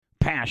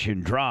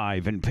passion,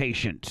 drive, and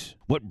patience.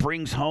 What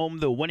brings home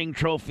the winning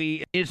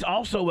trophy is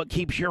also what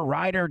keeps your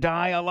ride or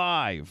die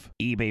alive.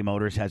 eBay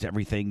Motors has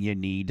everything you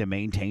need to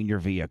maintain your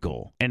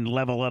vehicle and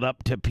level it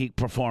up to peak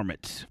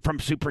performance. From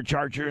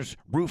superchargers,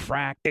 roof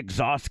rack,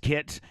 exhaust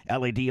kits,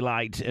 LED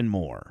lights, and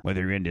more. Whether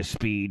you're into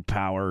speed,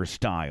 power, or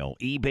style,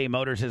 eBay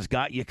Motors has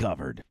got you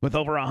covered. With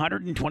over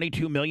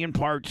 122 million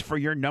parts for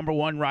your number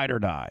one ride or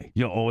die,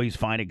 you'll always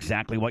find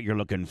exactly what you're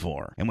looking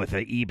for. And with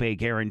the eBay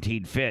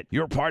Guaranteed Fit,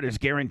 your part is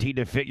guaranteed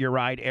to fit your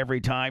ride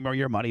every time or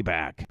your money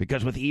back.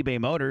 Because with eBay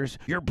Motors,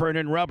 you're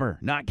burning rubber,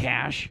 not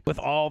cash, with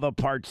all the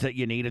parts that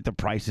you need at the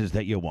prices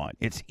that you want.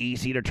 It's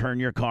easy to turn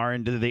your car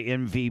into the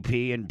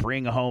MVP and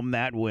bring home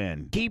that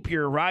win. Keep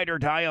your ride or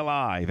die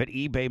alive at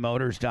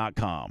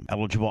ebaymotors.com.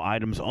 Eligible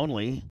items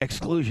only.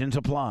 Exclusions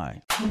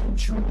apply.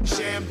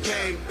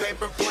 Champagne,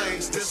 paper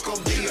planes, this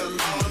gon' be a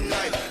long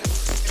night.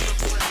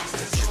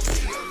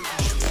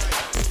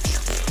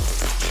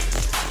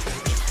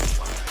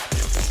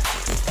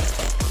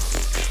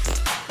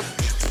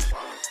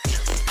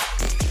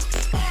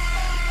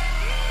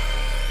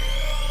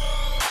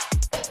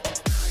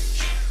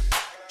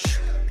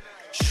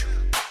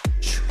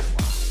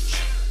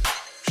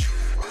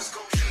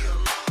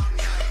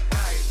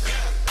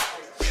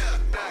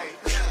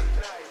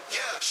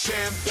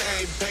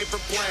 Champagne, paper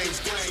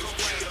planes.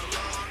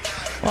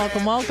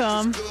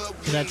 Welcome.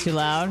 Is that too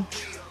loud?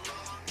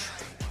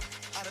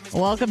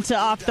 Welcome to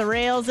Off the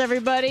Rails,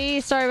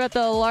 everybody. Sorry about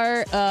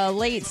the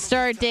late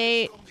start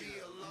date.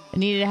 I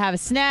needed to have a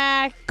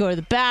snack, go to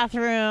the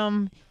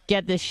bathroom,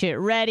 get this shit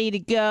ready to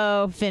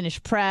go,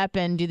 finish prep,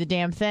 and do the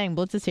damn thing.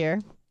 Blitz is here.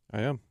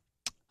 I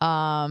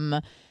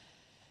am.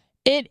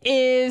 It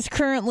is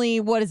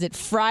currently,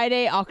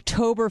 Friday,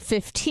 October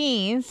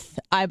 15th.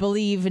 I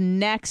believe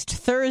next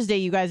Thursday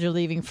you guys are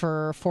leaving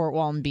for Fort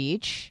Walton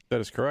Beach. That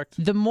is correct.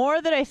 The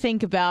more that I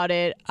think about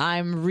it,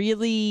 I'm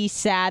really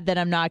sad that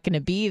I'm not going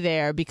to be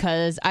there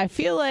because I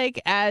feel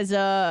like as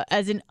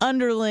an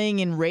underling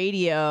in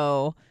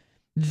radio,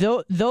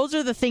 those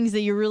are the things that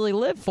you really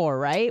live for,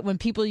 right? When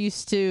people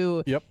used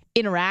to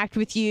interact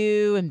with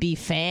you and be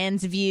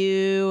fans of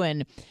you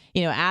and,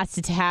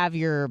 ask to have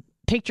your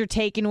picture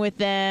taken with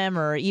them,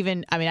 or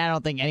even, I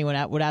don't think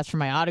anyone would ask for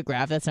my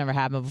autograph. That's never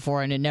happened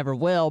before, and it never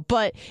will.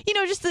 But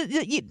just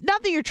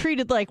not that you're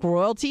treated like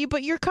royalty,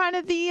 but you're kind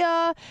of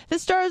the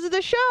stars of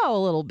the show a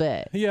little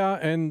bit. Yeah,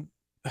 and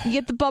you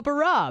get the Bubba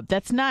rub.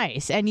 That's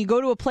nice, and you go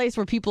to a place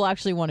where people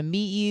actually want to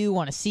meet you,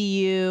 want to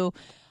see you,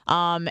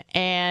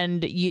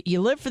 and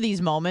you live for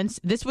these moments.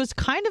 This was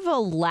kind of a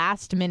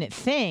last minute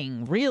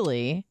thing,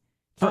 really,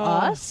 for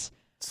us,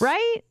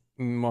 right?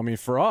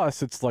 For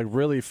us, it's like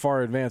really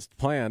far advanced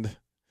planned.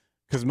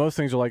 Because most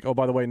things are like, oh,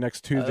 by the way,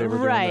 next Tuesday we're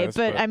doing this.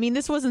 But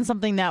this wasn't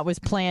something that was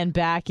planned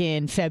back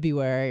in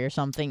February or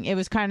something. It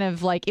was kind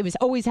of like it was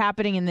always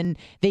happening, and then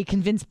they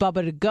convinced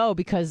Bubba to go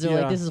because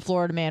they're like, this is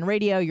Florida Man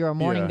Radio, you're a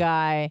morning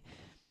guy.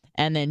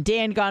 And then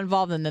Dan got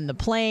involved, and then the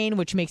plane,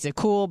 which makes it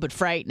cool but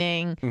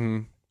frightening.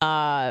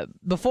 Mm-hmm.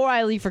 Before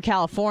I leave for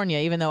California,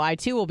 even though I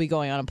too will be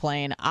going on a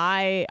plane,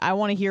 I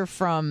want to hear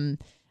from...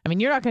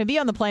 you're not going to be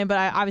on the plane, but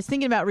I was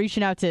thinking about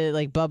reaching out to,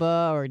 like,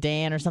 Bubba or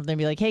Dan or something and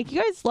be like, hey, can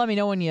you guys let me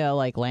know when you,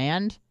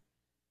 land?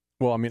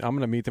 Well, I'm going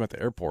to meet them at the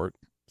airport,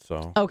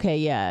 so. Okay,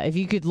 yeah. If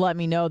you could let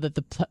me know that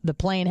the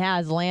plane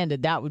has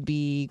landed, that would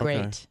be great.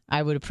 Okay.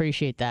 I would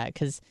appreciate that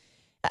because,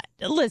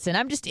 listen,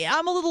 I'm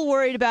a little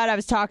worried about it. I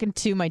was talking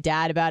to my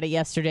dad about it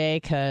yesterday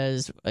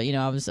because,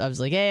 I was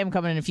like, hey, I'm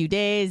coming in a few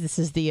days. This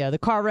is the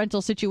car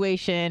rental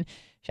situation.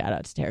 Shout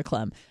out to Tara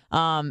Clem.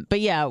 But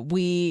yeah,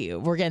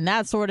 we're getting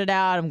that sorted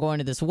out. I'm going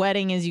to this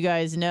wedding, as you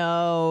guys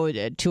know,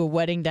 to a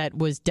wedding that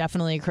was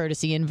definitely a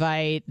courtesy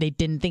invite. They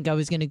didn't think I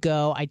was going to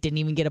go. I didn't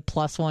even get a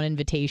 +1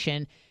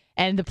 invitation.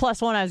 And the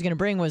 +1 I was going to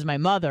bring was my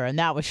mother, and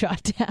that was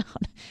shot down.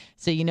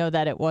 So you know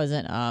that it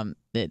wasn't,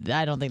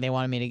 I don't think they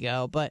wanted me to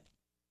go. But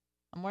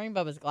I'm wearing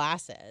Bubba's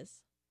glasses.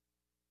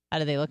 How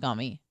do they look on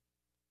me?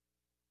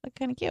 Look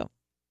kind of cute.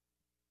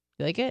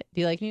 You like it?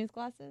 Do you like me with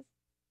glasses?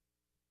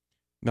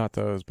 Not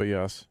those, but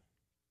yes.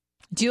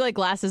 Do you like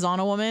glasses on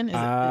a woman?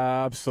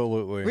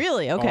 Absolutely.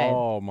 Really? Okay.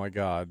 Oh my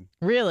God.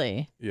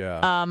 Really?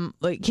 Yeah.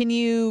 Can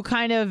you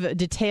kind of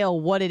detail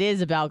what it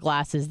is about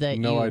glasses that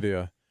No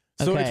idea.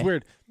 So it's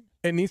weird.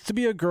 It needs to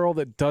be a girl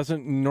that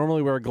doesn't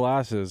normally wear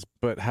glasses,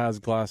 but has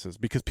glasses.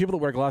 Because people that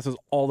wear glasses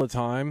all the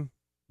time,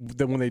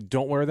 then when they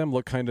don't wear them,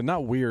 look kind of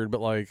not weird, but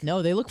like...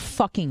 No, they look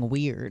fucking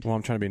weird. Well,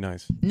 I'm trying to be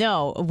nice.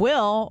 No,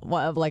 Will,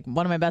 like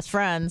one of my best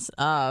friends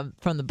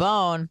from the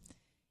Bone...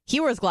 He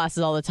wears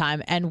glasses all the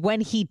time, and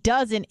when he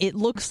doesn't, it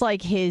looks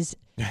like his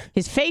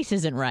face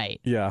isn't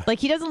right. Yeah. Like,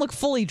 he doesn't look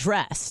fully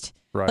dressed.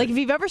 Right. Like, if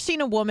you've ever seen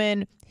a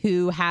woman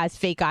who has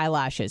fake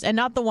eyelashes, and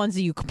not the ones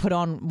that you could put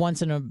on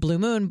once in a blue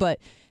moon, but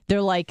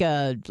they're like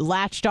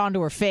latched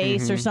onto her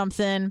face or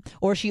something,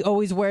 or she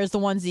always wears the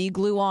ones that you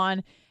glue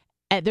on.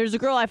 And there's a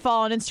girl I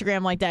follow on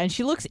Instagram like that, and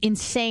she looks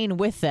insane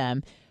with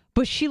them.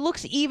 But she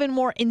looks even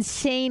more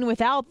insane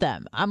without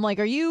them. I'm like,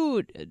 are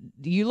you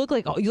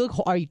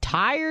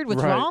tired?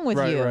 What's wrong with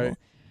you? Right.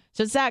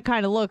 So it's that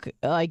kind of look.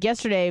 Like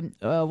yesterday,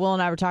 Will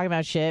and I were talking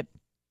about shit.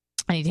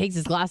 And he takes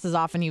his glasses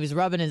off and he was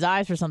rubbing his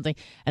eyes for something.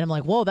 And I'm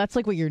like, whoa, that's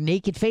like what your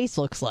naked face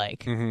looks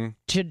like. Do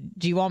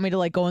you want me to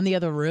like go in the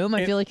other room?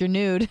 I feel like you're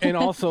nude. And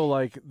also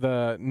like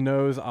the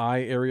nose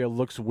eye area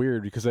looks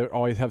weird because they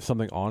always have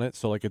something on it.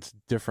 So like it's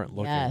different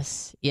looking.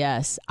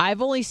 Yes.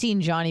 I've only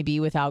seen Johnny B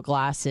without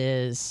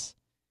glasses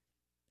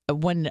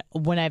when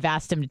I've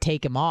asked him to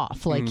take him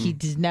off. Like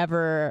he's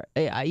never,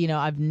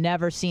 I've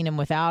never seen him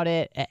without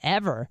it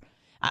ever.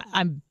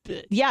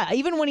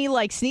 Even when he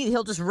like sneezes,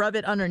 he'll just rub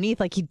it underneath.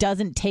 Like he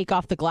doesn't take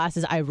off the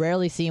glasses. I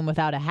rarely see him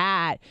without a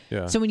hat.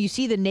 Yeah. So when you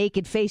see the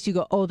naked face, you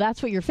go, "Oh,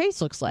 that's what your face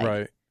looks like."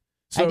 Right.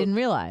 So, I didn't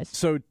realize.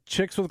 So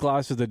chicks with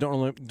glasses that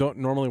don't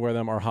normally wear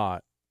them are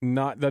hot.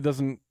 That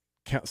doesn't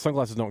count.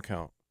 Sunglasses don't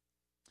count.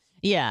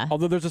 Yeah.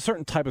 Although there's a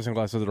certain type of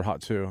sunglasses that are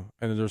hot too,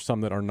 and there's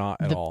some that are not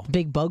at all.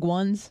 Big bug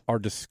ones are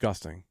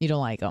disgusting. You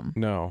don't like them?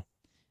 No.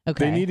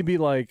 Okay. They need to be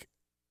like.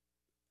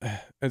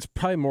 It's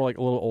probably more like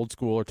a little old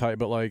school or type,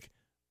 but like.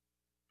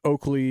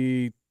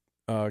 Oakley,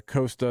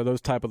 Costa,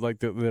 those type of like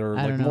that are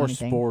like more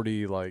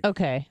sporty, like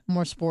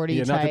more sporty.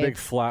 Yeah, type. not the big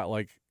flat,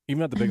 like even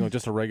not the big one,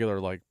 just a regular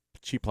like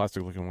cheap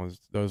plastic looking ones.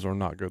 Those are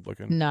not good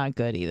looking. Not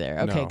good either.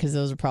 Okay, because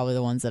those are probably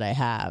the ones that I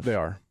have. They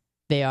are.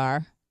 They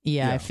are.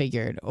 Yeah, I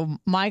figured.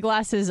 My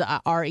glasses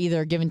are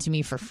either given to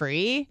me for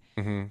free,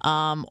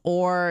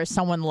 or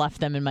someone left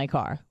them in my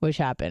car, which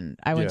happened.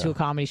 I went to a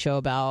comedy show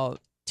about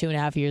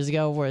 2.5 years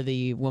ago where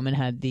the woman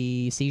had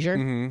the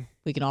seizure.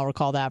 We can all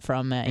recall that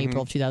from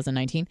April of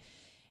 2019.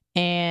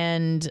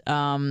 And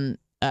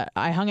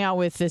I hung out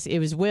with it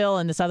was Will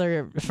and this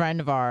other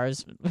friend of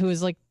ours who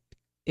was like,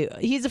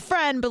 he's a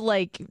friend, but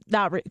like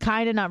not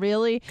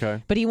really.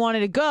 Okay. But he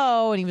wanted to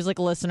go and he was like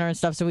a listener and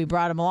stuff. So we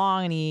brought him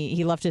along and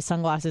he left his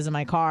sunglasses in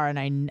my car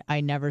and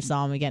I never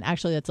saw him again.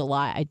 Actually, that's a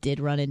lie. I did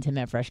run into him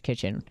at Fresh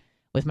Kitchen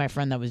with my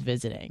friend that was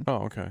visiting.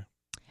 Oh, okay.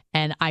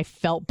 And I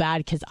felt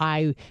bad because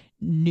I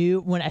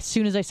knew as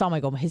soon as I saw him,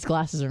 I go, his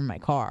glasses are in my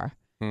car.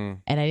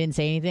 And I didn't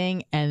say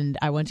anything. And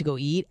I went to go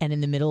eat. And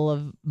in the middle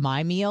of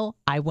my meal,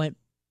 I went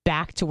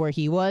back to where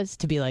he was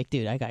to be like,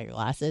 dude, I got your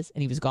glasses.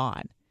 And he was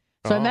gone.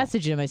 So I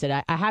messaged him. I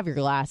said, I have your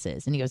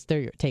glasses. And he goes,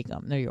 take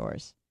them. They're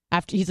yours.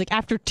 He's like,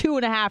 after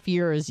 2.5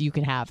 years, you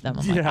can have them.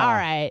 I'm like, all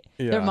right.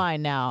 They're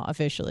mine now,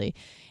 officially.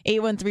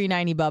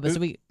 813-90 Bubba. So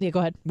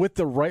go ahead. With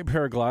the right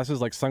pair of glasses,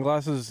 like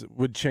sunglasses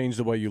would change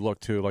the way you look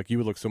too. Like you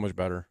would look so much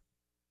better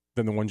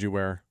than the ones you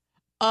wear.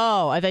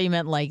 Oh, I thought you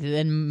meant like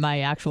in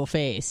my actual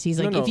face. He's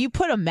like, if you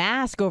put a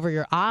mask over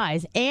your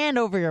eyes and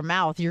over your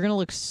mouth, you're going to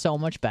look so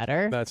much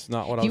better. That's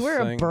not what I was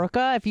saying. If you wear a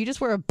burqa, if you just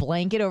wear a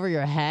blanket over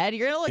your head,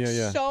 you're going to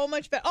look so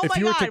much better. Oh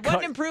my God, what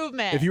an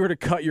improvement. If you were to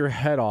cut your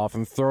head off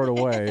and throw it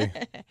away,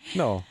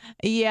 no.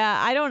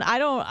 Yeah, I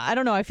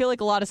don't know. I feel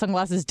like a lot of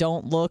sunglasses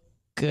don't look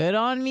good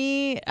on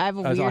me. I have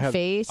a weird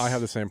face. I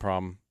have the same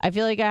problem. I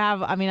feel like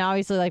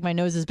obviously like my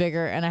nose is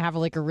bigger and I have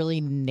like a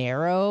really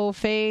narrow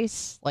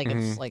face. Like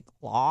it's like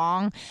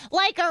long.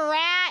 Like a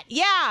rat.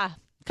 Yeah.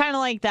 Kind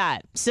of like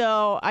that.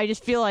 So I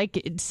just feel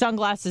like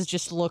sunglasses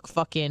just look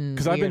fucking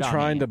because I've been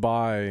trying to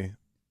buy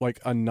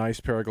like a nice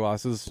pair of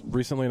glasses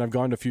recently and I've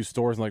gone to a few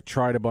stores and like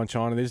tried a bunch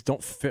on and they just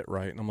don't fit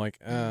right. And I'm like,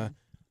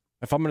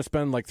 if I'm going to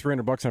spend like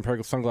 $300 on a pair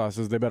of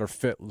sunglasses, they better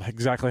fit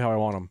exactly how I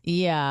want them.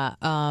 Yeah.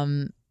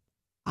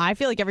 I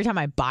feel like every time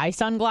I buy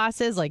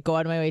sunglasses, like go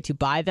out of my way to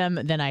buy them,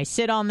 then I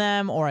sit on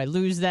them or I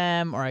lose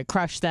them or I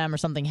crush them or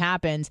something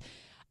happens.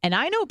 And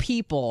I know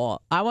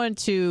people, I went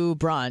to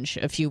brunch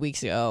a few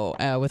weeks ago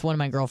with one of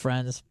my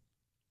girlfriends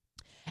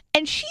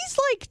and she's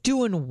like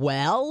doing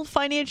well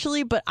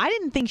financially, but I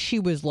didn't think she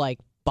was like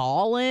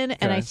balling.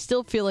 And I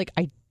still feel like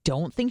I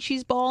don't think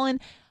she's balling.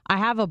 I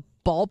have a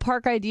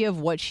ballpark idea of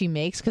what she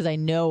makes because I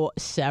know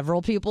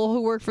several people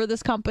who work for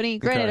this company.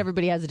 Granted,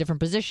 everybody has a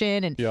different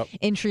position and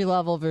entry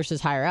level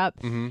versus higher up.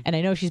 And I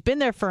know she's been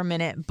there for a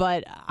minute,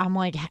 but I'm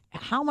like,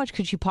 how much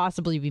could she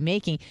possibly be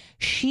making?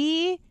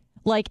 She,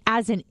 like,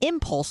 as an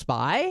impulse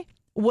buy,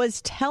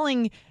 was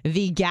telling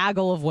the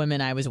gaggle of women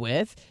I was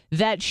with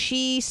that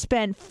she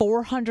spent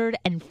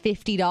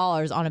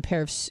 $450 on a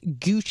pair of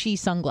Gucci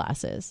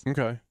sunglasses.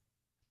 Okay.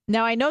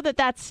 Now, I know that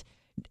that's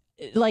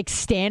like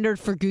standard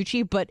for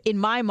Gucci, but in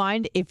my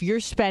mind, if you're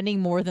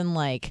spending more than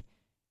like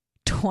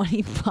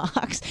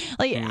 $20,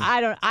 like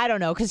I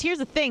don't know, because here's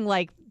the thing,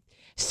 like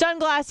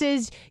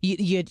sunglasses,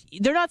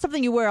 they're not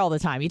something you wear all the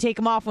time. You take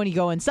them off when you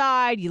go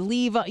inside, you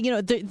leave,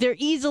 they're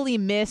easily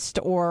missed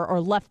or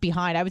left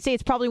behind. I would say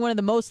it's probably one of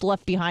the most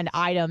left behind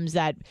items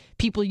that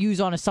people use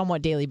on a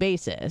somewhat daily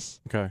basis.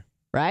 Okay.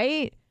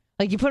 Right?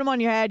 Like you put them on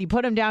your head, you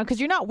put them down because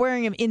you're not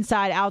wearing them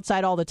inside,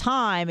 outside all the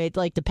time. It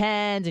like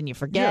depends and you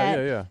forget.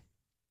 Yeah.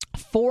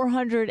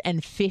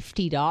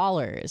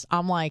 $450.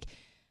 I'm like,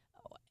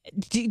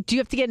 do you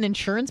have to get an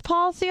insurance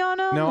policy on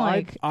them? No,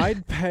 like,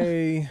 I'd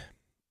pay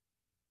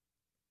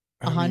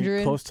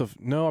 $100. Close to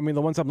no. I mean,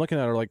 the ones I'm looking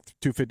at are like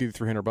 $250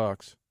 to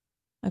 $300.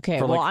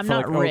 Okay, well, I'm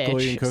not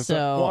rich, so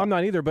well, I'm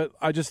not either. But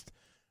I'm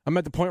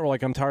at the point where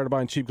like I'm tired of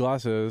buying cheap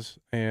glasses,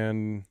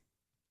 and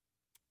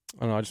I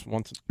don't know. I just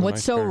want.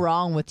 What's so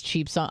wrong with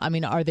cheap sun? I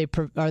mean, are they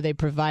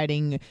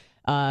providing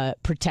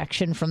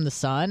protection from the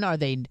sun? Are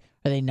they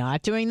Are they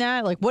not doing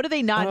that? Like, what are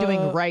they not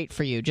doing right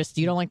for you? Just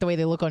you don't like the way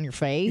they look on your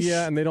face?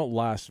 Yeah, and they don't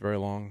last very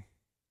long.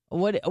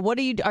 What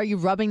are you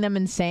rubbing them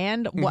in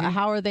sand?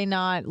 How are they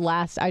not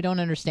last? I don't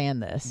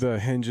understand this. The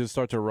hinges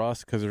start to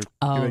rust because they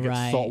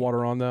get salt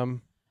water on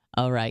them.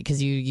 Oh, right,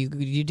 because you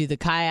do the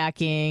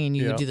kayaking and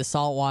you do the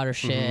saltwater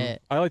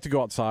shit. I like to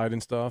go outside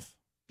and stuff.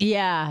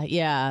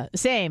 Yeah.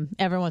 Same.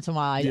 Every once in a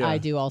while, I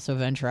do also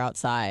venture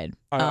outside.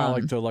 I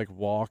like to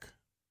walk,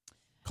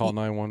 call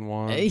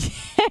 911.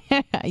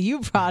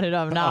 You brought it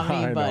up, not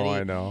me, buddy.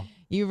 I know.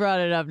 You brought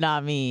it up,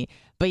 not me.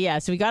 But yeah,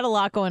 so we got a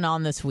lot going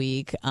on this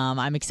week.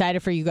 I'm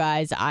excited for you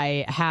guys.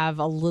 I have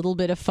a little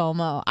bit of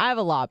FOMO. I have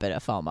a lot bit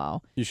of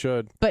FOMO. You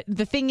should. But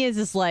the thing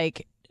is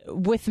like,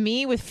 with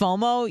me, with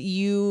FOMO,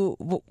 you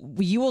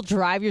will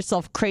drive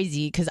yourself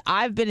crazy because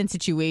I've been in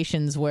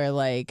situations where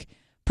like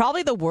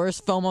probably the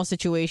worst FOMO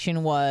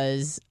situation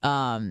was,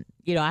 I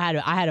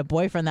had a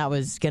boyfriend that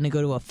was going to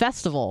go to a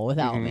festival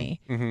without me,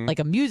 like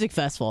a music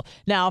festival.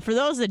 Now, for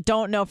those that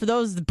don't know, for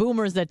those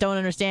boomers that don't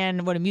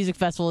understand what a music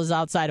festival is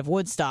outside of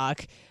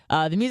Woodstock,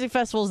 the music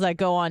festivals that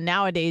go on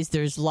nowadays,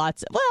 there's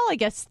lots. Well, I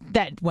guess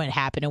that wouldn't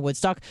happen in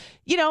Woodstock.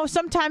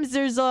 Sometimes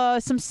there's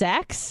some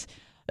sex.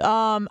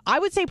 I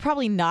would say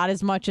probably not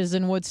as much as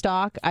in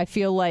Woodstock. I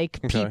feel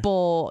like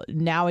people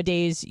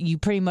nowadays, you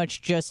pretty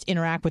much just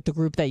interact with the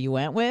group that you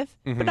went with,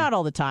 but not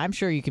all the time.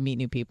 Sure, you can meet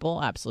new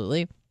people.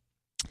 Absolutely.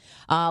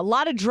 A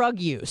lot of drug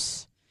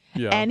use.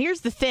 Yeah. And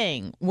here's the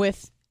thing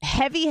with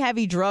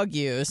heavy drug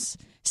use,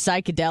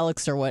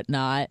 psychedelics or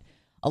whatnot,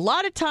 a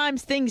lot of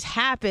times things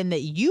happen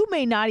that you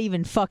may not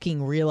even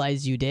fucking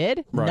realize you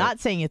did. Right. Not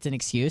saying it's an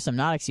excuse. I'm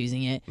not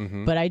excusing it.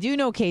 But I do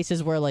know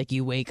cases where like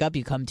you wake up,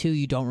 you come to,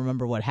 you don't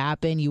remember what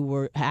happened.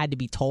 You had to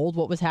be told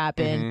what was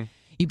happened.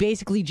 You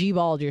basically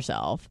G-balled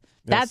yourself.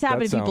 That's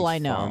happened to people I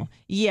know. Fun.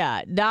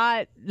 Yeah,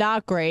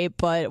 not great,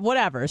 but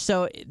whatever.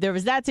 So there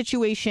was that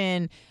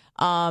situation.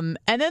 And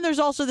then there's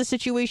also the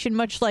situation,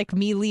 much like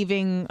me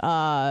leaving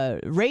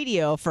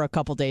radio for a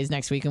couple days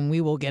next week, and we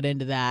will get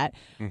into that.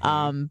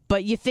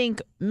 But you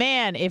think,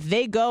 man, if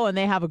they go and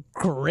they have a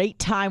great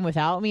time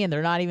without me and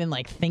they're not even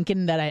like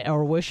thinking that I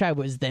or wish I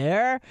was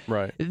there,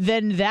 right?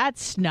 Then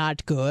that's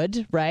not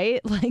good,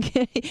 right? Like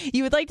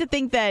you would like to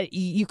think that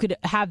you could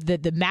have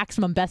the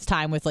maximum best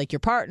time with like your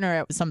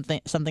partner at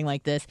something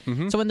like this.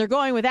 So when they're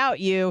going without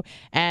you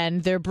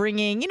and they're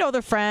bringing,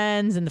 their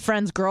friends and the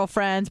friends'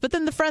 girlfriends, but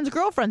then the friends'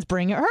 girlfriends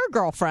bring her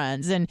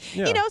girlfriends, and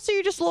so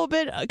you're just a little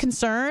bit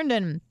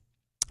concerned.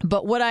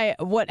 But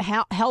what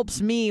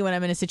helps me when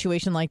I'm in a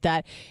situation like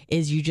that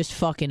is you just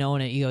fucking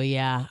own it. You go,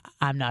 yeah,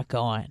 I'm not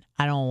going.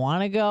 I don't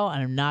want to go,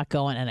 and I'm not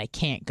going, and I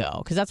can't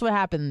go, because that's what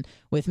happened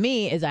with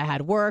me. Is I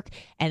had work,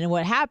 and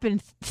what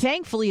happened,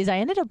 thankfully, is I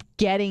ended up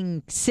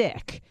getting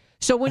sick.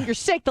 So when you're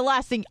sick, the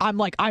last thing I'm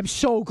like, I'm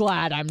so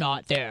glad I'm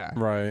not there.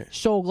 Right.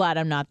 So glad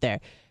I'm not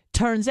there.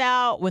 Turns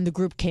out when the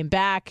group came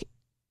back,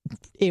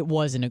 it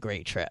wasn't a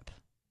great trip.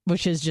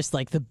 Which is just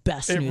like the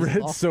best news.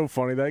 It's so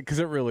funny because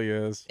it really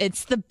is.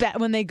 It's the best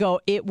when they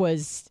go, it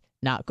was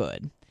not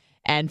good.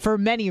 And for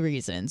many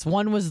reasons.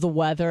 One was the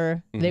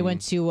weather. They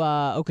went to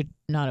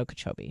not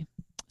Okeechobee,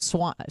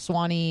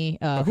 Swanee,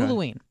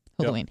 Halloween.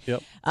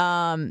 Yep.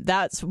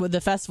 That's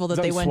the festival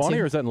that they went to.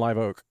 Swanee or is that in Live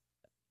Oak?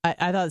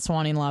 I thought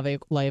Swanee and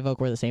Live Oak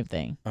were the same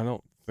thing. I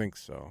don't think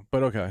so,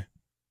 but okay.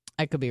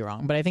 I could be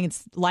wrong, but I think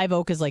it's Live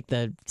Oak is like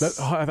the. I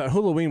thought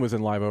Halloween was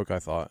in Live Oak. I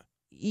thought.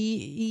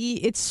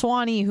 It's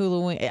Swanee,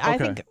 Hulu. I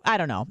think, I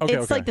don't know.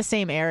 It's like the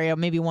same area.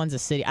 Maybe one's a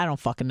city. I don't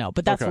fucking know,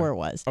 but that's where it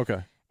was.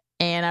 Okay.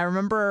 And I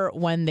remember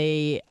when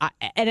and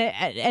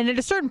at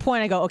a certain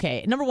point I go,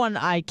 okay, number one,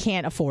 I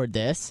can't afford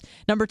this.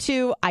 Number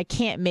two, I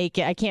can't make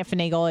it. I can't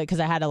finagle it because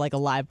I had a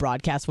live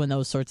broadcast when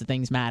those sorts of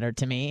things mattered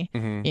to me.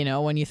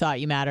 When you thought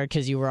you mattered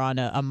because you were on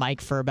a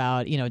mic for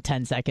about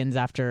 10 seconds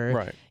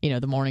after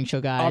the morning show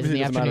guys.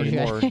 Obviously, and the afternoon show.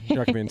 Anymore. You're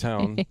not gonna be in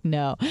town.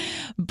 No,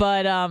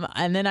 but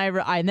and then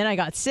I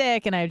got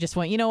sick and I just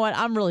went, you know what?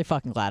 I'm really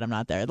fucking glad I'm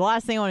not there. The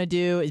last thing I want to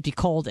do is be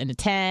cold in a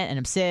tent and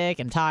I'm sick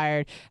and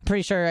tired. I'm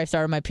pretty sure I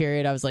started my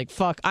period. I was like,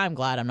 fuck, I'm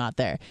glad I'm not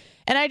there.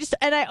 And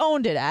I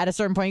owned it at a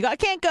certain point. You go, I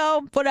can't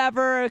go,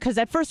 whatever. Because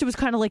at first it was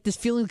kind of like this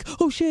feeling like,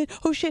 oh shit.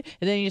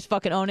 And then you just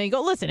fucking own it. You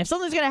go, listen, if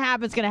something's going to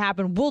happen, it's going to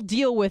happen. We'll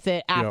deal with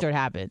it after it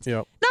happens.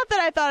 Not that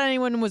I thought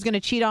anyone was going to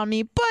cheat on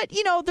me, but,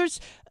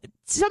 there's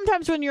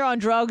sometimes when you're on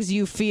drugs,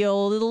 you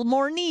feel a little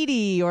more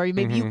needy or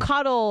maybe you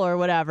cuddle or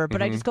whatever.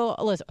 But I just go,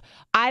 listen,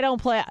 I'm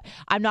not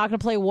going to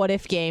play what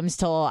if games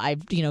till I,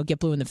 get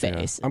blue in the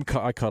face. Yeah.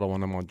 I cuddle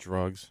when I'm on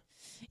drugs.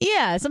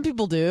 Yeah, some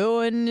people do,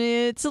 and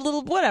it's a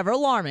little,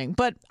 alarming.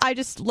 But I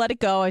just let it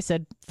go. I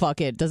said,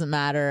 fuck it, doesn't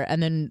matter.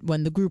 And then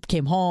when the group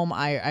came home,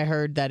 I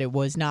heard that it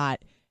was not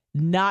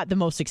the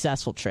most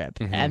successful trip.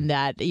 And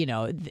that,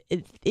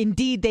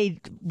 indeed,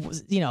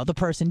 the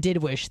person did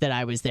wish that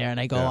I was there. And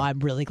I go, I'm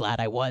really glad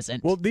I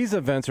wasn't. Well, these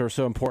events are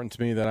so important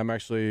to me that I'm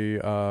actually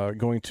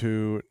going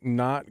to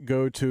not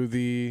go to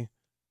the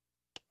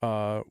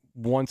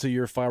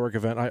once-a-year firework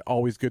event I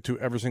always go to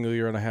every single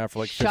year and a half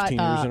for 15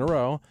 years in a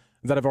row.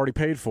 That I've already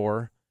paid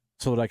for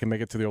so that I can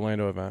make it to the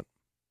Orlando event.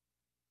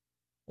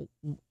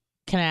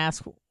 Can I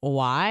ask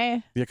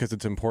why? Yeah, because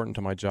it's important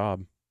to my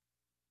job.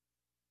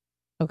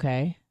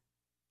 Okay.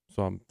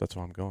 So that's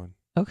why I'm going.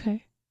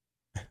 Okay.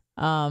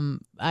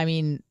 I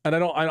mean, and I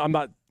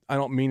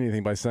don't mean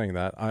anything by saying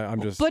that.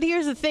 I'm just. But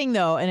here's the thing,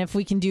 though, and if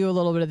we can do a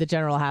little bit of the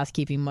general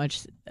housekeeping,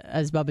 much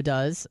as Bubba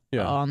does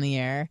on the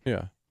air.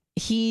 Yeah.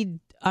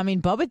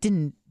 Bubba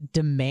didn't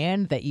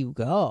demand that you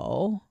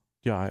go.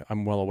 Yeah,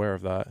 I'm well aware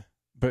of that.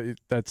 But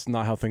that's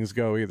not how things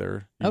go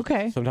either.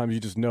 Okay. Sometimes you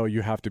just know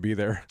you have to be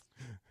there.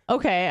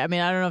 Okay. I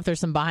mean, I don't know if there's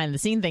some behind the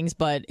scene things,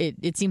 but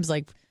it seems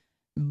like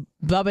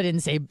Bubba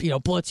didn't say,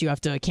 Blitz, you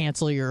have to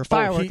cancel your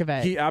firework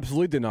event. He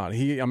absolutely did not.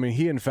 He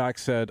in fact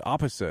said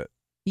opposite.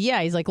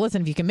 Yeah, he's like,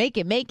 listen, if you can make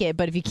it, make it.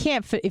 But if you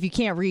can't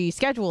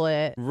reschedule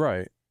it,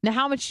 right now,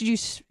 how much did you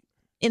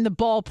in the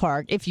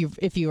ballpark if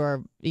you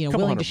are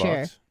willing to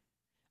share? Bucks.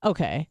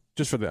 Okay,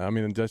 just for that. I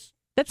mean,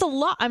 that's a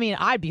lot. I mean,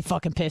 I'd be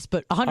fucking pissed,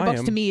 but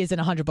 $100 to me isn't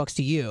 $100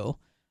 to you,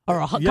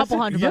 or a couple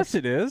 $100. Yes,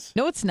 it is.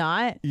 No, it's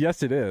not.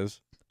 Yes, it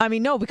is. I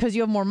mean, no, because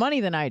you have more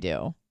money than I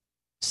do.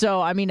 So,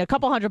 I mean, a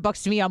couple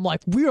 $100 to me, I'm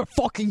like, we are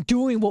fucking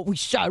doing what we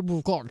said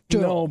we're going to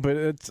do. No, but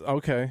it's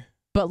okay.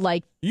 But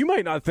like, you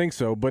might not think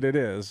so, but it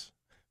is.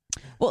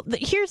 Well,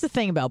 here's the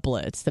thing about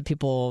Blitz that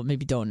people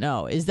maybe don't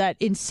know is that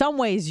in some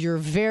ways you're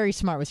very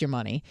smart with your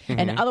money,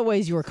 and in other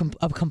ways you are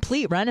a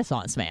complete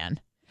Renaissance man.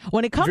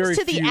 When it comes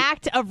to the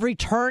act of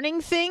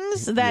returning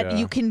things that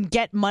you can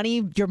get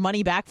your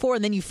money back for,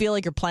 and then you feel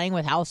like you're playing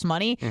with house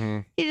money,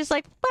 you're just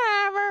like,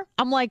 whatever.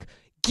 I'm like,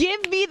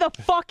 give me the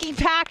fucking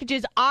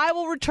packages. I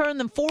will return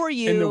them for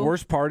you. And the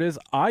worst part is,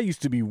 I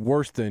used to be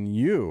worse than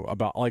you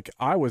about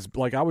I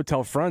would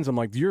tell friends, I'm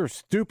like, you're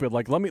stupid.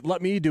 Like, let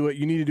me do it.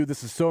 You need to do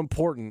this. Is so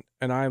important.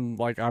 And I'm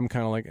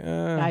kind of like,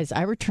 Guys,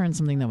 I returned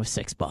something that was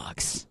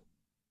 $6.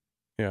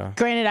 Yeah.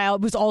 Granted, I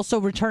was also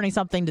returning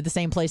something to the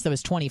same place that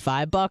was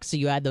 $25. So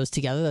you add those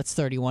together, that's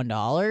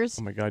 $31.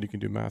 Oh my God, you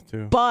can do math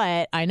too.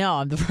 But I know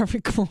I'm the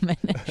perfect woman.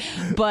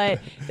 But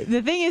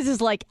the thing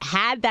is like,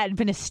 had that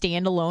been a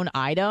standalone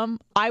item,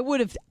 I would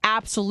have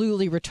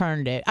absolutely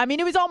returned it. I mean,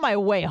 it was on my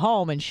way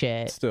home and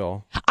shit.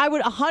 Still, I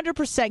would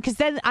 100%, because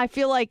then I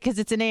feel like, because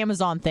it's an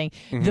Amazon thing,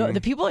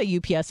 the people at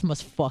UPS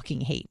must fucking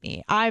hate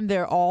me. I'm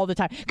there all the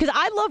time because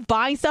I love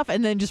buying stuff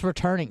and then just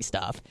returning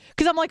stuff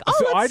because I'm like,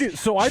 I do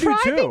too.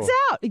 Things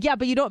out. Yeah,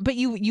 but you don't. But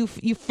you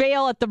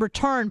fail at the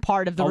return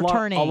part of the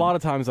returning. A lot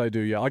of times I do.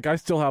 Yeah, like I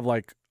still have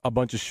like a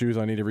bunch of shoes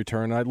I need to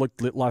return. I looked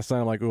last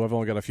night. I'm like, oh, I've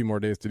only got a few more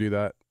days to do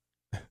that.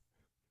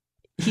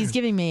 He's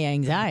giving me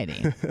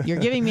anxiety. You're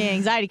giving me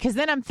anxiety because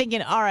then I'm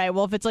thinking, all right,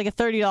 well, if it's like a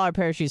 $30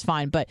 pair of shoes,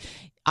 fine. But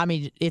I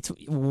mean, it's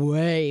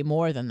way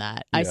more than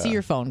that. I see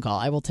your phone call.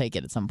 I will take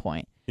it at some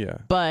point. Yeah.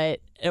 But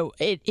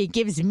it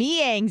gives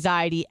me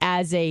anxiety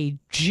as a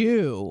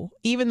Jew,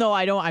 even though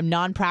I'm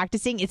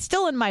non-practicing. It's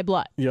still in my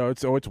blood. Yeah,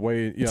 it's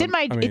way. Yeah, it's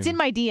in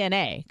my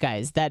DNA,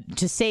 guys. That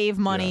to save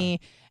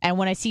money, and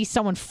when I see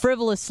someone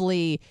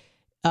frivolously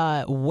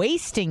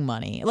wasting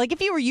money, like if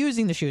you were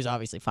using the shoes,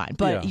 obviously fine,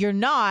 but you're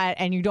not,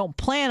 and you don't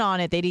plan on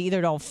it. They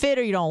either don't fit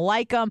or you don't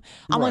like them.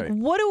 I'm like,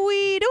 what are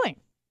we doing?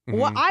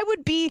 Well,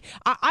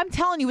 I'm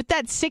telling you, with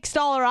that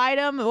 $6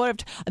 item,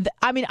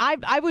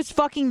 I was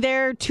fucking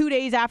there 2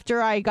 days after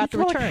I got the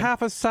return. Like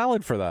half a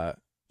salad for that.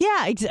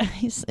 Yeah,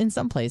 exactly. In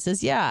some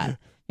places, yeah.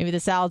 Maybe the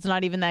salad's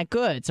not even that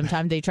good.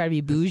 Sometimes they try to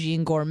be bougie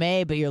and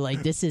gourmet, but you're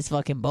like, this is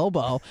fucking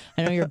bobo.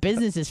 I know your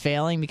business is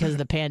failing because of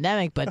the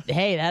pandemic, but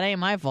hey, that ain't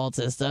my fault,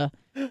 sister.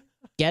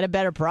 Get a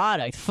better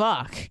product.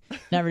 Fuck.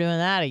 Never doing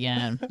that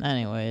again.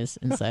 Anyways,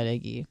 Inside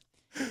Iggy.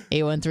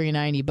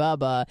 81390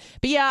 Bubba.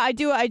 But yeah, I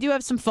do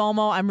have some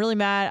FOMO. I'm really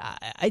mad.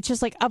 It's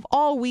just like, of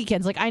all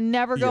weekends, like I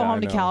never go home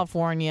to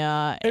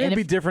California. And it'd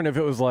be different if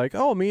it was like,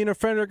 oh, me and a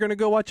friend are going to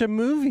go watch a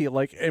movie.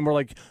 Like, and we're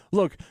like,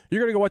 look, you're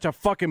going to go watch a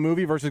fucking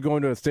movie versus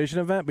going to a station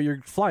event, but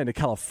you're flying to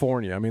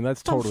California. I mean,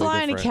 that's totally different. I'm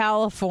flying to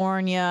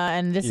California,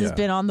 and this has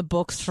been on the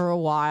books for a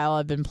while.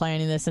 I've been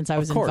planning this since I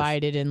was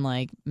invited in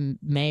like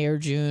May or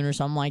June or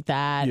something like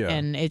that. Yeah.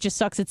 And it just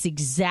sucks. It's the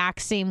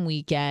exact same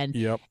weekend.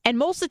 Yep. And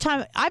most of the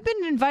time, I've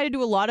been invited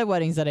to a lot of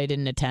weddings that I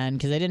didn't attend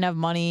because I didn't have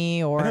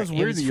money or it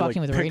was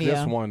fucking with radio.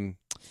 This one.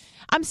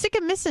 I'm sick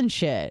of missing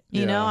shit.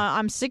 You know,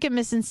 I'm sick of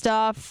missing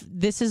stuff.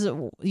 This is,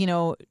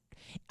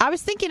 I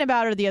was thinking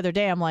about her the other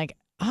day. I'm like,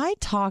 I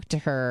talked to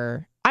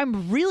her.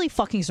 I'm really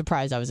fucking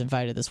surprised I was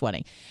invited to this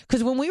wedding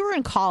because when we were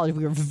in college,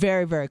 we were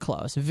very, very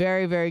close,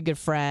 very, very good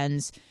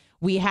friends.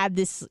 We had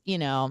this,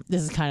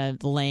 this is kind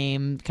of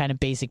lame, kind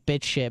of basic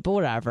bitch shit, but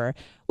whatever.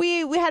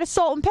 We had a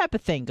salt and pepper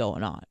thing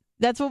going on.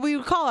 That's what we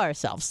would call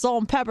ourselves,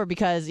 salt and pepper,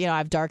 because, I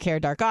have dark hair,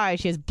 dark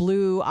eyes. She has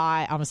blue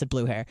eye. I almost said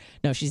blue hair.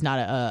 No, she's not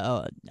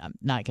I'm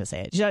not going to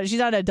say it. She's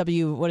not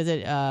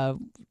a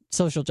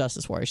social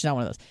justice warrior. She's not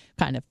one of those,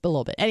 kind of, a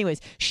little bit. Anyways,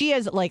 she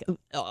has like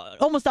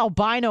almost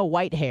albino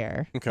white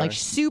hair, like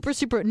super,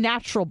 super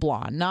natural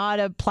blonde, not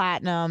a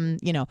platinum,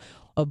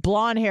 a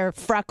blonde hair,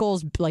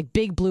 freckles, like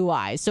big blue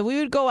eyes. So we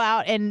would go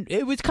out and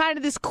it was kind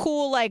of this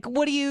cool, like,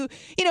 what do you,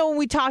 when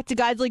we talk to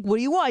guys, like, what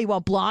do you want? You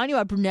want blonde? You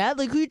want brunette?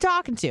 Like, who are you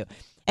talking to?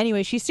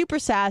 Anyway, she's super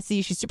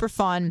sassy. She's super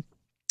fun.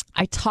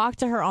 I talk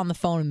to her on the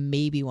phone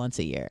maybe once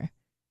a year.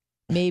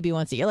 Maybe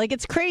once a year. Like,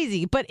 it's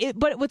crazy. But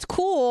what's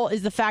cool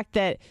is the fact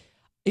that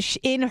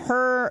in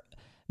her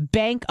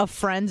bank of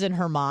friends in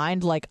her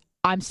mind, like,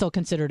 I'm still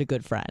considered a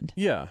good friend.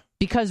 Yeah.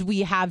 Because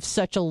we have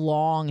such a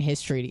long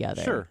history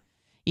together. Sure.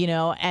 You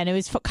know, and it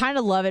was kind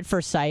of love at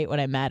first sight when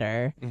I met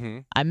her. Mm-hmm.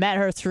 I met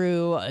her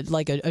through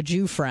like a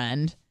Jew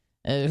friend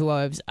who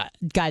I was.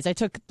 Guys, I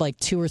took like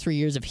 2 or 3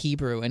 years of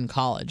Hebrew in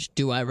college.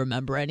 Do I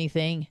remember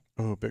anything?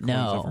 Oh, Bitcoin's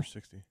No. over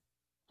 60.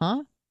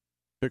 Huh?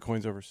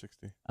 Bitcoin's over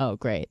 60. Oh,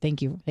 great.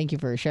 Thank you. Thank you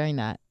for sharing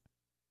that.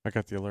 I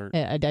got the alert.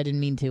 I didn't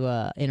mean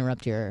to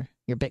interrupt your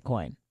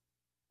Bitcoin.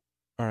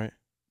 All right.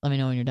 Let me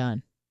know when you're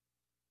done.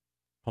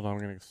 Hold on. I'm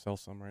going to sell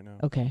some right now.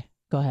 Okay.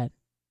 Go ahead.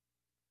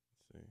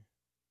 Let's see.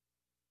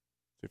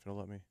 See if it'll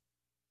let me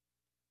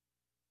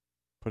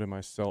put in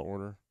my sell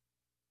order.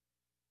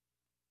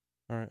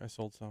 All right. I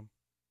sold some.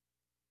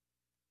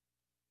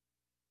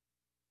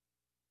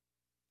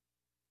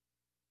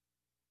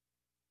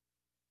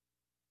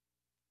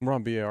 We're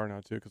on BAR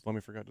now, too, because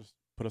Lemmy forgot to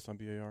put us on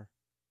BAR.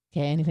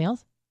 Okay. Anything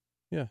else?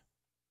 Yeah.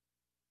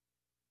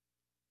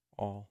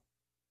 All.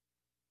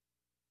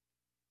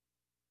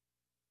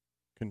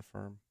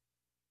 Confirm.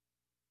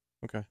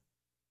 Okay.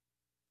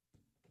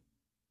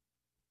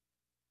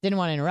 Didn't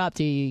want to interrupt.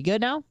 Are you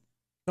good now?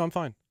 No, I'm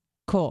fine.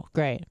 Cool.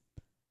 Great.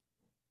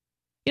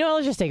 You know what?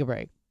 Let's just take a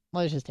break.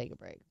 I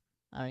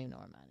don't even know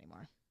where I'm at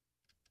anymore.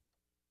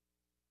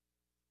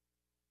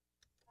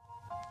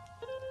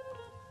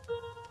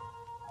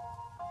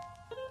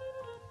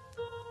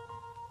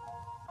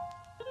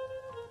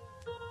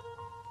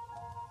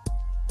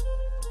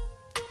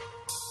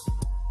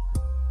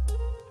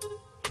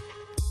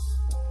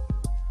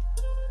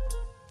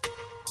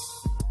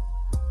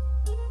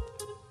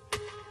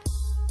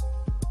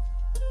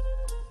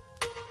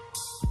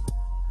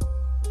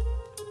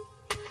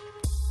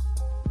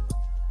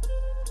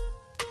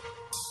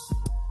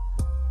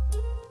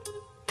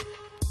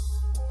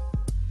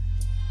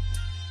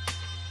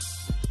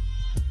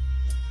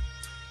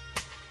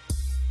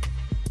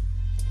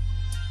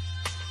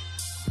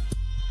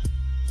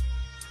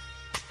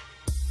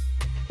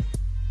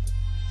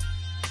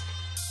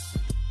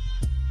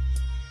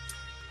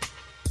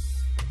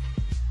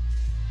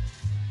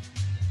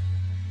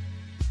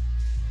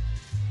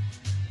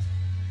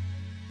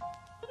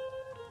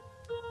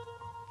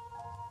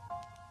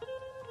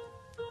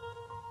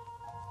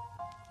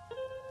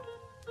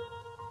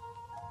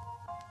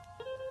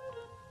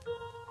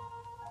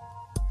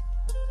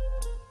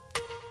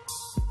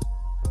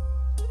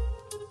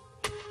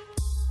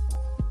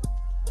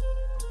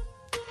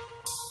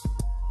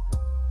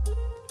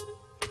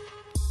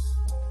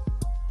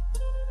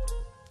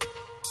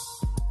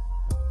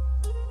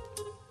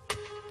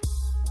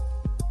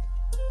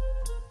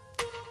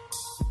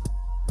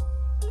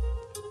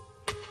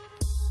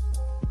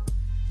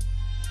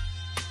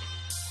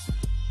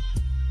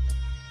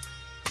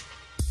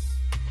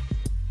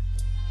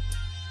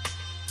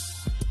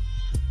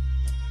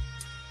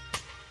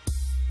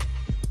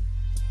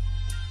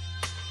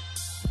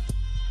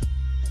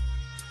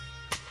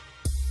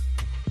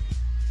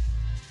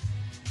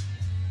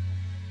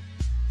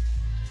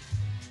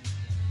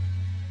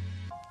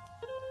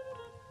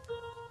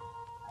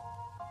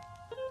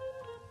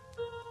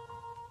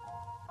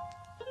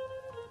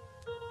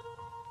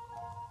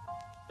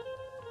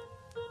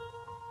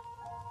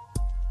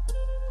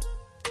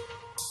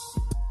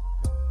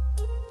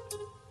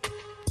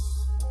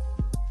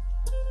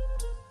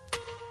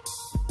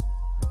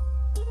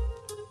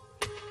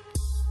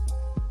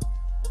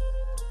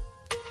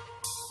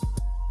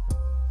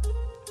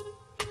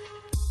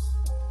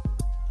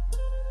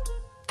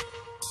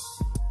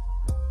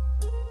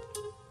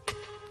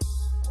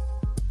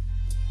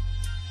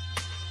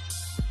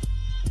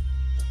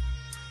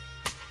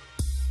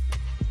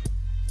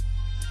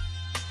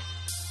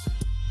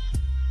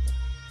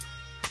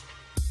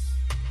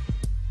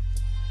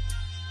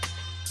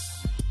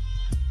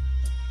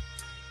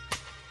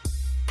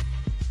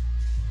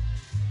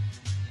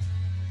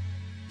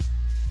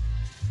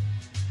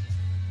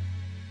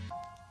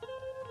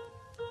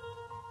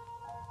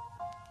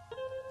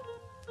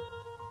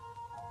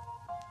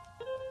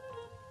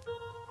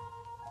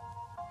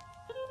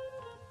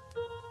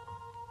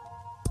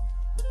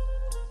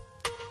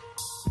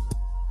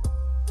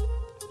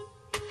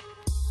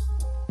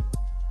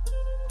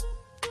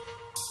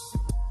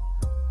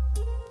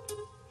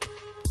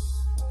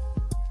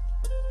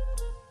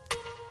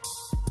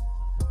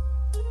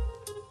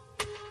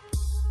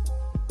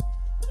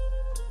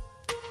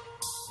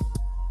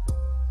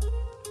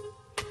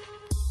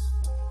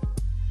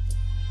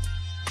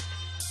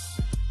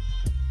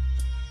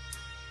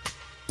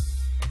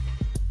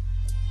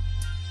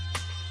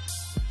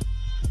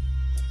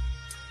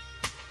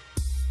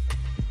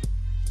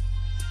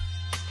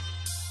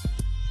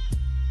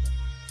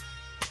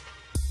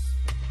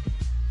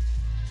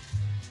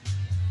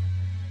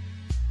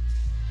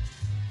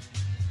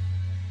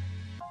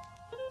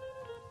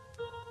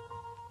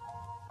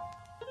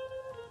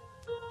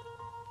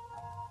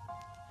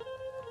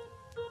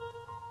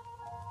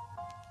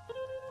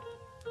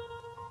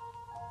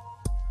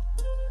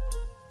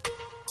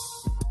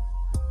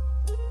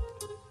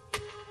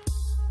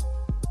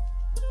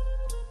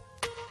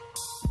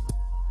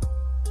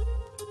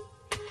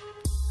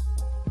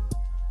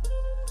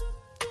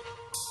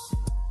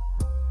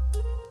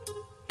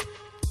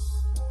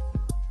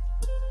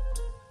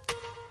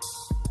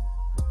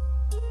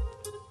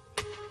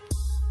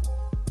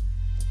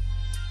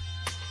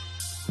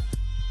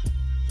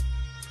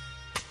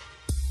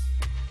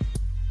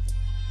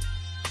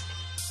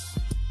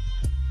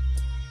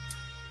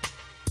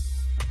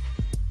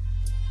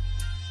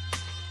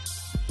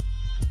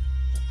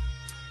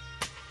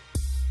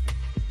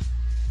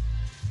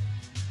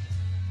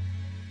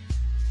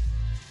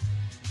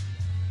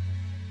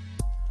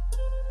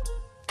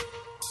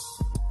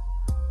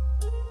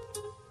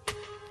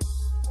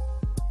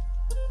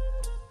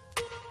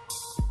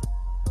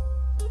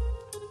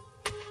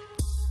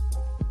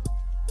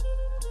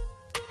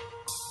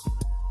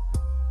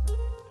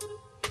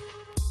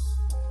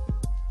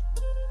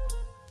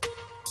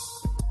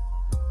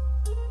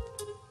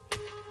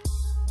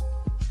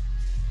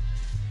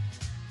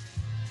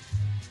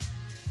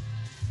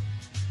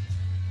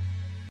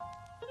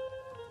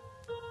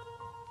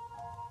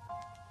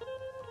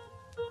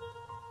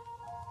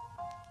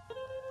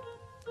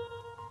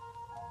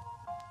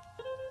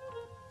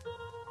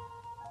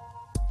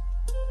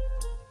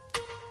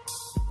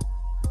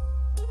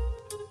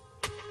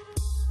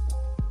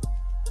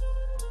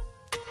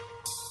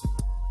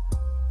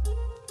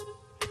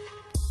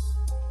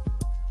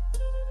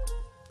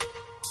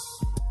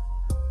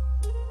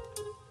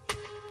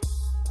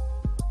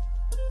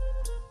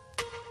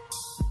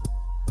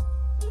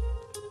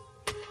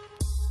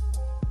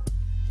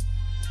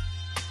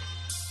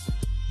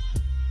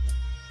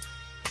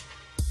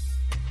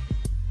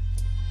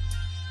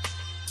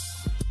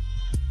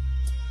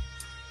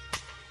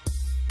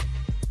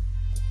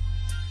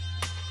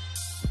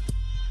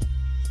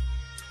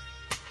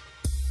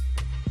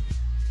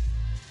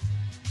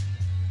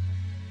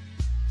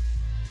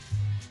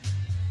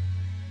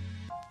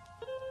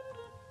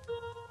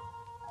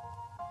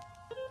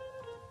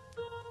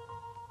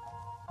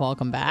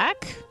 Welcome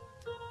back.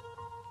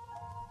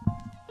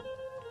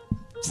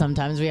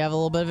 Sometimes we have a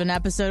little bit of an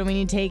episode and we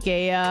need to take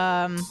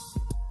a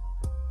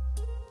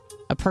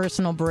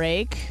personal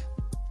break.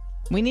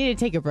 We need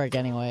to take a break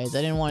anyways.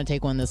 I didn't want to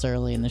take one this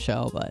early in the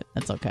show, but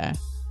that's okay.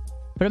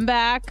 But I'm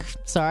back.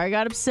 Sorry I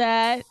got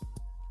upset.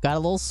 Got a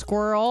little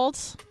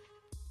squirreled.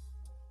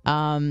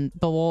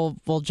 But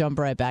we'll jump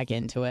right back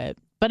into it.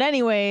 But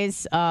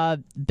anyways,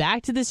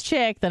 back to this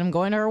chick that I'm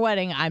going to her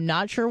wedding. I'm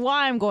not sure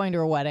why I'm going to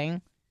her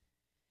wedding.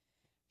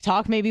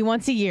 Talk maybe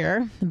once a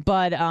year,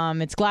 but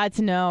it's glad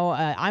to know.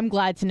 I'm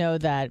glad to know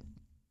that,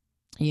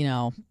 you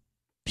know,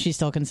 she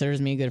still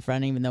considers me a good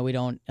friend, even though we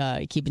don't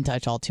keep in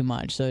touch all too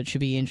much. So it should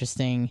be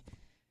interesting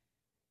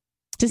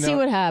to see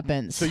what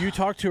happens. So you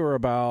talked to her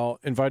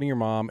about inviting your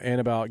mom and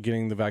about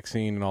getting the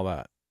vaccine and all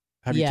that.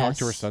 Have you talked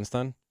to her since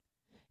then?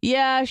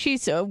 Yeah,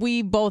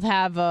 we both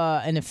have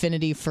an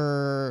affinity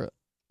for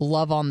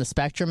love on the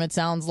spectrum, it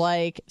sounds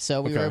like.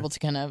 So we were able to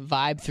kind of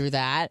vibe through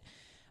that,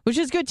 which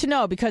is good to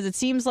know because it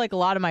seems like a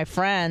lot of my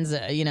friends,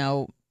 you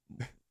know,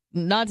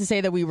 not to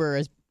say that we were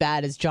as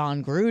bad as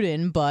John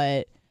Gruden,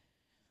 but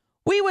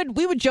we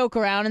would joke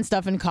around and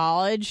stuff in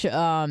college.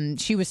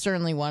 She was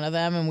certainly one of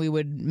them, and we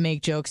would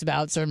make jokes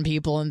about certain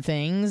people and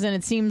things. And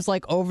it seems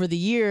like over the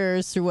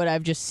years, through what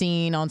I've just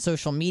seen on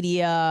social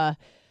media,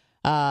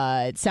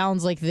 it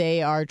sounds like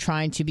they are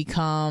trying to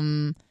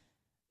become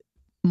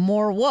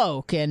more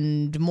woke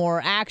and more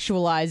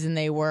actualized than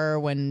they were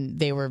when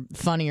they were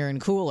funnier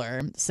and cooler.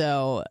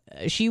 So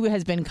she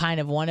has been kind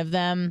of one of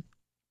them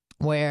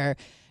where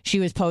she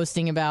was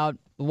posting about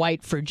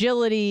white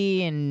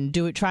fragility and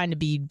trying to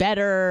be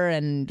better,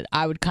 and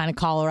I would kind of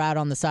call her out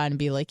on the side and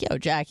be like, yo,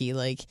 Jackie,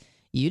 like,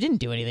 you didn't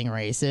do anything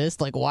racist.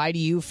 Like, why do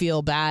you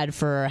feel bad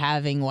for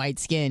having white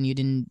skin? You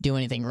didn't do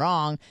anything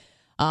wrong.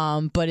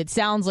 But it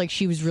sounds like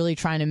she was really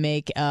trying to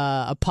make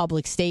a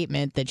public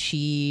statement that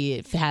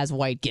she has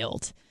white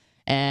guilt.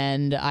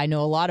 And I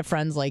know a lot of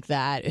friends like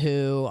that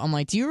who I'm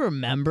like, do you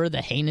remember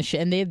the heinous shit?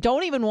 And they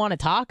don't even want to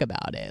talk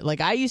about it. Like,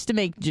 I used to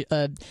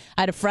I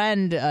had a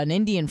friend, an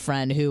Indian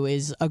friend, who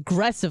is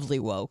aggressively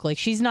woke. Like,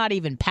 she's not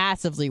even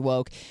passively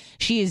woke.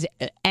 She is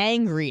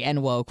angry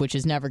and woke, which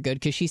is never good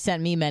because she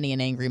sent me many an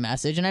angry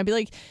message. And I'd be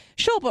like,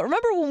 sure, but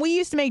remember when we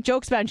used to make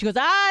jokes about it? And she goes,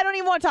 I don't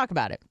even want to talk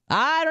about it.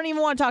 I don't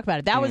even want to talk about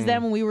it. That was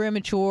then when we were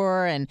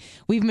immature and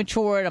we've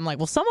matured. I'm like,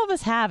 well, some of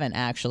us haven't,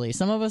 actually.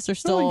 Some of us are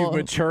still... Oh, you've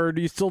matured.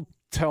 You still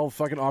tell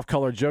fucking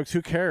off-color jokes.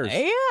 Who cares?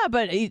 Yeah,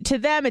 but to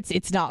them,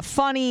 it's not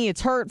funny.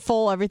 It's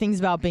hurtful. Everything's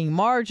about being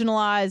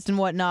marginalized and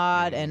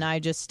whatnot. And I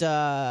just,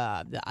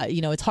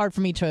 it's hard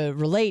for me to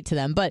relate to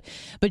them. But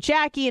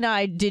Jackie and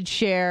I did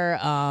share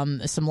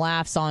some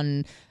laughs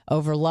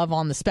over love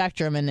on the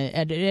spectrum,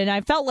 and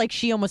I felt like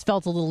she almost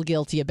felt a little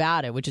guilty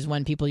about it, which is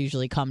when people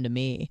usually come to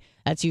me.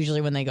 That's usually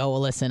when they go,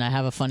 well, listen, I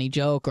have a funny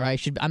joke, or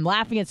I'm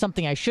laughing at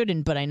something I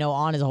shouldn't, but I know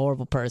Anna's a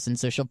horrible person,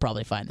 so she'll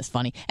probably find this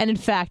funny. And in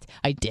fact,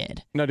 I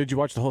did. Now, did you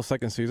watch the whole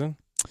second season?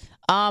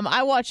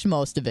 I watched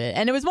most of it,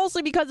 and it was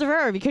mostly because of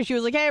her, because she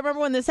was like, hey, remember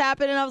when this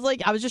happened? And I was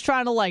like, I was just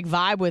trying to like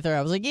vibe with her.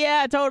 I was like,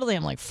 yeah, totally.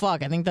 I'm like,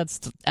 fuck, I think that's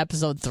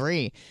episode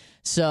 3.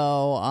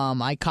 So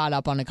I caught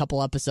up on a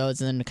couple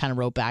episodes and then kind of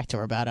wrote back to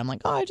her about it. I'm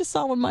like, oh, I just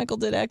saw when Michael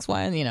did X,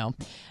 Y, and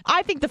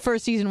I think the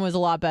first season was a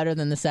lot better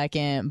than the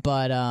second,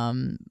 but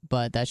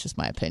that's just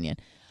my opinion.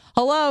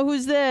 Hello,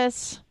 who's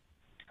this?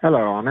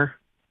 Hello, Honor.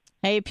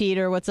 Hey,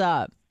 Peter, what's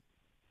up?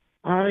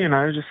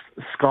 Just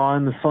sky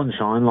and the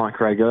sunshine like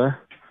regular.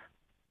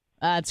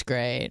 That's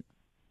great.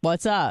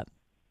 What's up?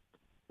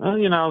 Well,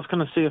 I was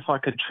going to see if I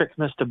could trick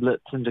Mr.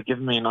 Blitz into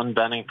giving me an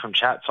unbanning from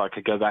chat so I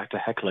could go back to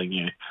heckling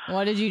you.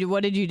 What did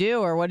you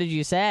do, or what did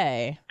you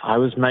say? I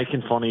was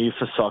making fun of you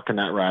for sucking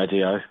at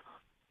radio.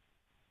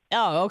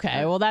 Oh,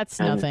 okay. Well, that's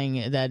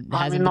nothing that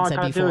hasn't been said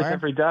before. I do it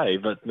every day,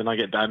 but then I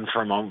get banned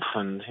for a month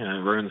and, it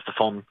ruins the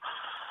fun.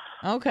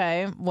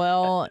 Okay,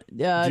 well...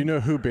 do you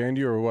know who banned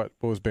you or what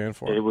was banned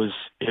for? It was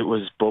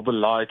Bubba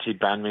Light. He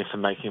banned me for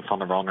making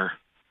fun of Honor.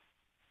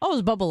 Oh,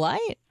 it was Bubba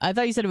Light? I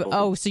thought you said...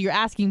 so you're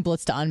asking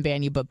Blitz to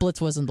unban you, but Blitz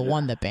wasn't the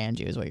one that banned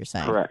you, is what you're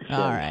saying. Correct.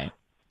 All right.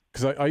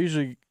 Because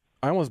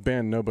I almost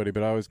ban nobody,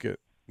 but I always get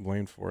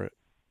blamed for it.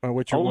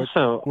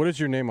 What is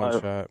your name on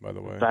chat, by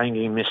the way?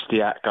 Banging Misty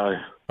Atco.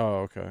 Oh,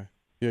 okay.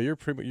 Yeah, you're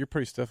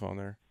pretty stiff on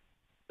there.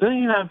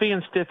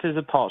 Being stiff is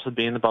a part of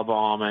being the Bubba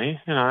Army,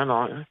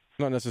 Not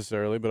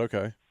necessarily, but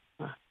okay.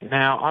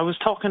 Now, I was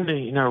talking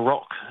to,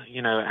 Rock,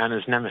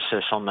 Anna's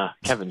nemesis on the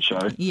Kevin show.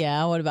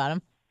 Yeah, what about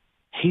him?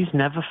 He's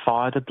never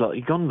fired a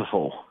bloody gun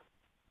before.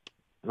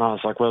 And I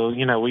was like, well,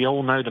 we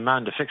all know the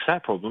man to fix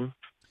that problem.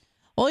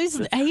 Well,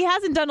 he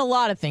hasn't done a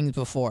lot of things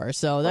before,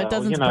 so that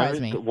doesn't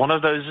surprise me. One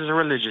of those is a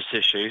religious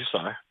issue,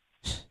 so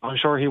I'm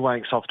sure he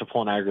wanks off to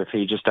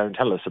pornography, just don't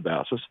tell us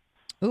about it.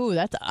 Ooh,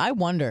 I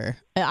wonder.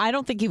 I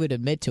don't think he would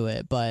admit to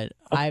it, but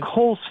Of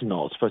course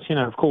not, but,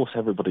 of course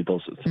everybody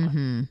does it.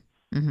 Mm-hmm.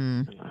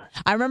 Mm-hmm. You know.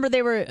 I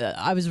remember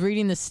I was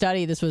reading the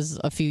study, this was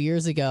a few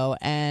years ago,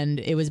 and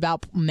it was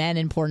about men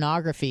and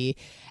pornography,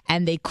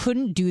 and they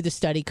couldn't do the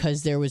study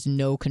because there was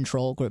no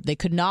control group. They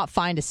could not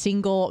find a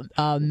single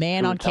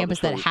man on campus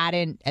that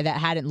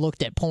hadn't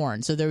looked at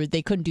porn, so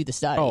they couldn't do the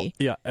study. Oh,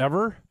 yeah,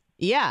 ever?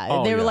 Yeah,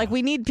 Oh, they were yeah. like,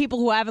 we need people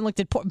who haven't looked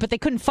at porn, but they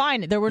couldn't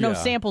find it. There were no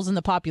samples in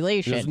the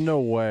population. There's no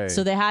way.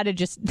 So they had to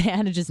just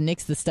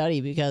nix the study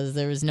because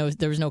there was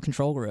no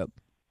control group.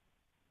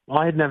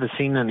 I had never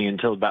seen any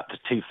until about the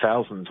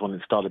 2000s when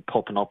it started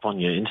popping up on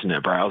your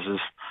internet browsers.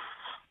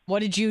 What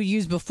did you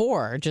use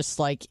before? Just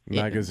like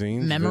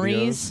magazines,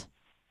 memories? videos?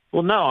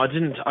 Well, no, I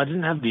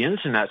didn't have the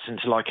internet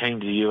until I came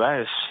to the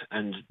US.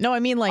 And no, I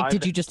mean, like,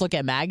 did you just look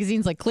at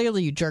magazines? Like,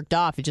 clearly you jerked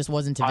off. It just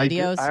wasn't to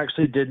videos. I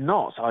actually did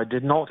not. I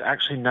did not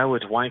actually know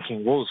what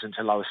wanking was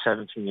until I was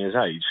 17 years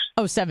age.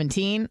 Oh,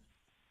 17?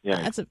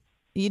 Yeah.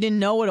 You didn't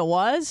know what it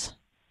was?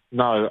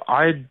 No,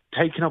 I'd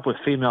taken up with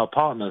female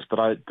partners,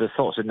 but the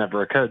thoughts had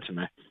never occurred to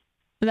me.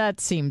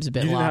 That seems a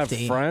bit You didn't lofty.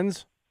 have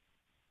friends?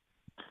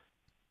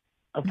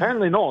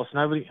 Apparently not.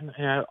 Nobody.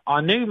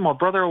 I knew my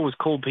brother always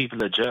called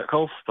people a jerk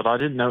off, but I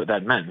didn't know what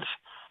that meant.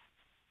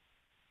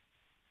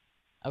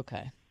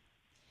 Okay.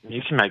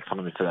 You can make fun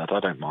of me for that. I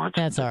don't mind.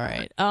 That's all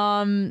right.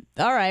 All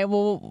right.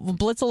 Well,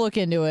 Blitz will look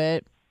into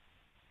it.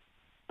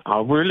 I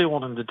really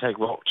want him to take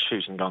rock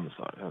shooting guns,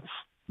 though.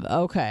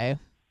 Okay.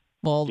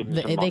 Well, Give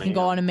me some they money, can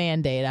go on a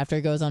mandate. After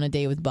he goes on a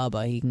date with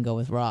Bubba, he can go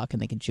with Rock,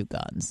 and they can shoot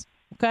guns.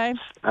 Okay?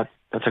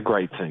 That's a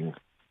great thing.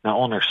 Now,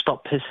 Honor,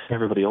 stop pissing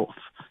everybody off.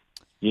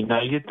 You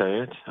know you do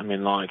it. I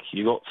mean, like,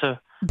 you got to...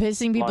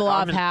 Pissing people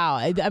off how?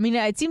 I mean,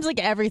 it seems like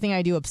everything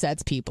I do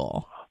upsets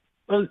people.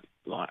 Well,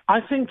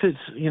 I think that,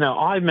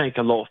 I make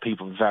a lot of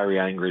people very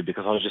angry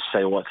because I just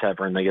say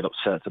whatever and they get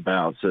upset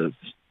about it.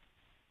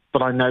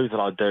 But I know that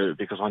I do it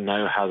because I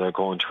know how they're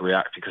going to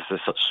react because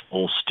they're such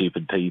small,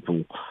 stupid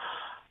people.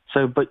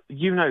 So, but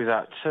you know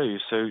that too.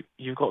 So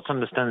you've got to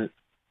understand that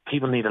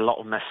people need a lot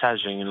of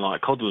massaging and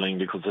like cuddling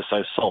because they're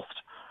so soft.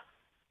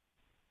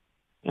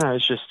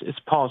 It's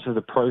part of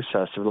the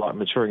process of like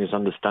maturing is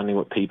understanding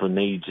what people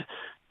need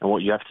and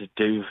what you have to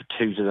do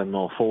to them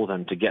or for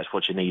them to get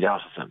what you need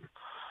out of them.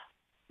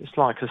 It's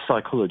like a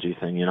psychology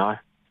thing,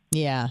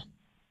 Yeah.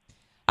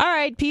 All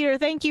right, Peter.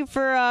 Thank you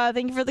for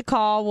the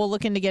call. We'll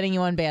look into getting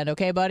you unbanned.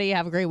 Okay, buddy.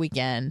 Have a great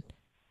weekend.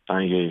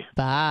 Thank you.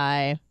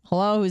 Bye.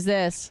 Hello. Who's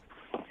this?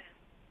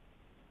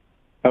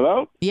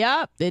 Hello?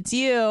 Yep, it's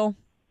you.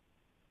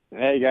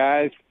 Hey,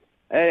 guys.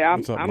 Hey, I'm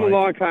up, a Mike?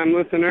 long-time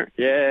listener.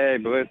 Yay,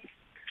 Blitz.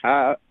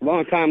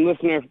 Long-time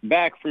listener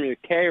back from your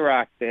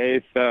K-Rock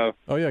days, so...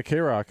 Oh, yeah,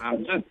 K-Rock.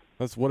 I'm just...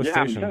 That's what a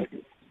yeah, station.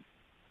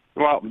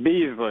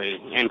 Beasley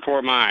in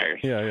Fort Myers.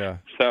 Yeah.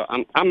 So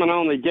I'm going to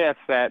only guess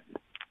that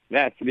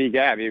that's the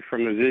Gabby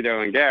from the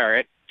Zito and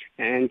Garrett,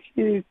 and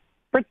she's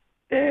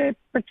pretty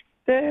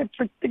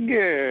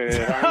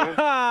good.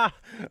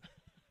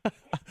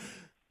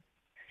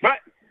 But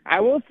I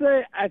will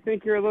say I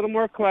think you're a little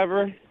more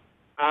clever.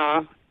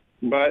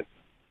 But,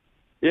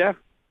 yeah,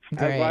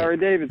 Great. as Larry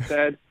David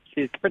said,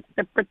 she's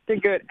pretty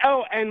good.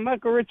 Oh, and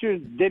Michael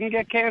Richards didn't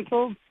get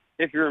canceled,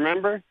 if you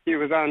remember. He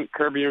was on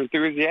Curb Your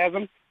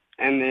Enthusiasm,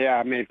 and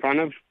they made fun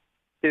of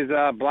his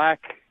black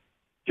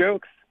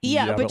jokes.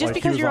 Yeah, but just like,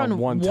 because he you're was on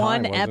one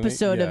one time, wasn't he?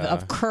 episode Yeah.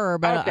 of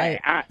Curb, Okay,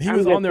 He I'm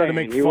was just on there to saying,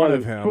 make he fun of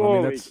wasn't him. I mean,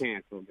 fully that's-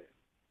 canceled it.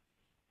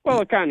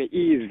 Well, it kind of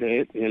eased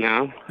it,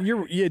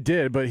 You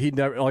did, but he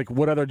never. Like,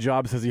 what other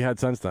jobs has he had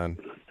since then?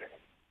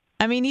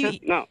 I mean,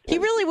 he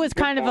really was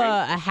Good kind of point.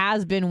 a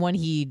has-been when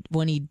he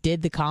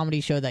did the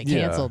comedy show that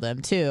Yeah. canceled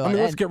him too. I mean,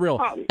 let's And get real.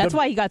 that's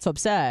why he got so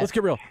upset. Let's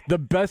get real. The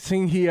best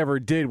thing he ever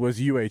did was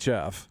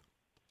UHF.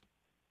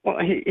 Well,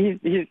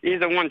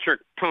 he's a one-trick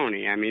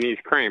pony. I mean, he's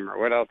Kramer.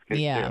 What else can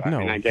Yeah. he do? I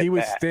mean, I No, get he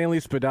was that. Stanley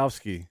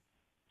Spadowski.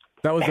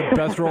 That was the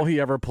best role he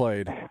ever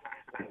played.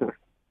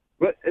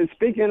 But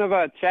speaking of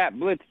Chat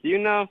Blitz,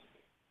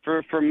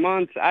 for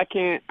months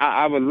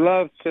I would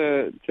love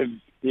to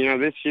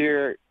this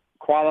year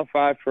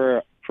qualify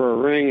for a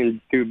ring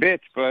and do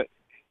bits, but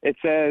it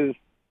says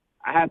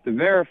I have to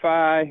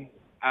verify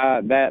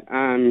that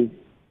I'm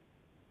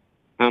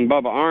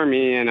Bubba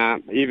Army,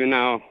 and even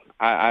though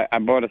I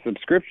bought a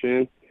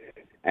subscription,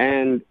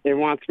 and it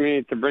wants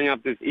me to bring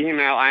up this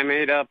email I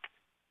made up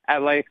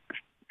at like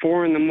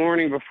 4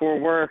 a.m. before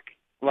work.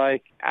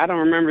 Like, I don't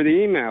remember the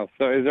email.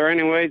 So is there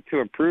any way to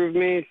approve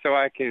me so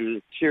I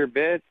can cheer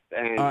bits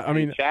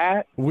and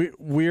chat?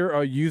 We're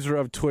a user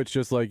of Twitch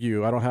just like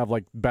you. I don't have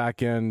like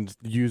back end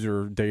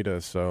user data,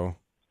 so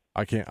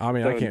I can't. I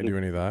mean, I can't do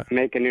any of that.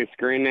 Make a new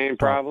screen name,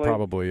 probably.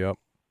 Probably, yep.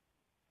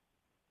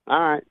 All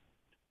right.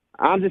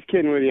 I'm just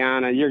kidding with you,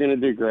 Anna. You're gonna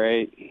do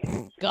great.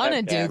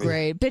 Gonna do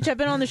great, bitch. I've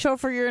been on the show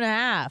for a year and a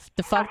half.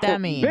 The fuck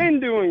that mean? Been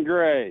doing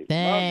great.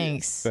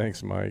 Thanks.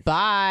 Thanks, Mike.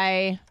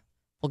 Bye.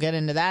 We'll get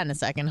into that in a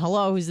second.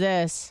 Hello, who's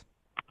this?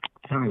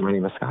 Hi, my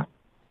name is Scott.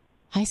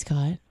 Hi,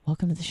 Scott.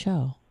 Welcome to the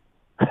show.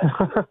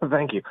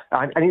 Thank you.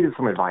 I needed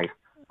some advice.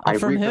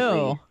 From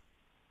who?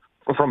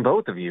 From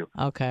both of you.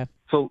 Okay.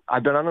 So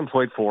I've been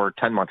unemployed for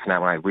 10 months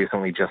now, and I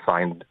recently just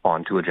signed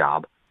on to a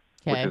job,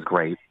 which Okay. is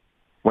great.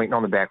 waiting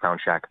on the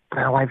background check. But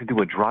now I have to do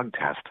a drug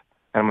test.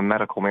 And I'm a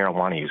medical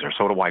marijuana user,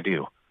 so what do I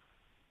do?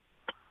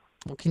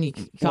 Well, can you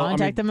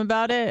contact them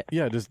about it?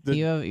 Yeah,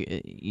 you have,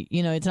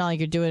 it's not like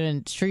you're doing it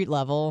at street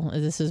level.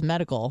 This is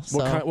medical.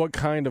 So. What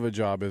kind of a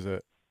job is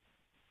it?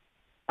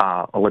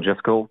 A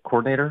logistical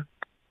coordinator.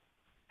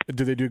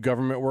 Do they do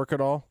government work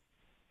at all?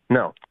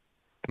 No.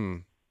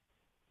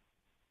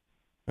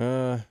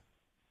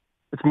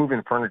 It's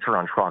moving furniture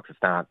on trucks. It's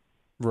not.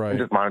 Right. I'm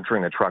just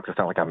monitoring the trucks. It's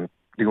not like I'm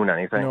doing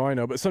anything. No, I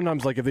know. But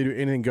sometimes, like, if they do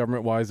anything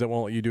government-wise, that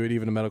won't let you do it,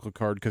 even a medical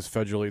card, because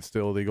federally it's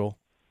still illegal.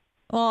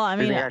 Well, I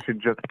mean, you think I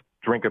should just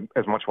drink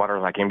as much water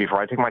as I can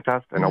before I take my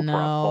test? And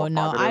no.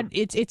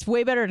 It's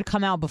way better to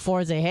come out before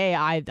and say, hey,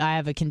 I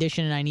have a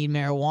condition and I need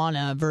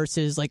marijuana,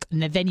 versus like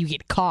then you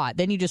get caught.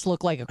 Then you just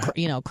look like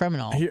a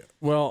criminal.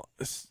 Well,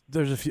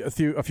 there's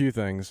a few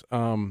things.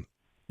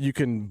 You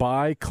can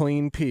buy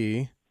clean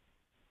pee.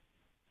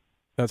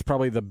 That's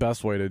probably the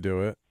best way to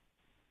do it.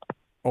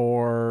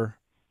 Or,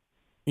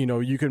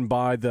 you can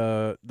buy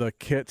the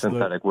kits.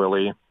 Synthetic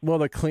willy. Well,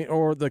 the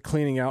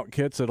cleaning out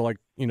kits that are like,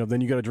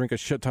 then you got to drink a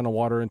shit ton of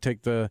water and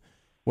take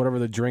whatever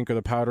the drink or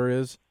the powder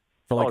is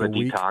for like a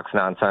week. Detox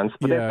nonsense.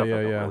 But that doesn't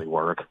really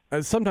work.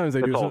 Sometimes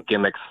they do. All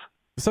gimmicks.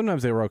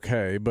 Sometimes they were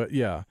okay, but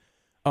yeah.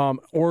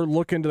 Or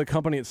look into the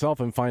company itself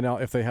and find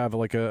out if they have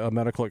like a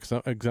medical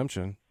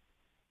exemption.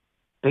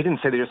 They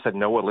didn't say. They just said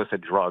no illicit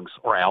drugs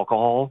or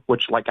alcohol,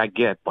 which, like, I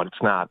get, but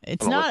it's not.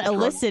 It's not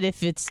illicit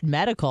if it's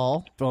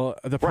medical. Well,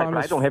 the problem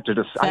is I don't have to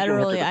just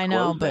federally. I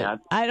know, but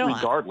I don't.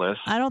 Regardless,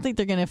 I don't think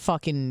they're gonna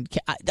fucking.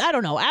 I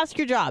don't know. Ask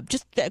your job.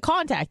 Just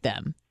contact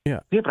them. Yeah,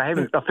 but I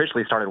haven't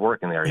officially started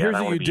working there yet.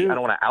 Here's what you do. I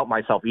don't want to out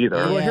myself either.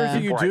 Yeah. Well,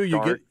 here's what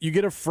you do. You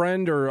get a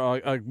friend or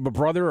a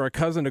brother or a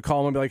cousin to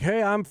call and be like,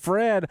 "Hey, I'm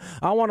Fred.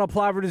 I want to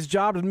apply for this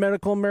job as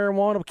medical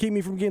marijuana. Keep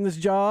me from getting this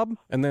job."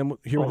 And then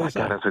hear what they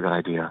say. That's a good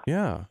idea.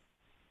 Yeah.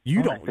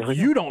 You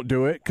don't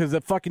do it because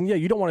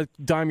you don't want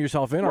to dime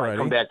yourself in already.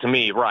 Come back to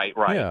me, right.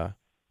 Yeah,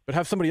 but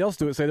have somebody else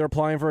do it. Say they're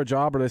applying for a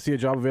job or they see a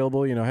job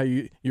available.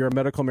 Hey, you're a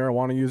medical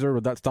marijuana user.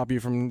 Would that stop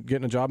you from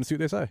getting a job? And see what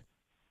they say.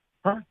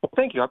 All right. Well,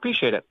 thank you. I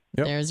appreciate it.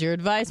 Yep. There's your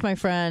advice, my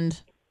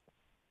friend.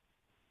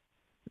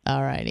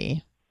 All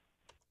righty.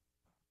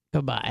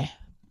 Goodbye.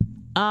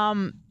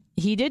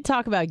 He did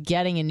talk about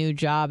getting a new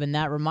job, and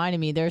that reminded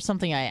me there's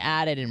something I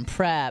added in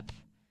prep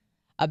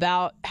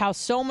about how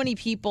so many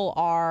people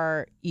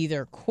are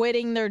either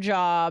quitting their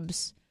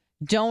jobs,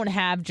 don't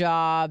have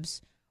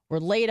jobs, or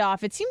laid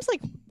off. It seems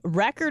like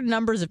record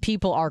numbers of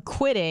people are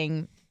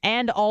quitting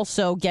and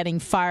also getting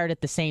fired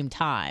at the same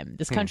time.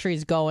 This country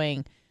is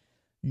going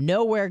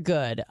nowhere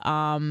good.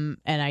 And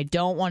I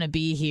don't want to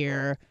be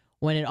here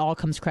when it all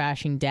comes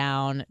crashing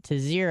down to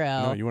zero.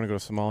 No, you want to go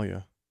to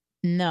Somalia.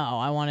 No,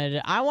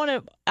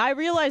 I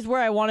realized where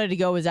I wanted to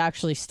go was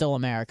actually still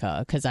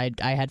America, because I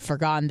had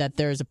forgotten that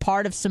there's a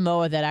part of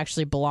Samoa that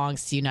actually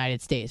belongs to the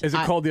United States. Is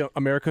it called the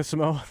America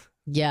Samoa?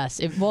 Yes.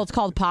 It's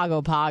called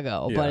Pago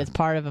Pago, but it's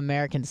part of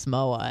American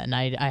Samoa, and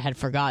I had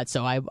forgot,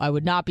 so I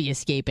would not be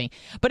escaping.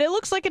 But it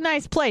looks like a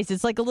nice place.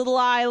 It's like a little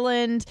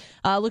island.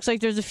 Looks like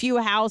there's a few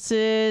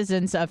houses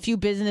and a few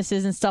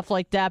businesses and stuff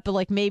like that, but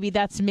like maybe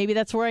that's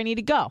where I need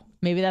to go.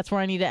 Maybe that's where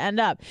I need to end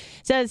up. It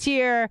says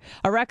here,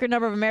 a record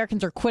number of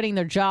Americans are quitting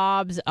their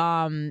jobs.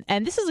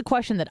 And this is a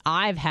question that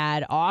I've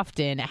had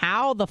often.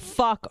 How the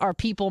fuck are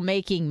people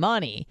making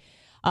money?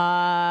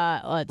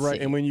 Let's see.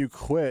 And when you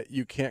quit,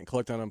 you can't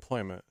collect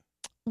unemployment.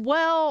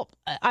 Well,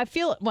 I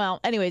feel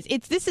anyways,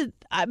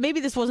 maybe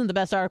this wasn't the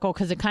best article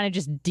because it kind of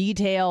just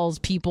details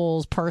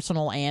people's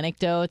personal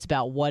anecdotes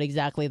about what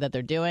exactly that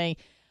they're doing.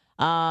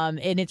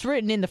 And it's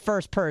written in the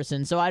first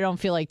person, so I don't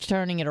feel like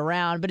turning it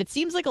around. But it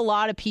seems like a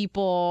lot of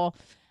people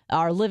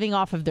are living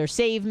off of their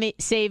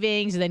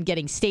savings and then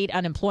getting state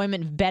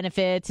unemployment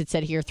benefits. It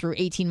said here through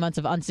 18 months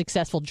of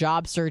unsuccessful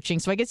job searching.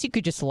 So I guess you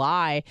could just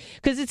lie,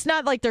 because it's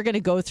not like they're going to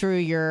go through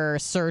your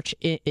search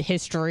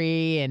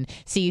history and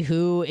see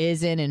who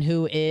isn't and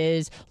who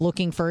is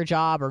looking for a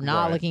job or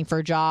not looking for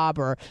a job,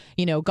 or,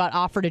 got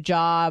offered a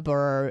job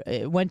or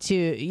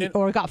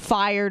or got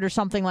fired or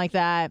something like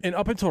that. And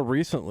up until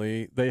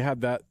recently, they had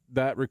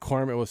that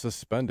requirement was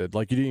suspended.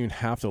 Like, you didn't even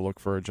have to look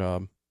for a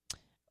job.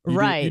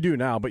 You do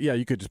now, but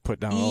you could just put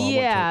down.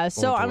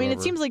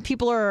 It seems like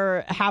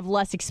people have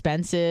less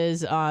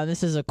expenses.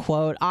 This is a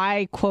quote.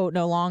 I quote,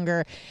 no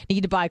longer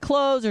need to buy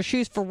clothes or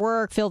shoes for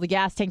work, fill the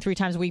gas tank 3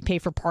 times a week, pay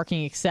for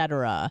parking,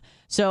 etc.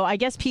 So I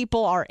guess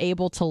people are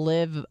able to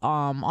live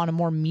on a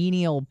more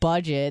menial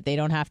budget. They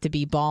don't have to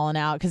be balling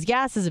out, because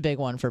gas is a big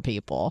one for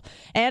people.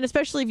 And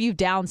especially if you've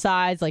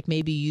downsized, like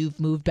maybe you've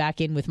moved back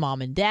in with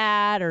mom and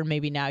dad, or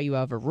maybe now you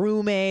have a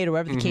roommate, or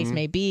whatever the case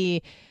may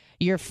be.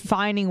 You're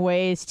finding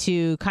ways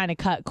to kind of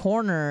cut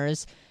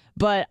corners,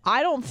 but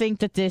I don't think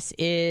that this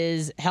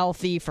is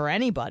healthy for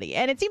anybody.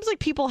 And it seems like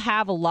people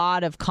have a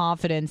lot of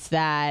confidence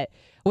that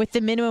with the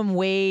minimum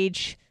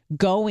wage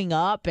going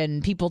up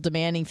and people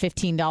demanding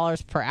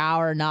 $15 per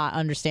hour, not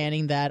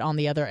understanding that on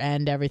the other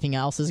end, everything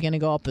else is going to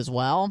go up as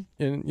well.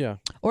 And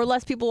or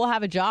less people will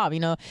have a job.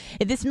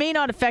 This may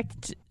not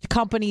affect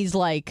companies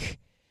like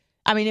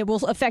I mean, it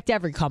will affect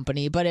every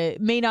company, but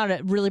it may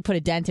not really put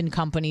a dent in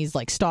companies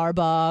like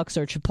Starbucks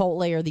or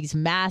Chipotle or these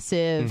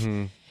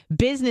massive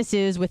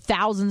businesses with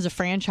thousands of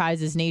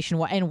franchises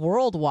nationwide and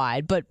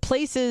worldwide. But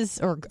places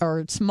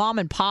or mom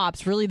and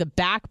pops, really the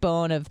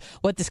backbone of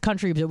what this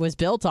country was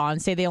built on,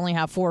 say they only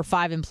have 4 or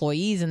 5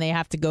 employees and they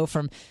have to go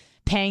from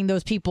paying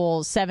those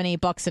people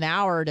 $7-8 an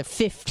hour to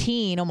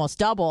 15, almost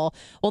double.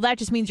 Well, that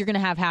just means you're going to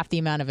have half the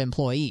amount of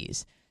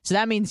employees. So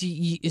that means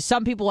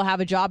some people will have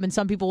a job and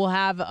some people will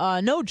have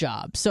no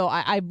job. So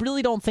I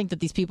really don't think that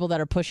these people that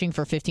are pushing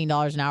for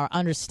 $15 an hour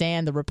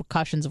understand the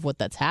repercussions of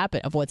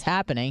what's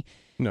happening.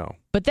 No.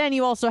 But then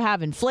you also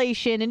have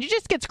inflation, and it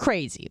just gets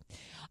crazy.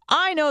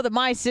 I know that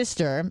my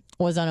sister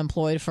was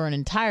unemployed for an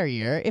entire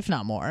year, if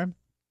not more,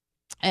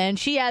 and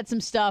she had some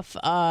stuff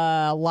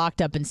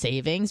locked up in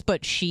savings.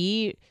 But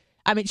she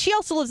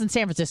also lives in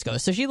San Francisco,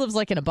 so she lives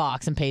like in a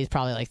box and pays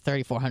probably like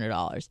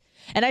 $300-400.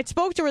 And I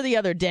spoke to her the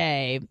other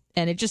day,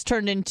 and it just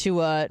turned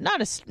into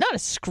not a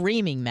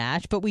screaming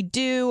match, but we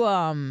do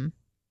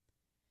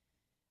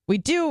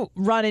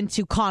run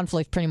into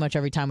conflict pretty much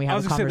every time we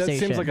have a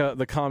conversation. That seems like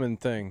the common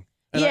thing.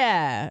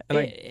 And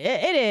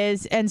it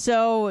is. And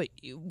so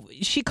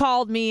she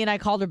called me, and I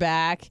called her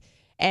back.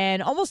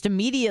 And almost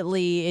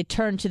immediately, it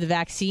turned to the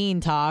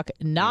vaccine talk,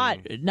 not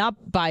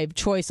by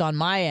choice on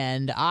my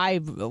end. I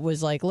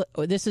was like,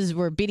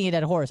 we're beating a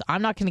dead horse.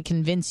 I'm not going to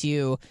convince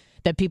you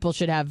that people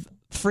should have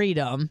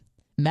freedom,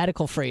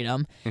 medical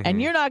freedom, and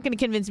you're not going to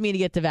convince me to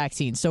get the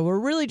vaccine. So we're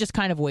really just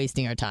kind of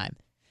wasting our time.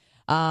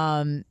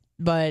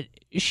 But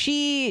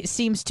she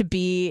seems to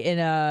be in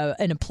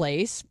a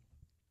place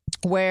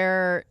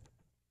where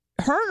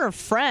her and her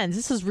friends,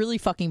 this is really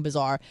fucking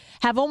bizarre,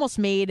 have almost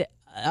made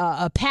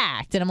a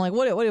pact. And I'm like,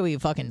 what are we,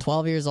 fucking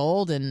 12 years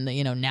old? And,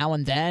 Now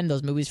and Then,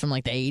 those movies from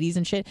like the 80s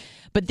and shit.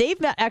 But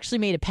they've actually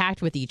made a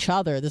pact with each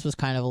other. This was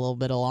kind of a little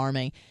bit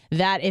alarming,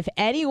 that if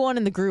anyone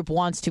in the group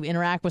wants to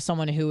interact with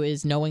someone who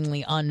is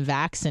knowingly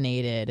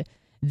unvaccinated,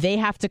 they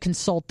have to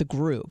consult the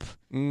group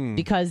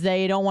because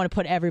they don't want to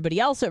put everybody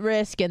else at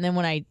risk. And then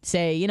when I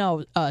say,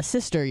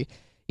 sister,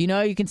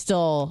 you can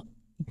still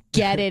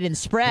get it and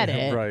spread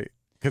it. Right.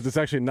 Because it's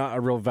actually not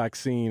a real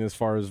vaccine as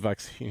far as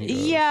vaccine goes.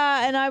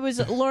 Yeah, and I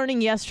was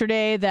learning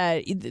yesterday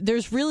that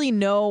there's really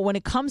when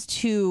it comes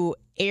to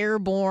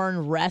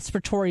airborne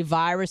respiratory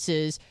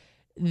viruses,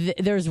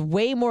 there's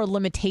way more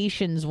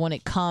limitations when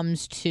it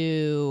comes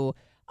to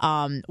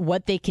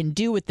what they can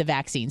do with the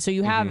vaccine. So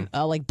you have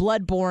like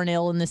bloodborne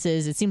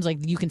illnesses. It seems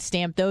like you can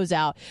stamp those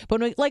out. But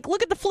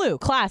look at the flu,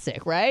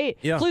 classic, right?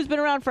 Yeah. Flu's been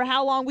around for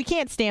how long? We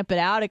can't stamp it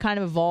out. It kind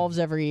of evolves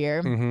every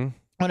year.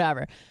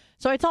 Whatever.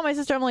 So I tell my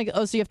sister, I'm like,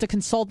 oh, so you have to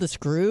consult this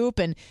group.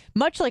 And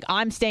much like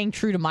I'm staying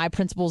true to my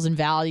principles and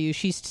values,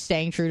 she's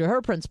staying true to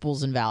her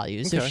principles and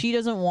values. So if she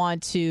doesn't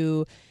want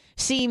to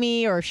see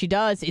me, or if she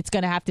does, it's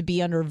going to have to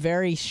be under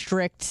very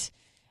strict.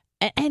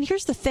 And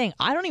here's the thing.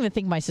 I don't even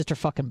think my sister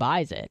fucking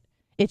buys it.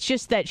 It's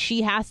just that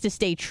she has to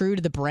stay true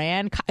to the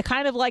brand,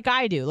 kind of like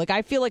I do. Like,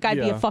 I feel like I'd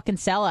be a fucking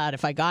sellout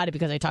if I got it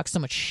because I talk so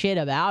much shit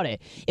about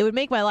it. It would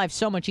make my life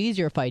so much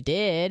easier if I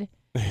did.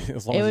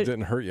 As long as it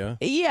didn't hurt you.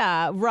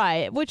 Yeah,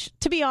 right. Which,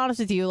 to be honest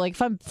with you, like,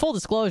 if I'm full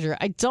disclosure,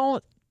 I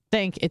don't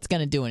think it's going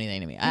to do anything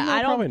to me.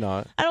 Probably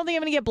not. I don't think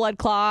I'm going to get blood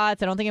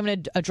clots. I don't think I'm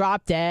going to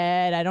drop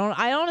dead.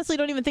 I honestly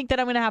don't even think that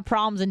I'm going to have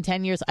problems in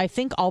 10 years. I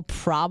think I'll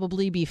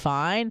probably be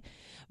fine.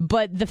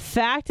 But the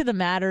fact of the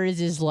matter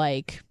is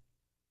like,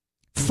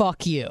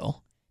 fuck you.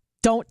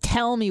 Don't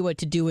tell me what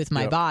to do with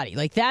my body.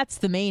 Like, that's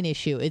the main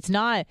issue. It's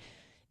not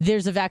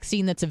there's a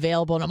vaccine that's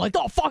available and I'm like,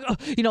 oh, fuck,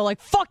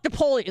 fuck the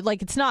polio.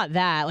 Like, it's not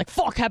that. Like,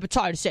 fuck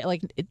hepatitis A.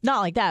 Like, it's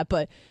not like that.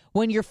 But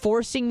when you're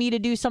forcing me to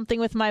do something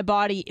with my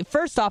body,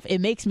 first off, it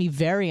makes me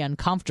very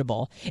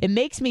uncomfortable. It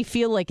makes me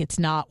feel like it's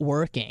not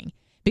working.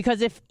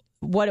 Because if,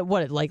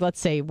 let's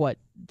say,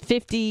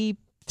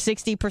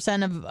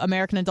 50-60% of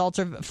American adults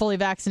are fully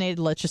vaccinated.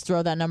 Let's just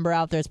throw that number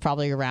out there. It's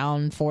probably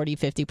around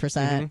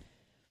 40-50%.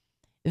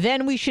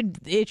 Then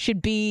it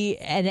should be,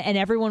 and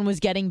everyone was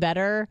getting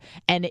better,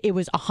 and it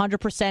was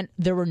 100%.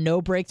 There were no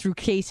breakthrough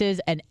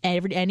cases, and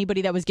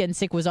anybody that was getting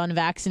sick was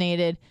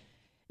unvaccinated.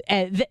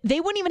 And they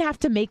wouldn't even have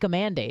to make a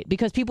mandate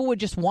because people would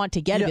just want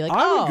to get it. Be like,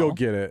 I would go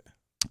get it.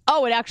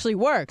 Oh, it actually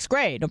works.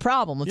 Great, no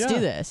problem. Let's do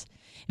this.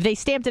 If they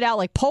stamped it out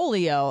like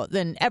polio,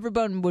 then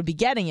everyone would be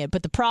getting it.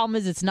 But the problem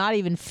is it's not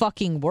even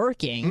fucking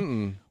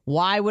working.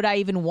 Why would I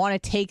even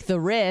want to take the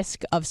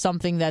risk of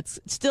something that's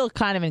still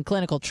kind of in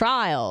clinical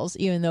trials,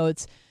 even though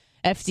it's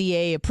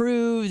FDA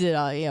approved,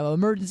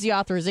 emergency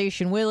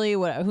authorization,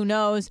 who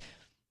knows?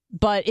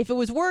 But if it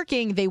was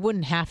working, they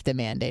wouldn't have to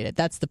mandate it.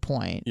 That's the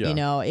point.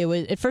 Yeah. It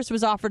was at first it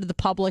was offered to the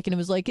public, and it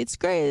was like, it's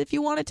great if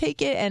you want to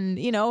take it. And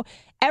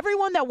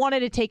everyone that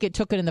wanted to take it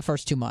took it in the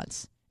first 2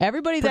 months.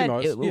 Everybody there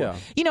were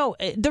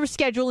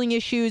scheduling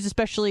issues,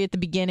 especially at the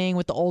beginning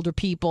with the older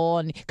people.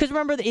 And because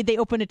remember, they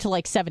opened it to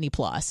like 70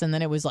 plus, and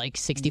then it was like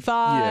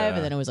 65,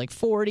 and then it was like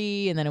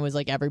 40, and then it was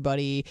like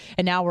everybody.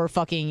 And now we're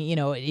fucking,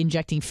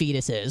 injecting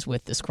fetuses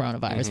with this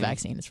coronavirus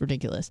vaccine. It's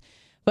ridiculous.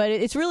 But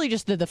it's really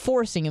just the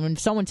forcing. And when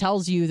someone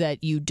tells you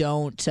that you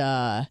don't,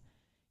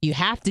 you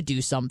have to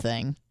do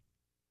something,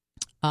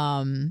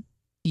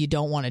 you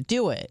don't want to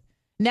do it.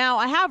 Now,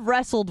 I have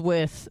wrestled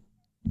with,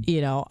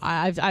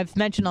 I've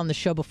mentioned on the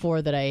show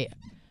before that I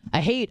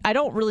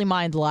don't really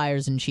mind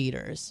liars and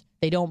cheaters.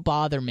 They don't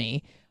bother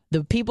me.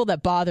 The people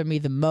that bother me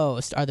the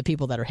most are the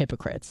people that are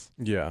hypocrites.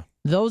 Yeah.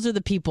 Those are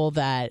the people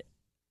that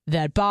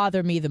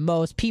bother me the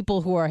most.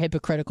 People who are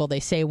hypocritical, they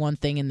say one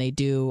thing and they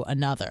do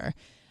another.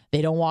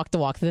 They don't walk the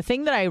walk. The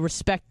thing that I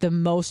respect the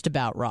most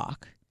about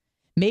Rock,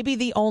 maybe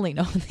the only,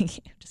 no,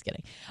 just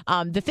kidding.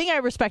 The thing I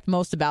respect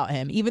most about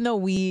him, even though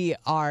we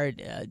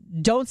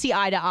don't see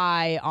eye to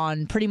eye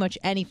on pretty much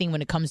anything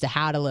when it comes to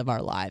how to live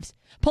our lives.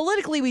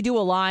 Politically, we do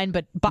align,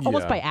 but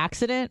almost by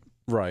accident.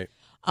 Right.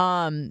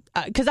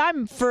 Because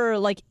I'm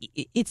for,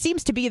 it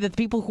seems to be that the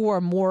people who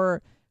are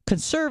more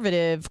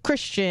conservative,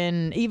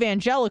 Christian,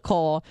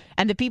 evangelical,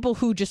 and the people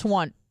who just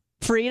want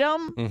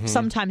freedom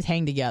sometimes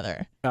hang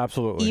together.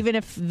 Absolutely. Even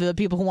if the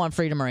people who want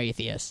freedom are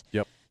atheists.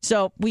 Yep.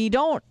 So we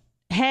don't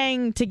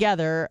hang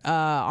together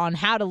on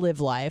how to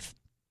live life.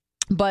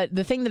 But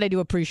the thing that I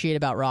do appreciate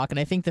about Rock, and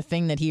I think the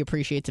thing that he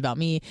appreciates about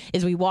me,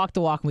 is we walk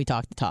the walk and we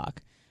talk the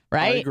talk.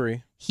 Right? I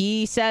agree.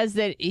 He says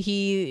that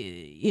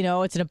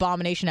it's an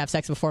abomination to have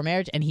sex before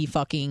marriage, and he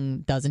fucking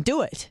doesn't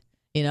do it.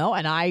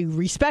 And I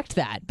respect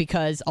that,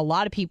 because a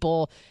lot of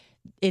people,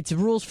 it's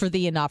rules for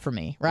thee and not for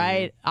me,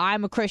 right?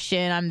 I'm a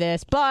Christian, I'm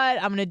this,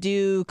 but I'm going to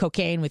do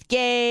cocaine with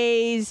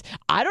gays.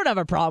 I don't have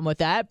a problem with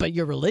that, but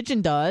your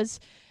religion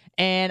does.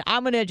 And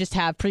I'm going to just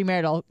have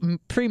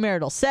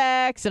premarital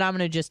sex, and I'm going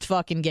to just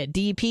fucking get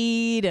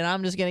DP'd, and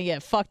I'm just going to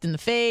get fucked in the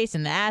face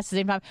and the ass at the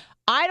same time.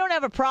 I don't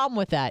have a problem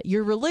with that.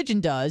 Your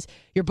religion does.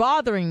 You're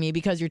bothering me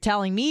because you're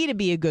telling me to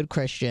be a good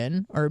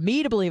Christian or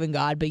me to believe in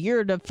God, but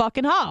you're the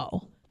fucking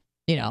hoe.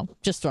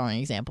 Just throwing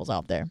examples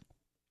out there.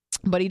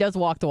 But he does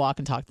walk the walk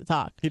and talk the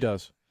talk. He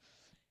does.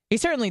 He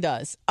certainly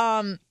does.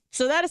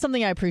 So that is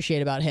something I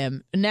appreciate about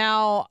him.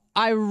 Now,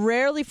 I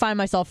rarely find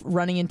myself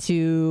running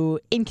into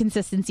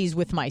inconsistencies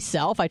with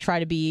myself. I try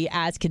to be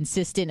as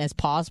consistent as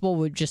possible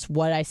with just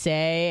what I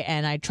say,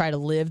 and I try to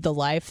live the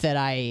life that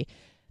I,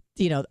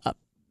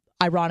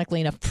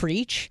 ironically enough,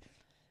 preach.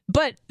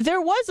 But there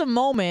was a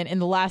moment in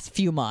the last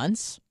few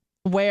months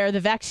where the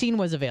vaccine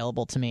was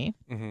available to me,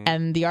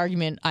 and the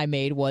argument I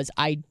made was,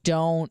 I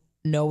don't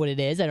know what it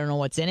is. I don't know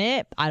what's in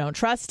it. I don't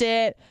trust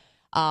it.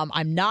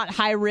 I'm not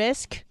high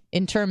risk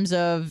in terms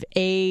of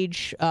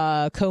age,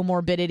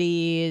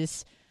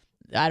 comorbidities.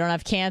 I don't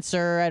have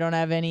cancer. I don't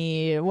have I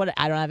don't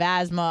have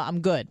asthma.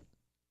 I'm good.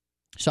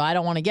 So I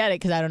don't want to get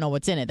it because I don't know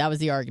what's in it. That was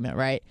the argument,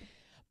 right?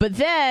 But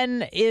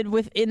then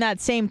in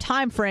that same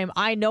time frame,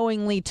 I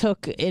knowingly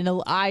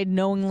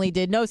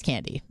did nose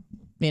candy.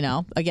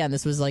 Again,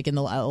 this was like in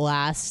the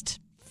last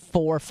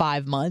 4 or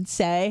 5 months,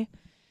 say,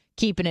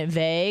 keeping it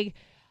vague.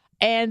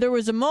 And there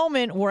was a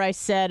moment where I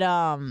said,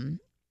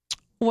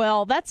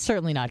 well, that's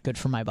certainly not good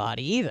for my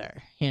body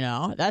either.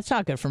 That's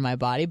not good for my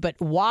body. But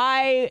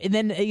why? And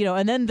then,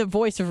 and then the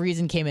voice of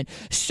reason came in.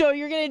 So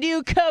you're going to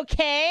do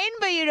cocaine,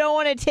 but you don't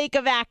want to take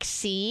a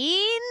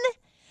vaccine?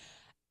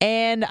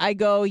 And I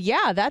go,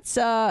 yeah,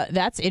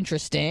 that's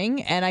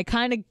interesting. And I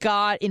kind of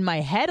got in my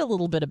head a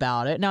little bit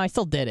about it. Now, I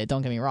still did it,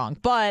 don't get me wrong.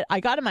 But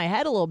I got in my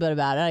head a little bit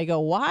about it. I go,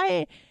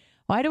 why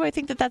do I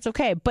think that that's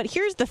okay? But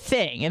here's the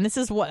thing, and this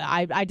is what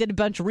I did a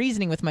bunch of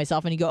reasoning with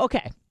myself, and you go,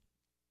 okay,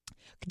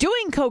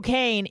 doing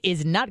cocaine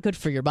is not good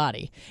for your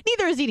body.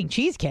 Neither is eating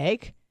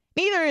cheesecake.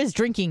 Neither is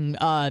drinking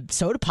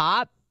soda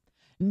pop.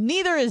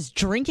 Neither is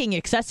drinking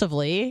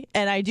excessively,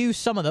 and I do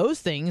some of those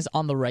things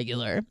on the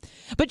regular.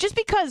 But just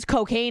because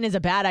cocaine is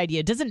a bad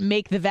idea doesn't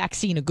make the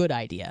vaccine a good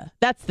idea.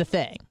 That's the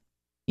thing.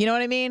 You know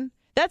what I mean?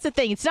 That's the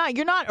thing.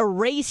 You're not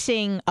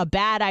erasing a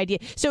bad idea.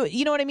 So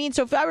you know what I mean?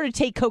 So if I were to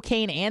take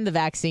cocaine and the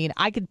vaccine,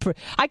 I could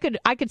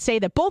say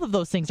that both of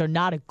those things are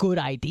not a good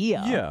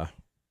idea. Yeah.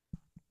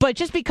 But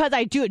just because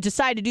I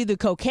decide to do the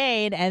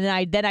cocaine and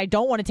then I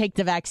don't want to take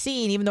the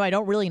vaccine, even though I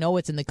don't really know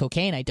what's in the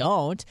cocaine, I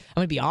don't. I'm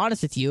going to be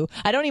honest with you.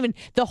 I don't even,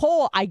 the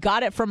whole I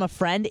got it from a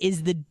friend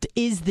is the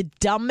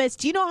dumbest.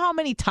 Do you know how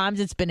many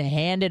times it's been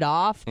handed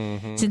off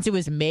since it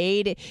was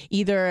made,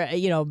 either,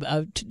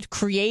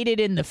 created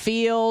in the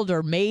field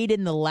or made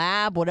in the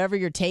lab, whatever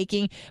you're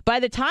taking. By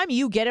the time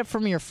you get it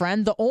from your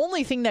friend, the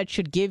only thing that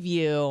should give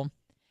you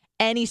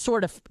any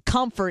sort of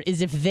comfort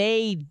is if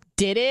they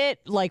did it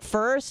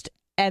first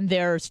and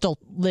they're still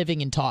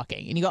living and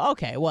talking. And you go,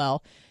 okay,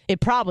 well, it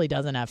probably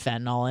doesn't have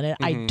fentanyl in it.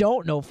 I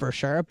don't know for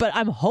sure, but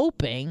I'm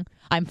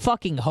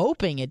fucking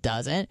hoping it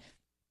doesn't.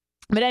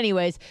 But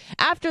anyways,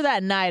 after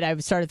that night, I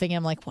started thinking,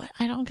 I'm like, what?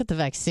 I don't get the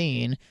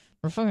vaccine.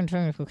 We're fucking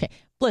trying to, okay.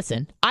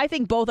 Listen, I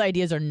think both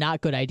ideas are not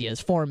good ideas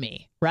for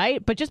me,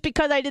 right? But just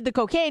because I did the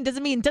cocaine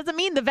doesn't mean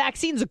the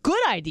vaccine's a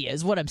good idea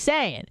is what I'm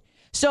saying.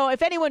 So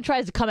if anyone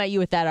tries to come at you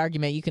with that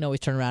argument, you can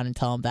always turn around and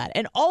tell them that.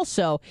 And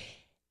also,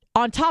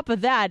 on top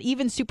of that,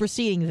 even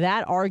superseding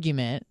that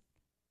argument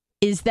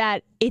is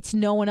that it's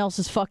no one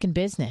else's fucking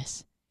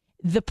business.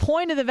 The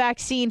point of the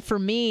vaccine for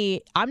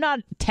me, I'm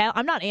not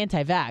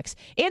anti-vax.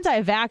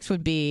 Anti-vax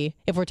would be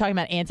if we're talking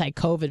about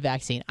anti-COVID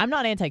vaccine. I'm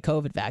not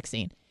anti-COVID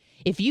vaccine.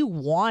 If you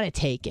want to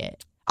take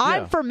it,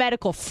 I'm for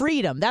medical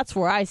freedom. That's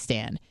where I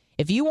stand.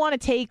 If you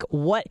want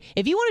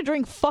to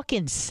drink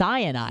fucking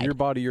cyanide. Your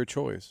body, your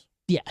choice.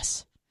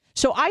 Yes.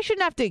 So I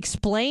shouldn't have to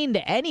explain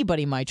to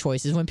anybody my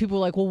choices when people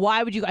are like, well,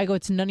 why would you? I go,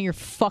 it's none of your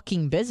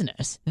fucking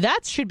business.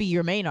 That should be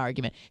your main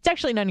argument. It's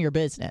actually none of your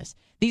business.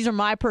 These are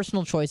my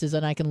personal choices,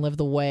 and I can live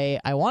the way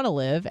I want to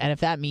live. And if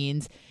that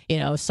means,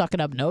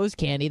 sucking up nose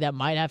candy that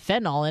might have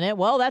fentanyl in it,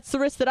 well, that's the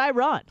risk that I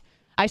run.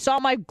 I saw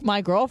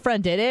my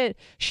girlfriend did it.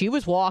 She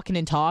was walking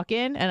and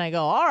talking, and I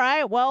go, all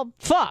right, well,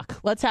 fuck,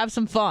 let's have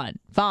some fun.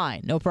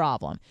 Fine, no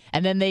problem.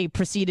 And then they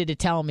proceeded to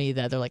tell me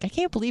that they're like, I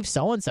can't believe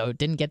so-and-so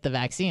didn't get the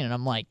vaccine. And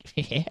I'm like,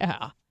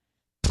 yeah,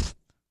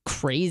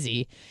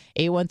 crazy.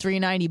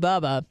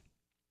 813-90-BUBBA.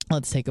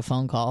 Let's take a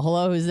phone call.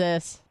 Hello, who's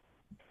this?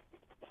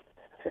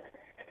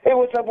 Hey,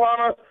 what's up,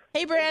 Lana?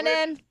 Hey,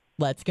 Brandon.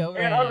 Let's go.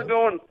 Hey, how's it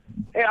going?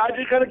 Hey, I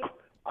just got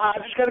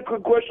a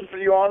quick question for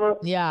you, Anna.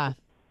 Yeah.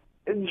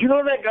 Do you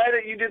know that guy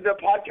that you did the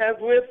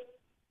podcast with?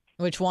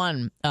 Which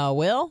one?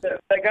 Will? That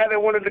guy that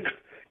wanted to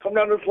come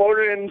down to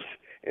Florida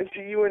and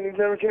see you, and he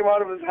never came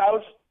out of his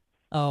house.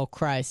 Oh,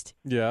 Christ.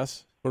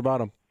 Yes. What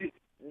about him?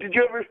 Did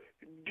you ever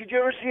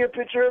see a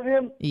picture of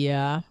him?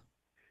 Yeah.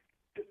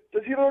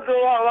 Does he look a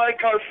lot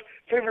like our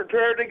favorite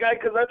parody guy?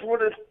 Because that's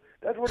what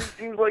he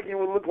seems like he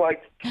would look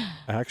like.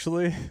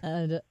 Actually?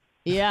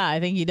 Yeah, I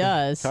think he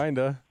does.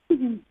 Kinda.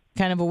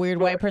 Kind of a weird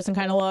white person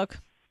kind of look.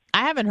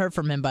 I haven't heard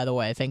from him, by the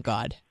way. Thank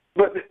God.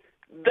 But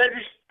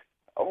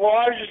I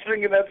was just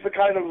thinking that's the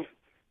kind of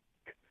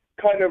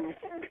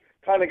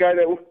guy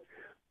that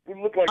would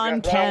look like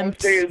unkempt. that. I don't want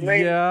to say his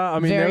name. Yeah, I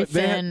mean, Very they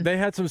thin. they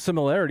had some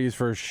similarities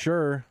for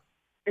sure.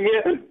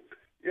 Yeah.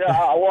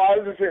 Well, I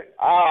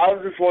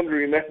was just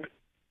wondering that.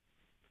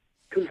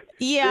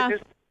 Yeah,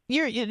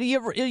 your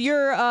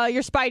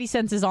spidey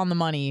sense is on the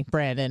money,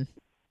 Brandon.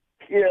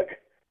 Yeah,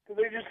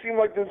 because they just seem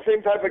like the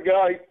same type of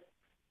guy.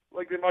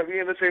 Like they might be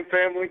in the same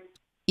family.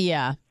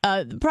 Yeah,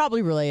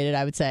 probably related,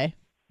 I would say.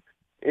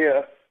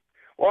 Yeah.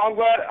 Well, I'm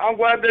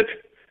glad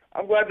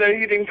that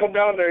he didn't come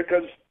down there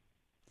because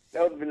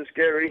that would have been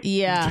scary.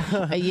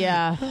 Yeah,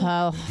 yeah.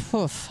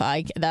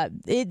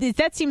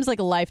 That seems like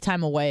a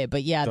lifetime away,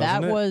 but yeah,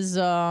 that was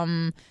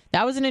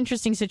an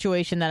interesting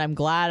situation that I'm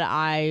glad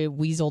I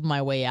weaseled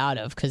my way out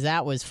of because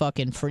that was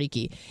fucking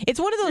freaky. It's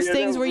one of those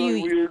things where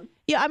really weird.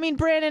 Yeah, I mean,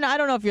 Brandon, I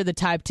don't know if you're the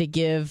type to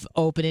give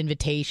open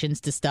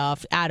invitations to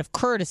stuff out of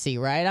courtesy,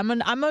 right? I'm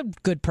a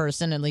good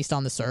person, at least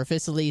on the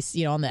surface, at least,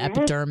 on the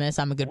epidermis,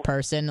 I'm a good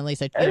person, at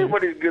least.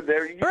 Everybody's good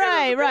there.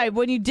 Right.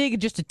 When you dig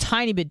just a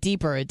tiny bit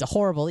deeper, it's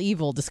horrible,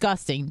 evil,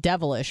 disgusting,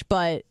 devilish.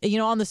 But,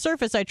 on the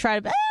surface, I try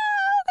to,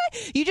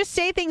 okay. You just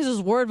say things as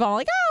word vomit,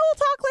 like, we'll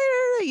talk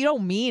later. You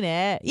don't mean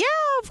it. Yeah,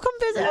 come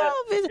visit.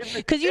 I'll visit.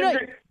 Because you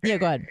don't. Yeah,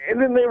 go ahead. And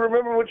then they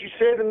remember what you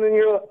said, and then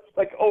you're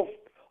like, oh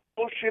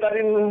shit, I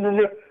didn't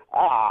remember.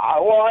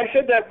 Well, I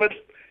said that, but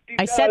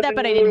I said that,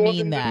 but I didn't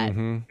mean that.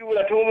 Do what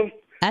I told him.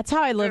 That's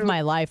how I live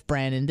my life,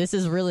 Brandon. This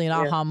is really an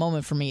aha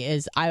moment for me.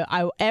 Is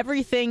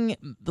everything,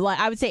 like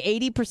I would say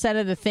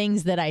 80% of the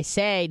things that I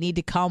say need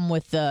to come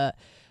with the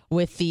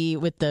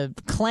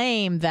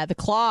claim that the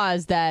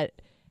clause that,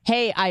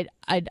 hey,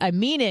 I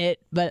mean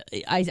it, but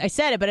I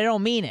said it, but I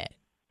don't mean it.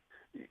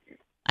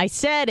 I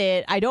said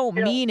it. I don't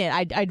mean it.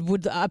 I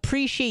would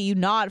appreciate you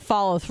not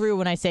follow through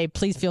when I say,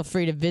 please feel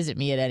free to visit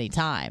me at any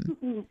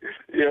time.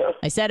 Yeah.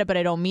 I said it, but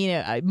I don't mean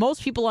it.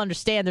 Most people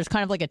understand. There's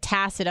kind of like a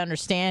tacit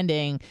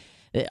understanding,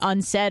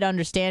 unsaid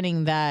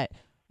understanding that,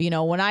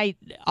 when I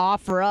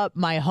offer up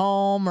my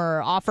home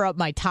or offer up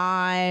my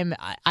time,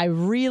 I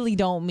really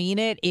don't mean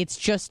it. It's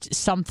just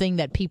something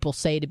that people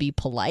say to be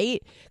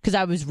polite because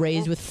I was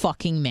raised with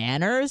fucking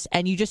manners.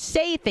 And you just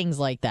say things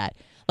like that.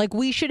 Like,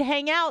 we should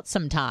hang out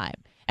sometime.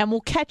 And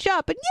we'll catch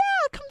up. And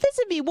come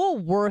visit me. We'll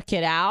work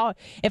it out.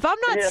 If I'm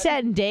not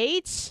setting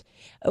dates,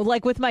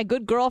 like with my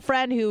good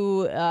girlfriend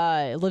who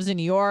lives in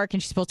New York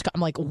and she's supposed to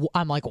come,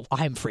 I'm like,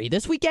 I'm free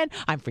this weekend.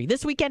 I'm free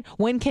this weekend.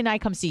 When can I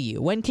come see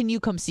you? When can you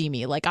come see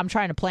me? Like, I'm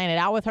trying to plan it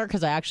out with her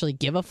because I actually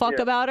give a fuck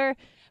about her.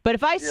 But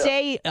if I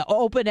say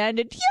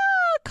open-ended,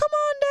 come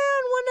on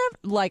down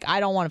whenever, like, I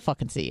don't want to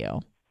fucking see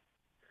you.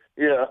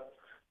 Yeah.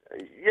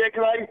 Yeah,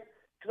 because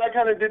I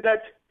kind of did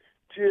that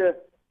to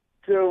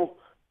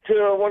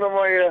one of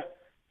my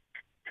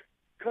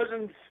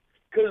cousins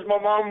because my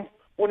mom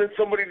wanted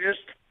somebody to just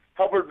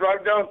help her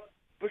drive down,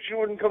 but she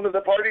wouldn't come to the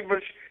party.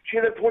 But she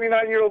had a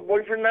 29-year-old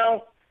boyfriend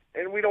now,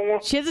 and we don't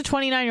want. She has a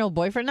 29-year-old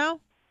boyfriend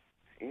now?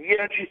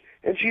 Yeah,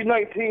 she's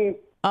 19.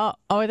 Oh,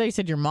 I thought you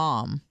said your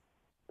mom.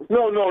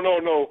 No.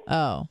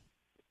 Oh.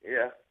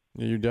 Yeah.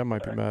 Yeah, your dad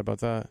might be mad about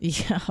that.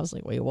 Yeah, I was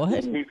like, wait,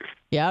 what?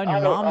 Yeah, and your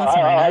I mom. That's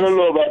very nice. I don't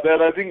know about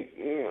that.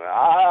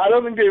 I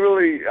don't think they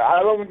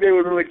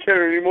would really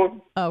care anymore.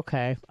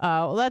 Okay.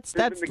 Well, let's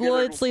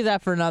leave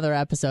that for another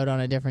episode on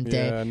a different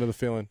day. Yeah, another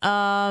feeling.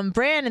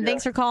 Brandon,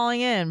 thanks for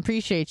calling in.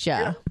 Appreciate you.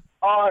 Yeah.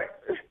 Well,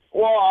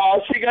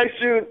 I'll see you guys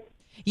soon.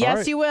 Yes,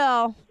 right. You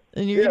will.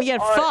 And you're gonna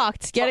get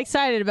fucked. Get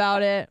excited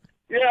about it.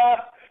 Yeah,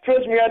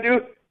 trust me, I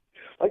do.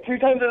 Like 3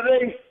 times a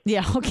day.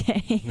 Yeah.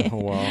 Okay. Oh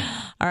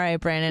wow. All right,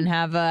 Brandon.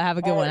 Have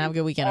a good one. Have a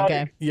good weekend.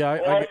 Okay. Yeah.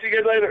 I'll see you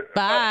guys later.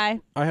 Bye.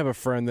 I have a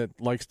friend that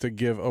likes to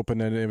give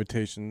open-ended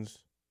invitations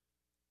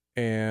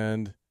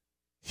and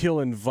he'll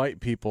invite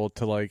people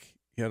to like,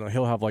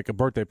 he'll have like a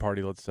birthday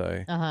party, let's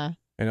say. Uh-huh.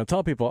 And he'll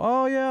tell people,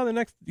 oh yeah,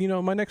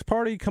 my next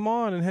party, come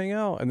on and hang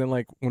out. And then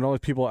like when all these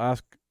people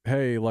ask,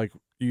 hey, like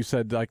you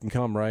said I can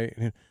come, right?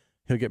 And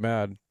he'll get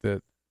mad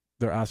that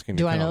they're asking.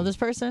 Do I know this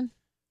person?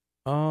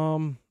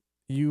 Yeah,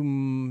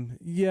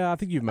 I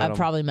think you've met him. I've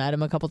probably met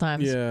him a couple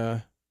times.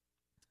 Yeah.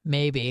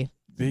 Maybe.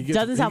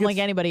 Doesn't sound like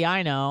anybody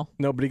I know.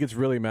 No, but he gets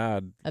really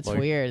mad. That's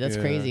weird. That's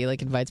crazy.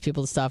 Like invites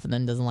people to stuff and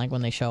then doesn't like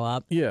when they show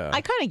up. Yeah.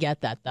 I kind of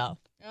get that though.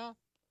 Yeah.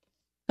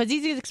 Because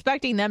he's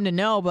expecting them to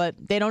know, but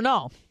they don't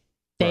know.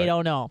 They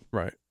don't know.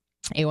 Right.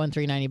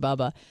 81390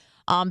 Bubba.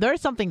 There's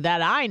something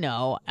that I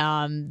know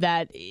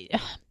that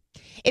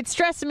it's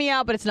stressing me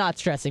out, but it's not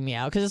stressing me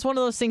out because it's one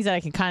of those things that I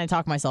can kind of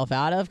talk myself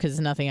out of because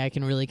it's nothing I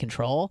can really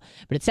control.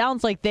 But it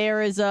sounds like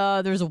there's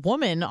a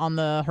woman on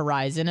the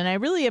horizon, and I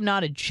really am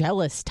not a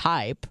jealous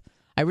type.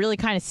 I really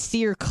kind of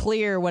steer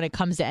clear when it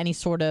comes to any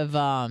sort of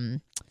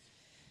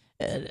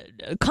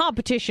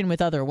competition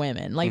with other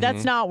women. Like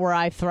that's not where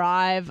I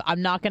thrive.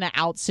 I'm not going to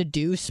out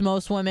seduce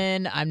most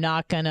women. I'm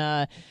not going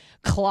to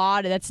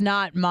Claude, that's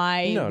not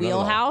my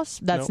wheelhouse.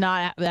 That's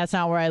not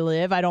where I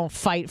live. I don't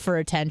fight for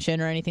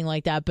attention or anything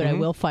like that, but I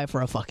will fight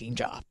for a fucking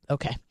job.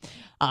 Okay.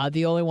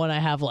 The only one I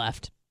have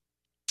left.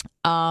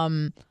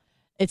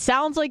 It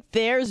sounds like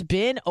there's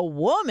been a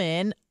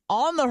woman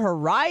on the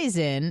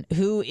horizon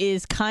who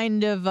is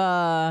kind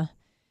of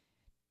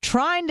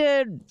trying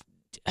to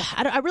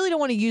I really don't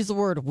want to use the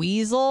word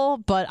weasel,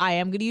 but I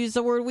am going to use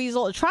the word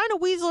weasel. Trying to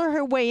weasel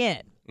her way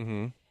in.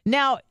 Mm-hmm.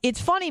 Now,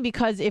 it's funny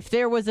because if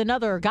there was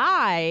another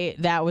guy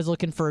that was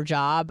looking for a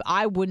job,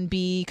 I wouldn't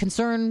be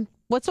concerned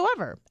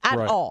whatsoever at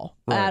all.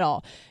 At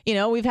all.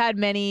 We've had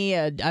many,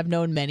 I've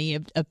known many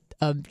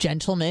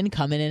gentlemen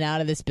come in and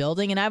out of this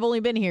building, and I've only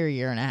been here a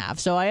year and a half.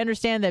 So I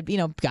understand that,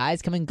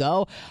 guys come and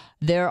go.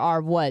 There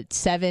are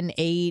 7,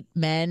 8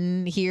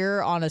 men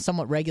here on a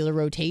somewhat regular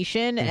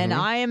rotation, and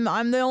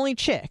I'm the only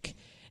chick.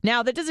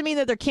 Now, that doesn't mean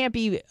that there can't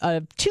be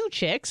 2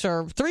 chicks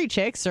or 3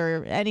 chicks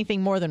or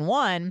anything more than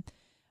one.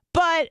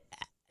 But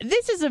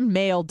this is a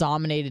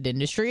male-dominated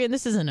industry, and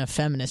this isn't a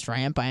feminist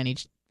rant by any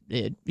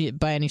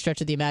stretch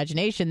of the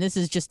imagination. This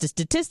is just a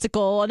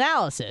statistical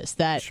analysis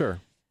that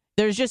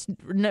there's just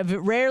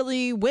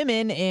rarely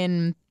women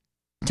in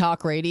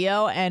talk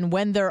radio, and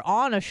when they're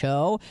on a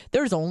show,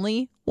 there's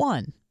only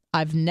one.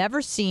 I've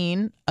never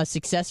seen a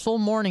successful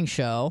morning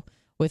show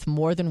with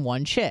more than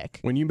one chick.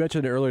 When you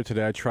mentioned it earlier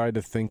today, I tried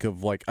to think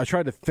of one.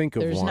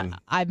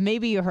 I've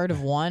maybe heard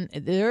of one.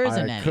 There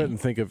isn't any. I couldn't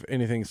think of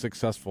anything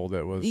successful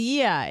that was.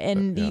 Yeah,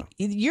 and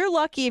you're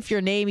lucky if your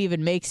name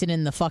even makes it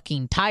in the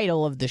fucking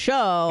title of the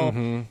show.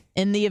 Mm-hmm.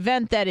 In the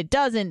event that it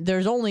doesn't,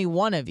 there's only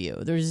one of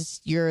you.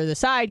 You're the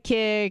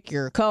sidekick,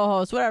 you're a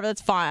co-host, whatever.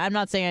 That's fine. I'm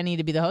not saying I need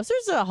to be the host.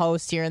 There's a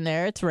host here and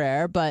there. It's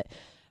rare, but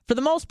for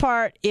the most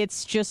part,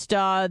 it's just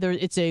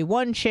it's a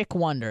one-chick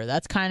wonder.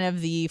 That's kind of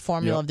the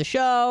formula of the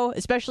show,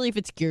 especially if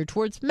it's geared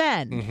towards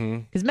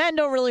men. Because men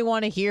don't really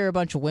want to hear a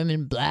bunch of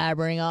women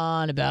blabbering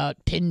on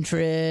about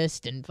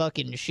Pinterest and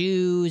fucking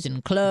shoes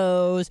and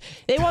clothes.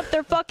 They want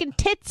their fucking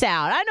tits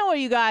out. I know what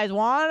you guys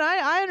want.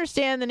 I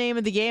understand the name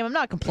of the game. I'm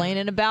not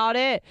complaining about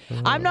it.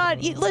 I'm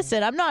not...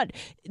 Listen, I'm not...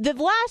 The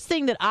last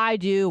thing that I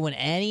do when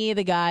any of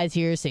the guys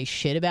here say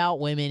shit about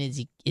women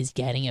is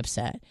getting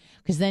upset.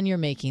 Because then you're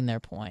making their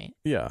point.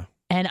 Yeah.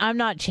 And I'm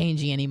not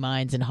changing any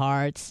minds and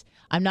hearts.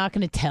 I'm not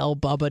going to tell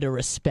Bubba to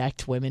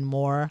respect women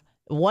more.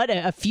 What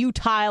a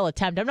futile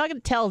attempt. I'm not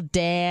going to tell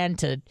Dan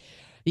to,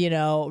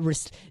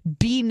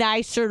 be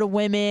nicer to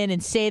women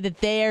and say that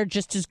they're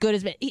just as good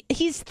as men.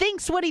 He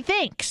thinks what he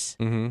thinks.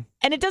 Mm-hmm.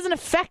 And it doesn't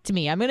affect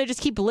me. I'm going to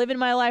just keep living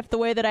my life the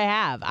way that I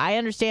have. I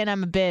understand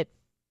I'm a bit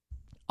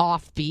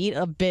offbeat,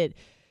 a bit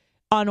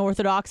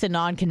unorthodox and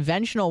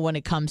non-conventional when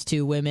it comes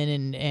to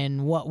women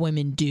and what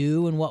women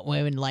do and what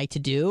women like to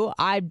do.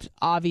 I'm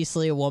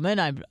obviously a woman.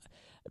 I'm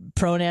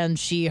pronouns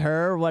she,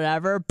 her,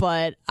 whatever.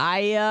 But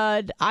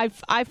I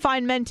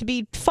find men to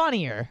be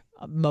funnier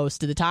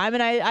most of the time,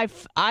 and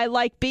I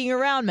like being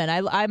around men.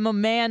 I'm a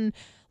man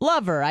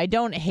lover. I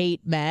don't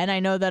hate men.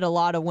 I know that a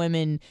lot of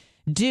women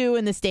do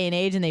in this day and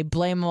age, and they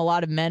blame a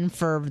lot of men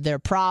for their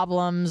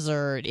problems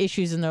or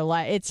issues in their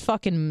life. It's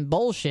fucking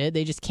bullshit.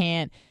 They just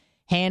can't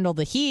handle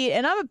the heat,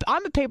 and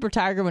I'm a paper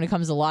tiger when it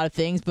comes to a lot of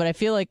things, but I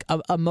feel like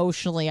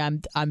emotionally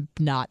I'm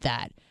not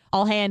that.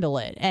 I'll handle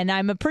it, and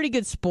I'm a pretty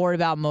good sport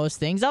about most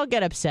things. I'll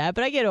get upset,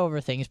 but I get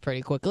over things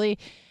pretty quickly.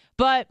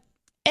 But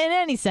in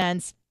any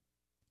sense,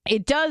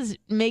 it does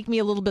make me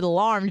a little bit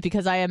alarmed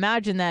because I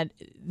imagine that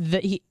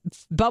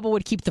Bubba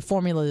would keep the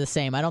formula the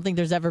same. I don't think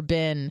there's ever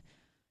been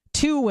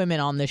 2 women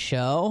on this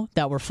show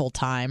that were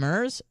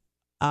full-timers.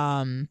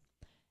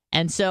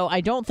 And so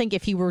I don't think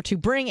if he were to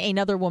bring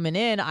another woman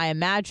in, I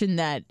imagine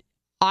that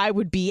I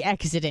would be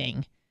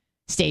exiting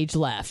stage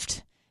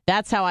left.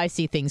 That's how I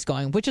see things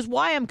going, which is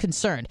why I'm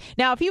concerned.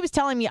 Now, if he was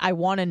telling me I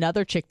want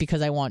another chick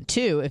because I want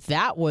 2, if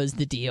that was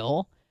the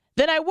deal,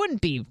 then I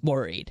wouldn't be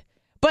worried.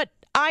 But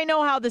I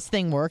know how this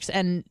thing works,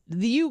 and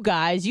you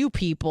guys, you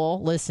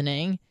people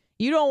listening,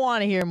 you don't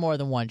want to hear more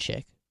than one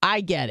chick.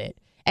 I get it.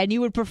 And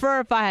you would prefer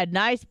if I had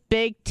nice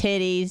big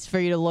titties for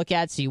you to look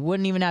at so you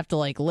wouldn't even have to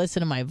like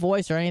listen to my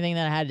voice or anything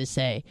that I had to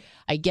say.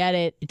 I get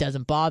it. It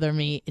doesn't bother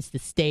me. It's the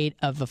state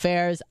of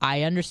affairs.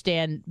 I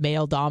understand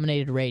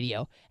male-dominated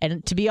radio.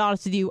 And to be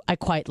honest with you, I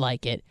quite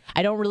like it.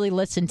 I don't really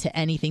listen to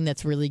anything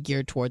that's really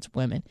geared towards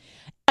women.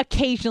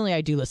 Occasionally,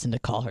 I do listen to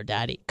Call Her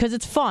Daddy because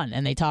it's fun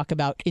and they talk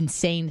about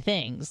insane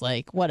things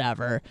like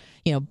whatever,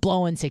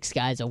 blowing 6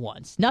 guys at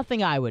once.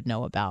 Nothing I would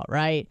know about,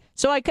 right?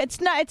 So it's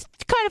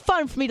kind of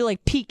fun for me to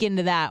like peek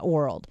into that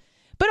world.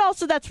 But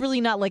also, that's really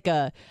not like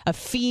a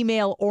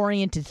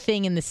female-oriented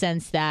thing in the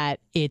sense that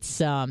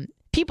it's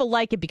people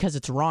like it because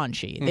it's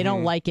raunchy. They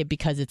don't like it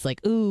because it's like,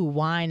 ooh,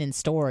 wine and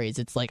stories.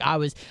 It's like I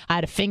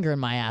had a finger in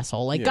my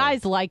asshole. Like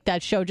guys like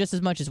that show just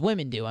as much as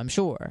women do, I'm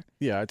sure.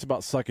 Yeah, it's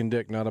about sucking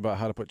dick, not about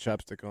how to put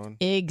chapstick on.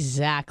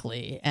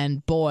 Exactly.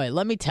 And boy,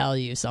 let me tell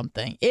you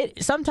something.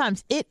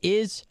 Sometimes it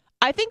is.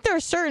 I think there are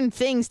certain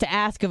things to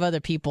ask of other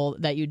people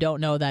that you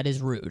don't know that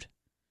is rude.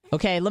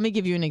 Okay, let me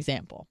give you an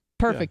example.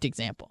 Perfect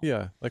example.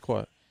 Yeah, like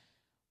what?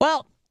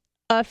 Well,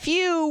 a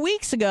few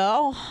weeks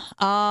ago,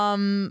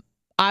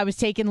 I was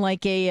taking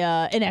like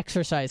an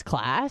exercise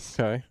class.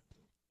 Okay.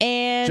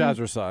 And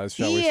jazzercise,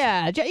 shall we say.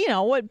 Yeah,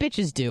 what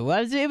bitches do.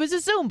 It was a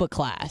Zumba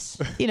class.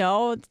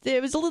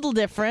 It was a little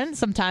different.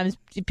 Sometimes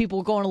people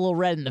were going a little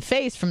red in the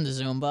face from the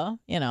Zumba,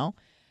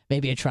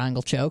 maybe a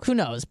triangle choke, who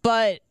knows.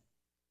 But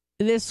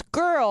this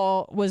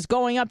girl was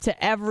going up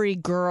to every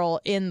girl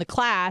in the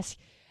class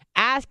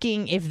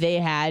asking if they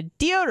had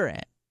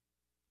deodorant.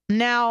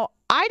 Now,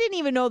 I didn't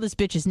even know this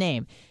bitch's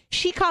name.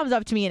 She comes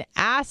up to me and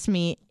asks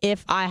me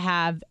if I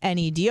have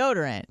any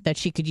deodorant that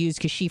she could use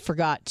because she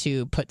forgot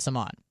to put some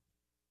on.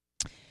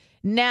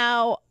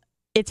 Now,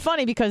 it's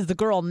funny because the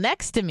girl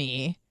next to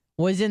me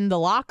was in the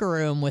locker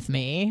room with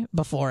me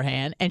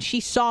beforehand, and she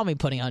saw me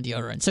putting on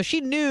deodorant. So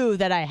she knew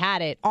that I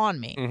had it on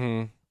me.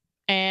 Mm-hmm.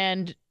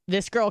 And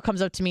this girl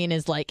comes up to me and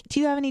is like,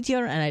 do you have any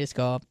deodorant? And I just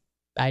go,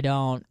 I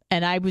don't.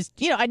 And I was,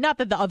 not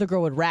that the other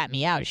girl would rat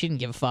me out. She didn't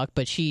give a fuck,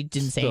 but she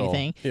didn't say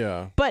anything.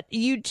 Yeah. But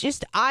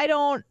I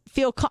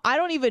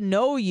don't even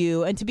know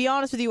you. And to be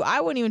honest with you,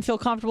 I wouldn't even feel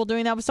comfortable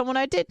doing that with someone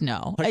I did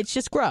know. It's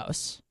just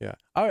gross. Yeah.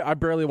 I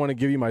barely want to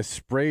give you my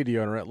spray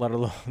deodorant, let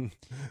alone.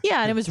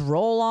 Yeah, and it was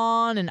roll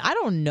on, and I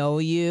don't know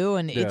you,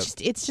 and it's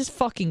just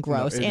fucking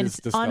gross, and it's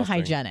disgusting.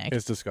 Unhygienic.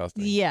 It's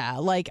disgusting. Yeah,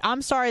 like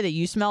I'm sorry that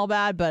you smell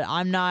bad, but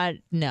I'm not.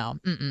 No,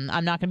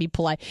 I'm not gonna be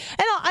polite,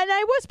 and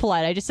I was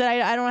polite. I just said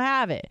I don't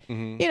have it.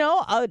 Mm-hmm.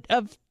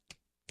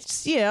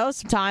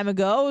 Some time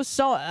ago,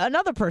 so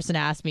another person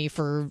asked me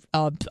for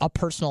a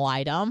personal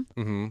item,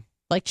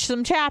 like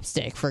some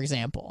chapstick, for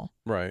example.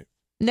 Right.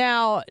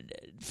 Now,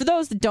 for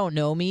those that don't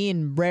know me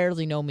and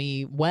rarely know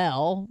me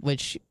well,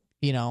 which,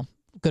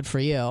 good for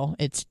you.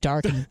 It's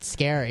dark and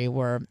scary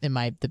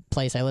the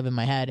place I live in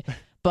my head.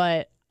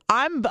 But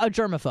I'm a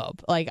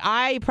germaphobe. Like,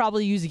 I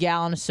probably use a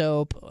gallon of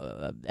soap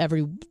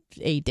every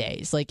 8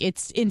 days. Like,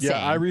 it's insane.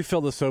 Yeah, I refill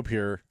the soap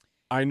here.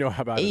 I know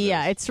how bad it is.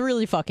 Yeah, it's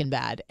really fucking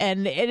bad.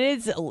 And it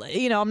is,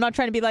 I'm not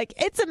trying to be like,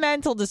 it's a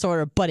mental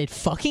disorder, but it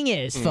fucking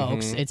is,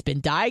 folks. It's been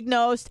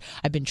diagnosed.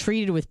 I've been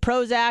treated with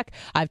Prozac.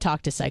 I've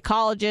talked to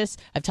psychologists.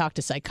 I've talked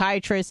to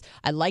psychiatrists.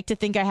 I like to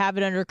think I have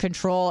it under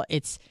control.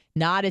 It's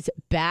not as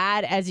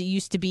bad as it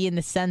used to be in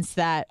the sense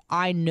that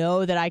I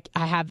know that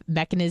I have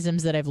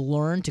mechanisms that I've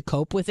learned to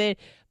cope with it,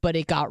 but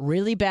it got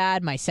really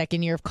bad my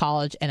second year of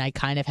college, and I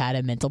kind of had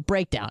a mental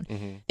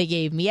breakdown. They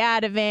gave me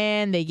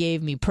Ativan, they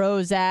gave me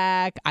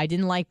Prozac. I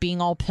didn't like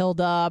being all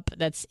pilled up.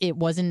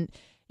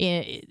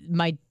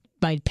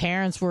 My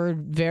parents were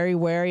very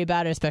wary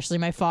about it, especially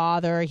my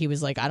father. He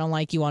was like, I don't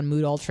like you on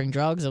mood-altering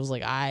drugs. I was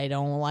like, I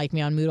don't like me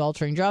on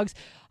mood-altering drugs.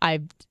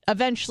 I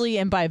eventually,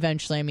 and by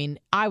eventually, I mean,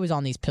 I was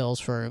on these pills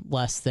for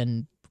less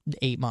than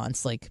 8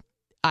 months. Like,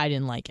 I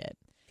didn't like it.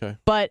 Okay.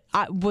 But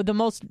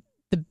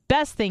the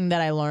best thing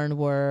that I learned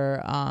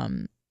were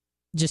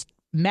just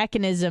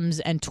mechanisms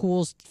and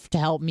tools to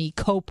help me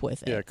cope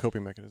with it. Yeah,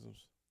 coping mechanisms.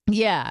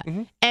 Yeah.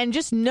 And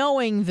just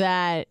knowing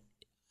that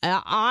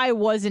I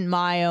wasn't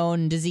my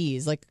own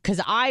disease. Like, because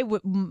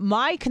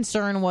my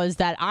concern was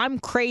that I'm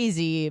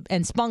crazy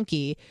and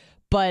spunky,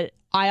 but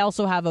I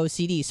also have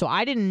OCD. So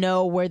I didn't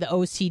know where the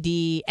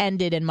OCD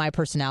ended and my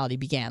personality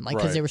began. Like,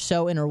 because they were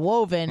so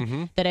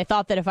interwoven that I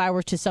thought that if I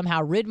were to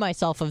somehow rid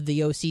myself of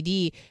the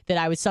OCD, that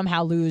I would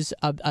somehow lose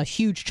a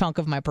huge chunk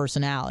of my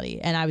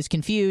personality. And I was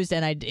confused,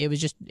 and it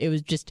was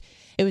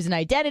an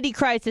identity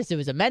crisis. It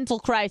was a mental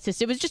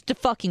crisis. It was just a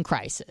fucking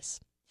crisis.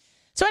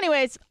 So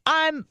anyways,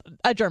 I'm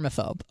a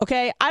germaphobe,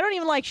 okay? I don't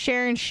even like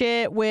sharing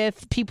shit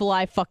with people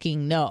I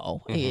fucking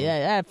know.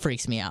 That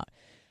freaks me out.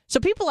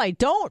 So people I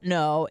don't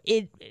know,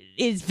 it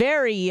is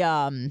very,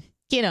 not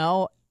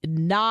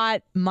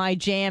my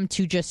jam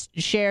to just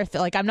share.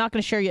 Like, I'm not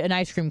going to share an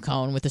ice cream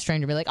cone with a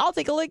stranger and be like, I'll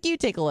take a lick, you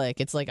take a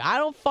lick. It's like, I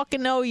don't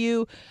fucking know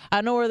you. I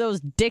don't know where those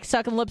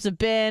dick-sucking lips have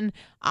been.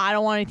 I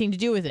don't want anything to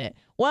do with it.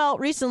 Well,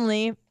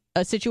 recently,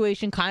 a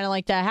situation kind of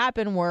like that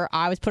happened where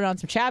I was putting on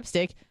some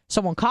chapstick.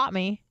 Someone caught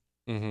me.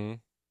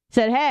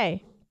 Said,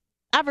 hey,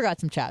 I forgot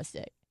some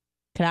chapstick.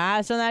 Can I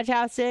have some of that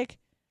chapstick?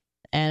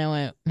 And I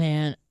went,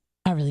 man,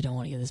 I I really don't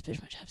want to give this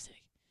bitch my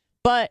chapstick.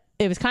 But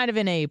it was kind of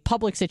in a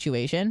public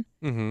situation.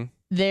 Mm-hmm.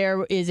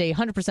 There is a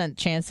 100%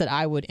 chance that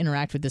I would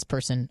interact with this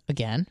person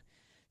again.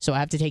 So I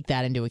have to take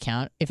that into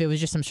account. If it was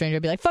just some stranger,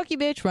 I'd be like, fuck you,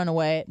 bitch, run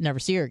away, never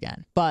see her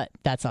again. But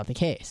that's not the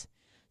case.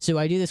 So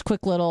I do this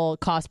quick little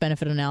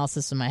cost-benefit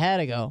analysis in my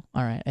head. I go,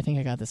 all right, I think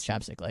I got this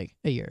chapstick like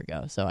a year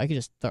ago, so I could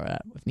just throw it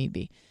out if need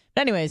be.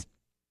 But anyways,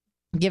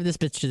 give this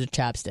bitch the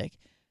chapstick.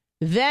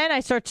 Then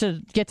I start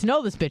to get to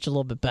know this bitch a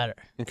little bit better.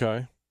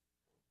 Okay.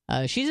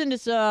 She's into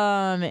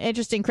some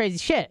interesting, crazy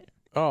shit.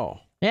 Oh.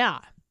 Yeah.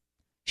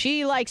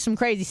 She likes some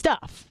crazy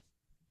stuff.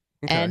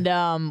 Okay. And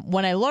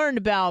when I learned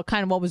about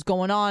kind of what was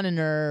going on in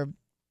her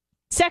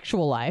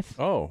sexual life,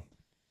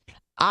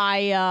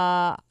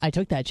 I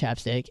took that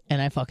chapstick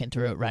and I fucking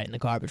threw it right in the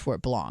garbage where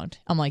it belonged.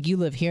 I'm like, you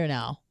live here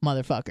now,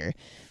 motherfucker.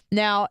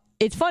 Now,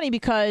 it's funny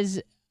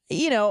because,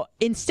 you know,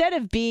 instead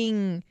of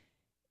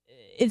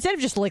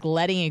just like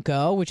letting it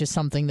go, which is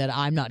something that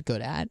I'm not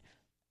good at,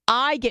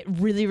 I get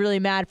really, really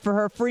mad for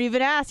her for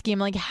even asking. I'm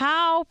like,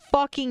 how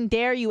fucking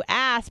dare you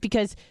ask?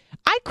 Because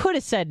I could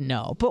have said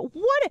no, but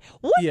what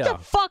the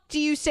fuck do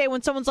you say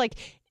when someone's like,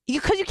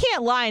 because you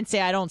can't lie and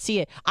say I don't see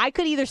it. I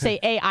could either say,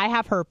 hey, I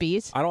have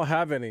herpes. I don't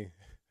have any.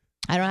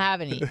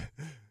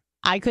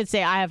 I could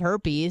say I have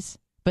herpes,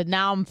 but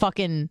now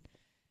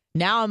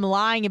I'm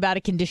lying about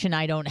a condition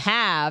I don't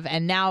have,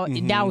 and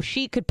now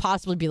she could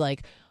possibly be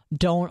like,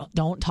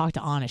 don't talk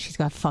to Anna. She's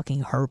got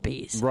fucking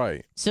herpes.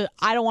 Right. So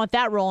I don't want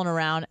that rolling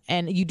around.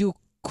 And you do a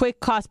quick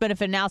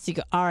cost-benefit analysis. You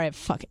go, all right,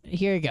 fuck it.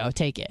 Here you go.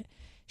 Take it.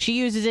 She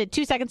uses it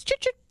 2 seconds.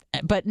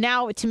 But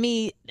now, to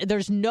me,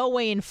 there's no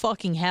way in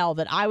fucking hell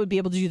that I would be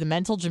able to do the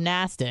mental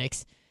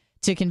gymnastics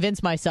to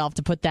convince myself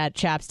to put that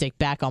chapstick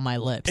back on my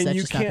lips. And that's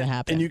just not going to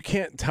happen. And you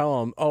can't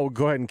tell them, oh,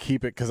 go ahead and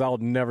keep it because I'll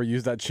never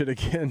use that shit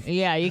again.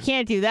 Yeah, you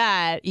can't do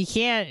that. You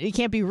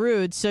can't be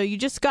rude. So you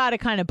just got to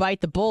kind of bite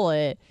the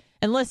bullet.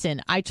 And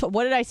listen,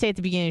 what did I say at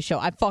the beginning of the show?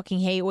 I fucking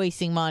hate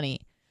wasting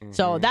money. Mm-hmm.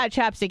 So that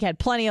chapstick had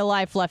plenty of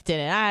life left in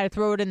it. I had to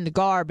throw it in the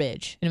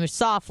garbage. And it was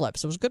soft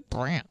lips. It was a good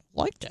brand.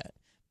 Liked it.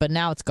 But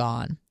now it's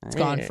gone. It's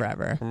gone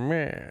forever.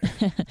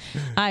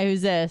 Hi,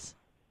 who's this?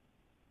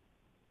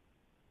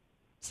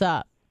 What's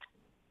up?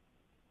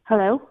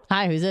 Hello?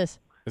 Hi, who's this?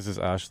 Is this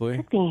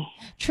Ashley?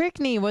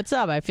 Trickney, what's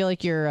up? I feel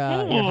like you're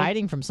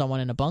hiding from someone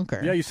in a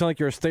bunker. Yeah, you sound like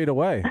you're a state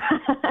away.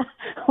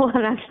 Well,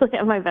 I'm actually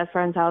at my best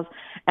friend's house,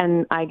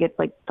 and I get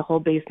like the whole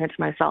basement to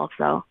myself.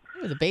 So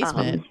the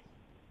basement.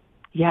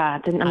 Yeah,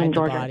 I'm in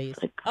Georgia.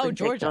 Like,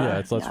 Georgia. Yeah,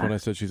 it's less when I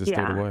said she's a state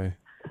away.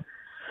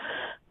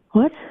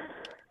 What?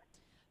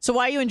 So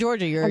why are you in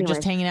Georgia? You're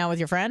just hanging out with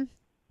your friend?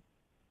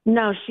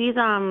 No, she's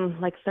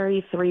like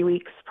 33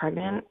 weeks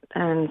pregnant,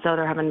 and so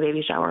they're having a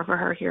baby shower for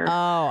her here.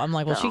 Oh, I'm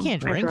like, well, she can't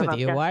drink with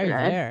you. Why are you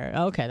there?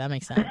 Okay, that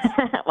makes sense.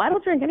 Well, I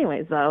don't drink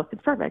anyways, so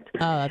it's perfect. Oh,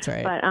 that's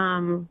right. But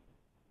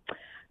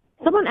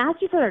someone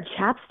asked you for your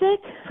chapstick?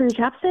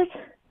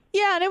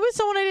 Yeah, and it was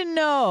someone I didn't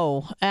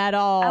know at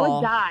all.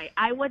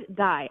 I would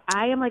die.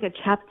 I am like a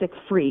chapstick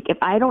freak. If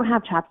I don't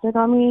have chapstick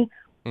on me,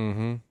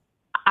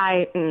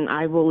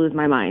 I will lose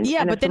my mind.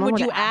 Yeah, and but then would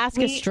you ask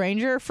a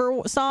stranger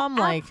for some?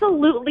 Like,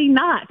 absolutely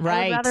not.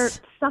 Right. I would rather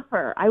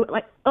suffer. I would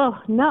like, oh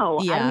no.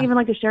 Yeah. I don't even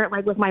like to share it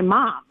like with my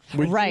mom.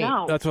 Right.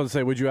 No. That's what I'd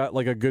say. Would you,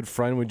 like a good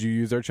friend, would you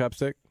use their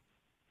chapstick?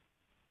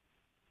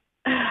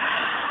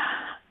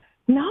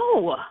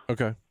 No.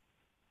 Okay.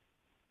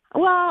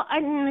 Well,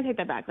 I'm going to take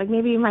that back. Like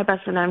maybe my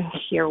best friend I'm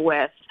here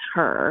with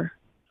her.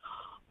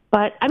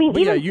 But I mean,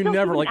 you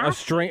never like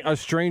a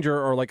stranger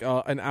or like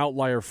an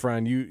outlier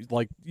friend. You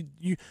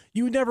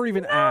never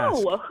even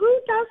ask. No, who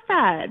does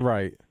that?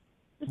 Right.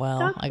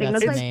 Well, I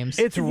got some names.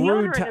 It's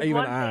rude to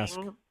even ask.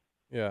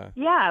 Yeah.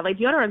 Yeah, like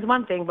deodorant's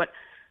one thing, but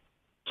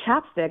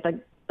chapstick, like,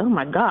 oh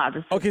my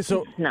God. Okay,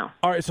 so no.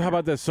 All right, so how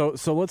about this? So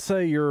let's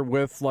say you're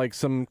with like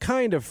some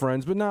kind of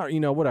friends, but not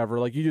whatever.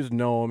 Like you just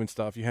know them and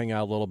stuff. You hang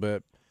out a little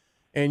bit,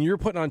 and you're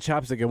putting on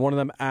chapstick, and one of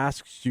them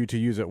asks you to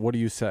use it. What do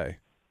you say?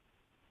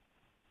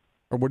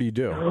 Or what do you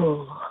do?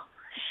 Oh,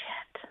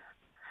 shit.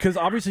 Because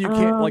obviously you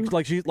can't,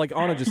 like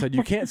Anna just said,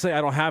 you can't say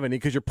I don't have any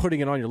because you're putting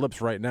it on your lips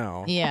right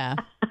now. Yeah.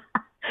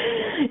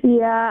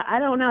 Yeah, I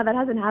don't know. That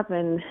hasn't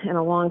happened in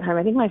a long time.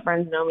 I think my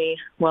friends know me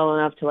well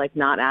enough to like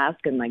not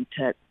ask and like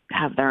to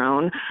have their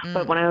own.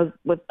 But when I was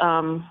with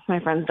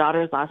my friend's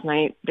daughters last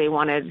night, they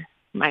wanted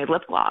my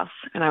lip gloss,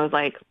 and I was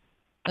like,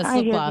 "This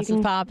lip gloss is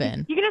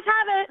popping. You can just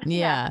have it."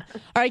 Yeah.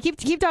 All right, keep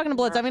talking to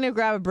Blitz. I'm gonna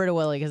grab a Brita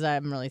Willy because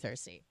I'm really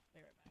thirsty.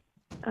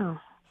 Oh.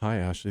 Hi,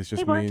 Ashley. It's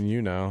just me and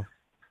you now.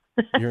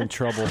 You're in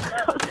trouble.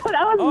 That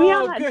was me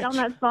on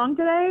that song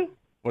today?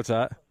 What's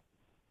that?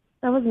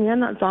 That was me on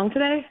that song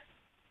today?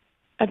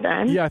 At the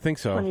end? Yeah, I think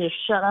so. When you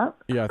shut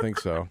up? Yeah, I think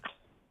so.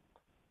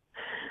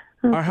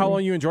 Okay. How long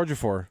are you in Georgia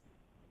for?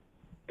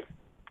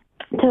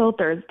 Till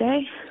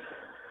Thursday.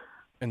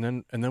 And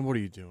then what are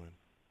you doing?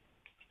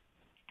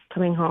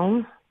 Coming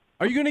home.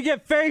 Are you going to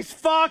get face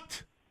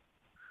fucked?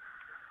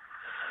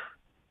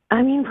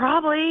 I mean,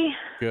 probably.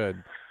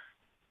 Good.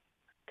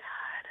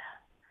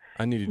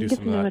 I need to do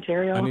some of that.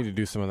 Material. I need to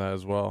do some of that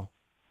as well.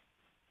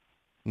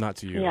 Not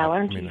to you. Yeah, why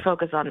don't you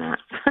focus on that?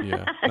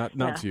 Yeah,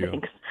 not to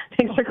you.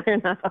 Thanks for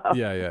clearing that up.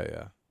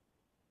 Yeah.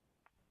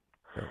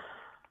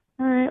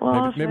 All right.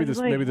 Well, maybe this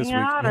week.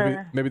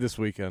 Maybe this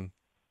weekend.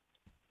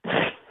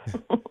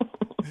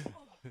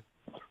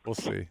 We'll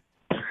see.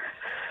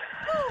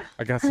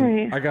 I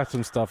got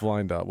some stuff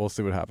lined up. We'll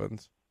see what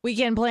happens.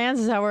 Weekend plans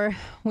is that where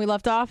we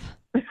left off?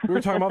 We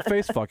were talking about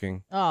face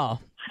fucking. Oh,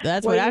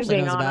 that's what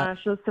Ashley knows about.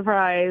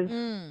 Surprise.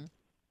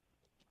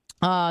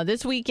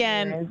 This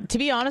weekend, to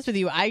be honest with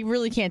you, I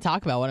really can't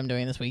talk about what I'm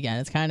doing this weekend.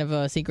 It's kind of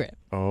a secret.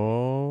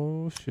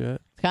 Oh,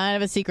 shit. It's kind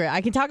of a secret.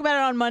 I can talk about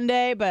it on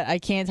Monday, but I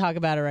can't talk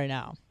about it right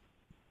now.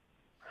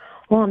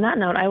 Well, on that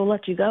note, I will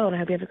let you go, and I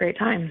hope you have a great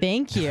time.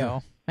 Thank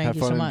you. Thank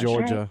you so much. Have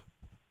fun in Georgia.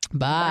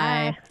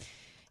 Bye.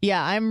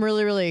 Yeah, I'm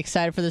really, really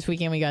excited for this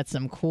weekend. We got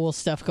some cool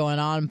stuff going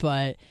on,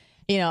 but,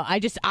 I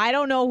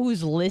don't know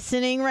who's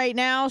listening right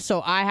now,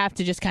 so I have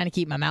to just kind of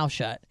keep my mouth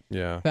shut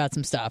about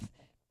some stuff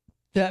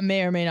that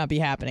may or may not be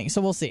happening.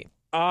 So we'll see.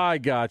 I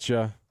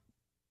gotcha.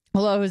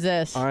 Hello, who's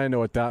this? I know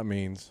what that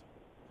means.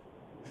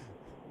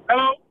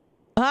 Hello.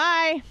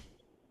 Hi.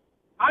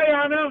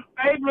 Hi, Anna.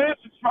 Hey, Blitz.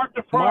 It's Mark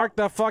the Frog. Mark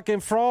the fucking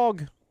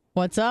frog.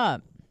 What's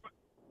up?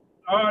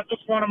 I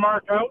just want to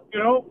mark out,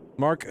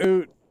 Mark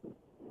Oot.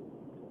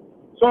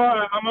 So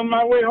I'm on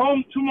my way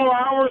home. 2 more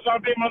hours. I'll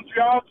be in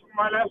Montreal for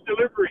my last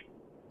delivery.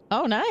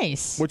 Oh,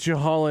 nice. What you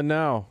hauling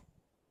now?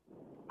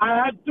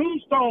 I had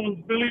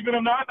tombstones, believe it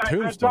or not.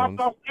 Tombstones? I dropped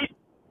off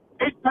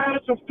eight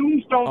pallets of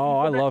tombstones. Oh,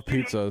 I love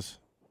pizzas.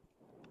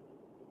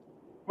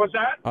 What's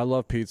that? I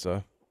love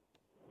pizza.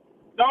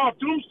 No,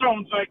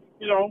 tombstones,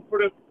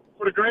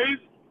 for the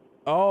graves.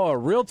 Oh, a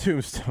real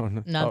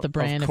tombstone. Not the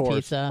brand of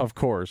pizza. Of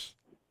course.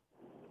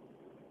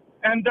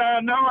 And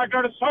now I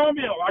got a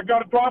sawmill. I got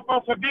to drop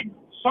off a big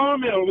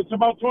sawmill. It's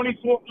about 20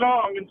 foot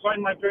long inside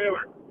my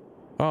trailer.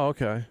 Oh,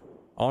 okay.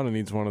 Anna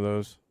needs one of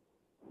those.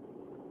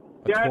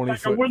 It's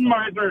like a wood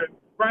miser.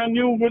 Brand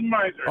new wood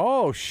miser.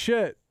 Oh,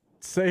 shit.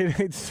 Say it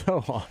ain't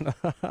so, Anna.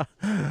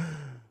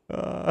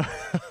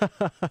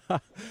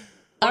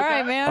 All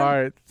right, man. All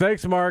right.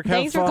 Thanks, Mark.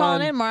 Thanks for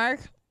calling in, Mark.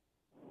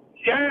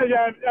 Yeah.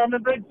 I'm a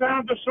big fan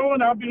of the show,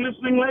 and I'll be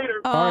listening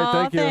later. All right,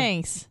 thank you.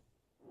 Thanks.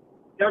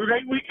 Have a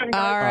great weekend,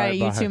 guys. All right,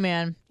 you bye. too,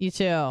 man. You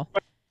too.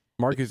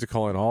 Mark used to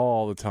call in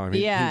all the time.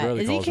 He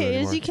rarely calls in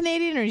anymore. Is he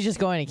Canadian or is he just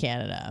going to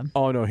Canada?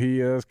 Oh, no, he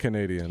is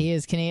Canadian. He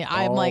is Canadian.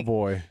 I'm like,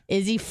 boy.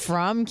 Is he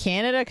from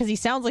Canada? Because he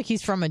sounds like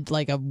he's from a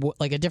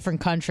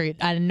different country.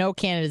 I know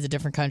Canada's a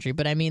different country,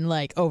 but I mean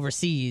like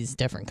overseas,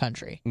 different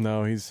country.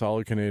 No, he's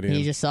solid Canadian.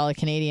 He's just solid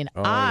Canadian.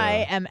 Oh,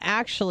 I am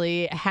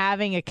actually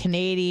having a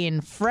Canadian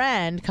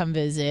friend come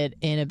visit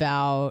in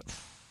about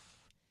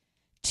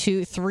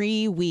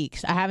 2-3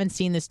 weeks. I haven't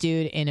seen this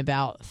dude in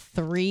about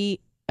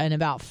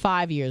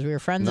 5 years. We were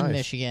friends in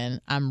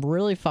Michigan. I'm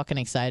really fucking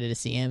excited to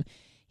see him.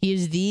 He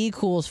is the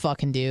coolest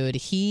fucking dude.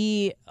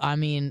 He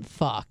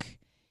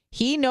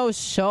knows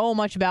so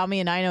much about me,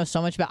 and I know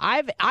so much about.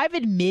 I've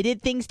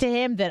admitted things to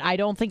him that I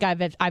don't think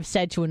I've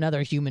said to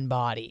another human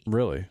body.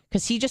 Really?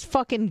 Because he just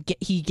fucking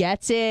he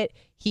gets it.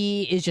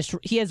 He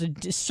has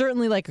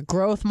certainly like a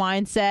growth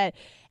mindset,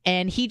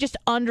 and he just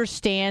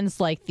understands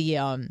like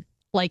the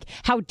like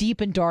how deep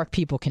and dark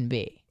people can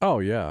be. Oh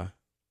yeah.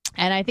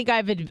 And I think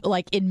I've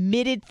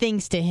admitted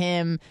things to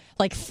him,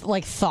 like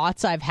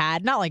thoughts I've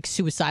had, not like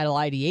suicidal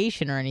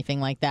ideation or anything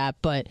like that,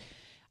 but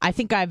I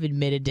think I've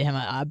admitted to him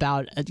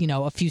about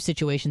a few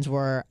situations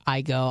where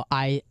I go,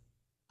 I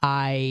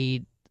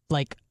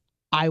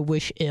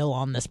wish ill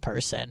on this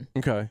person.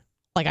 Okay.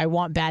 Like I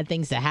want bad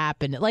things to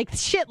happen, like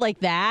shit like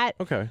that.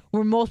 Okay.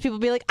 Where most people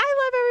be like, I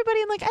love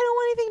everybody, and like I don't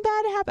want anything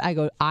bad to happen. I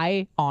go,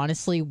 I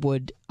honestly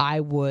would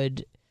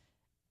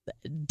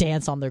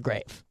dance on their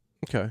grave.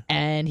 Okay.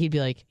 And he'd be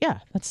like, yeah,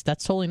 that's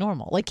totally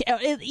normal. Like,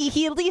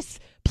 he at least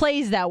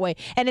plays that way.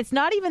 And it's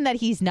not even that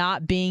he's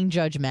not being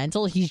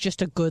judgmental. He's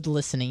just a good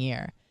listening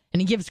ear.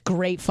 And he gives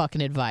great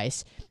fucking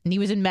advice. And he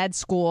was in med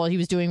school. He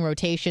was doing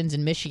rotations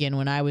in Michigan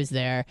when I was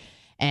there.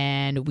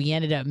 And we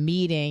ended up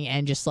meeting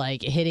and just,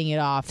 like, hitting it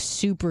off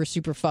super,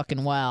 super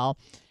fucking well.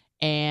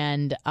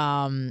 And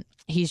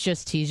he's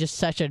just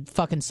such a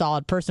fucking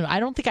solid person. I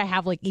don't think I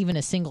have like even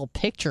a single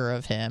picture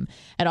of him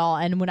at all.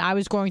 And when I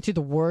was going through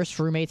the worst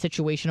roommate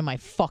situation of my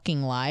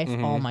fucking life,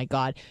 oh my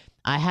God,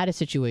 I had a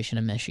situation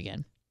in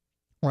Michigan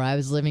where I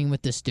was living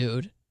with this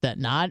dude that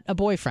not a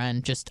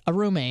boyfriend, just a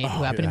roommate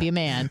who happened to be a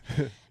man.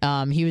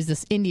 He was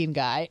this Indian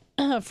guy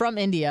from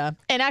India.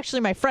 And actually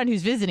my friend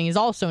who's visiting is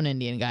also an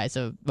Indian guy.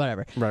 So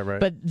whatever. Right.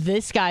 But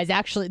this guy's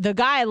actually the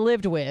guy I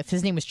lived with.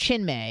 His name was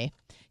Chinmay.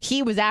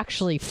 He was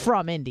actually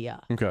from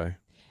India. Okay.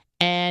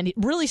 And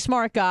really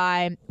smart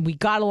guy. We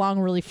got along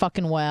really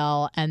fucking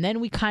well. And then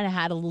we kind of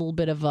had a little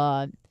bit of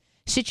a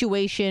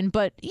situation.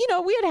 But,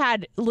 we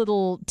had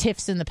little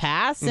tiffs in the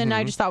past. And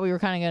I just thought we were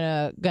kind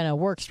of gonna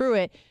work through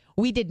it.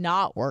 We did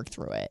not work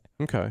through it.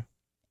 Okay.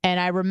 And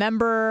I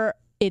remember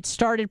it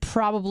started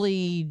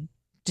probably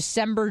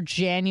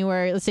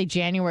January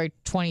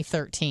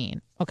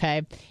 2013.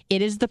 Okay,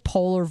 it is the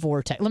polar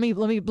vortex. Let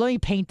me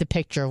paint the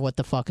picture of what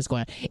the fuck is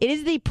going on. It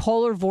is the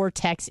polar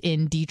vortex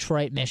in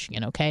Detroit,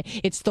 Michigan. Okay,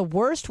 it's the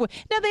worst.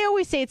 Now they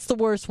always say it's the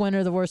worst winter.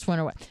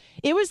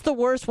 It was the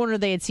worst winter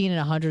they had seen in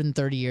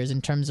 130 years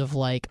in terms of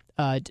like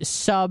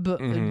sub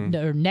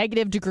or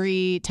negative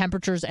degree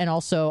temperatures and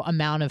also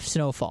amount of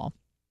snowfall.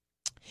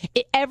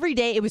 Every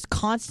day it was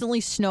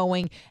constantly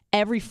snowing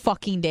every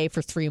fucking day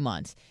for 3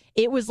 months.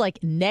 It was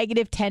like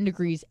negative 10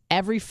 degrees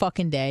every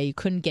fucking day. You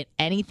couldn't get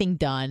anything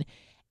done.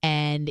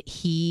 And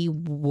he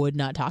would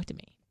not talk to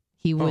me.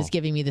 He was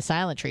giving me the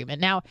silent treatment.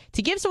 Now,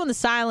 to give someone the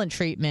silent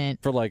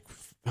treatment... For like,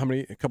 how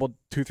many? A couple,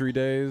 2-3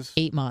 days?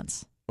 8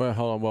 months. Well,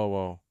 hold on.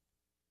 Whoa.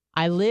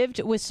 I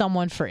lived with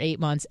someone for 8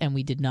 months, and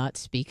we did not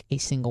speak a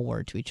single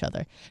word to each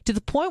other. To the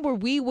point where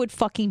we would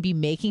fucking be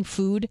making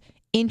food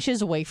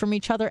inches away from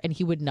each other, and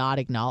he would not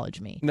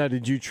acknowledge me. Now,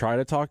 did you try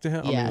to talk to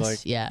him?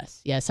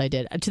 Yes, I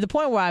did. To the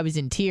point where I was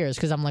in tears,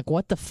 because I'm like,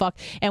 what the fuck?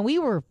 And we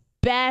were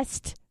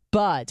best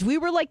buds. We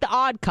were like the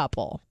odd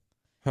couple.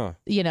 Huh.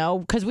 You know,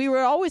 because we were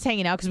always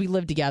hanging out because we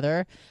lived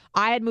together.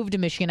 I had moved to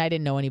Michigan. I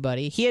didn't know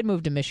anybody. He had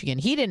moved to Michigan.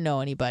 He didn't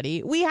know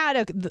anybody. We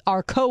had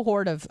our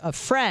cohort of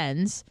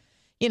friends,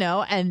 you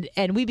know, and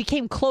we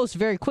became close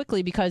very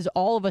quickly because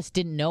all of us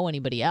didn't know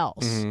anybody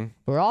else. Mm-hmm.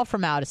 We're all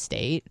from out of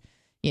state.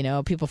 You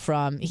know,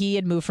 he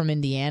had moved from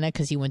Indiana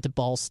because he went to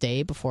Ball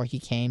State before he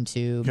came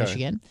to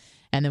Michigan.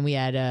 And then we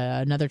had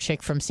another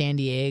chick from San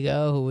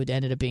Diego who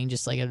ended up being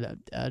just like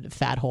a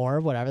fat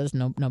whore, whatever. There's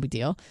no big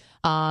deal.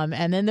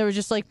 And then there was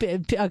just like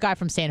a guy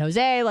from San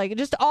Jose, like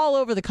just all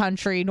over the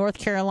country, North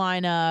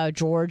Carolina,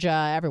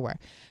 Georgia, everywhere.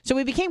 So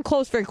we became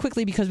close very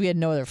quickly because we had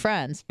no other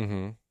friends.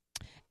 Mm-hmm.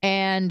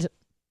 And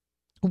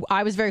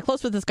I was very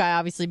close with this guy,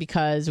 obviously,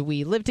 because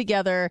we lived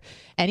together,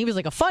 and he was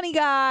like a funny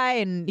guy,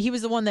 and he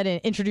was the one that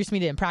introduced me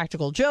to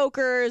Impractical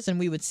Jokers, and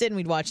we would sit and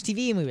we'd watch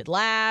TV and we would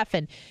laugh,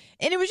 and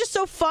it was just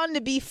so fun to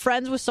be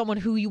friends with someone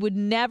who you would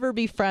never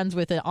be friends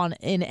with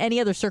in any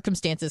other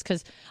circumstances,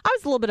 because I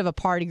was a little bit of a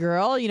party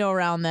girl, you know,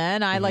 around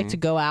then. I liked to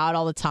go out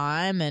all the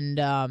time,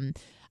 and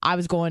I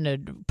was going to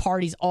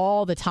parties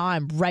all the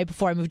time right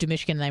before I moved to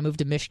Michigan. And I moved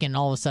to Michigan, and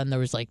all of a sudden there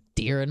was like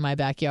deer in my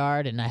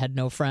backyard, and I had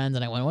no friends.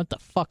 And I went, "What the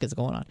fuck is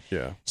going on?"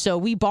 Yeah. So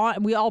we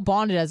all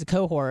bonded as a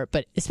cohort,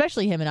 but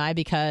especially him and I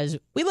because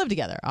we lived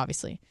together,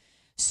 obviously.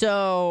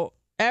 So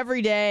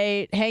every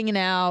day hanging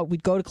out,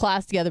 we'd go to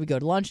class together, we'd go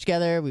to lunch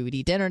together, we would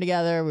eat dinner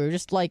together. We were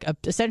just like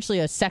essentially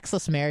a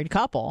sexless married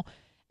couple.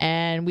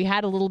 And we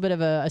had a little bit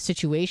of a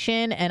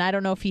situation, and I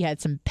don't know if he had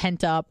some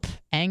pent up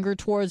anger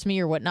towards me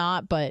or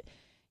whatnot, but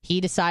he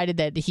decided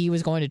that he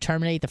was going to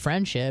terminate the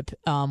friendship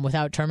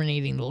without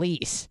terminating the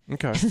lease.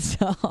 Okay.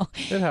 So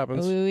it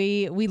happens.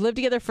 We lived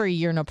together for a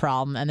year, no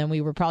problem. And then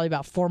we were probably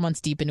about 4 months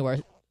deep into our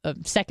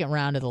second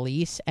round of the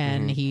lease,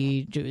 and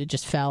he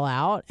just fell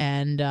out,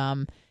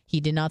 and he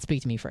did not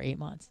speak to me for 8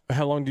 months.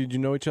 How long did you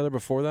know each other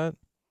before that?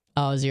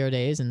 0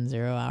 days and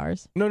 0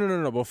 hours.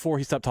 No. Before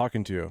he stopped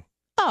talking to you.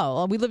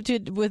 Oh, we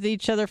lived with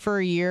each other for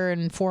a year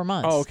and 4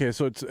 months. Oh, okay.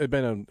 So it's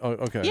been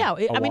okay. Yeah,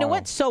 I mean, it while.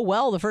 went so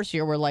well the first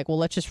year. We're like, well,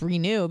 let's just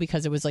renew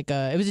because it was a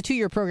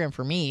 2-year program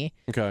for me.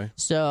 Okay.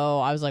 So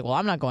I was like, well,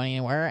 I'm not going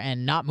anywhere,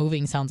 and not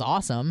moving sounds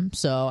awesome.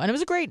 So, and it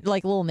was a great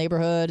like little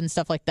neighborhood and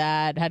stuff like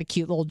that. It had a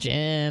cute little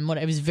gym.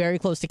 It was very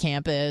close to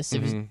campus.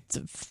 It was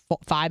a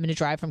 5-minute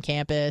drive from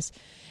campus.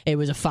 It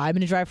was a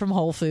 5-minute drive from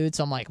Whole Foods.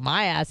 So I'm like,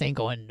 my ass ain't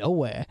going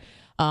nowhere.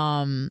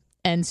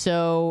 And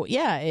so,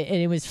 yeah,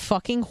 it was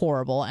fucking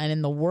horrible. And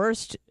in the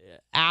worst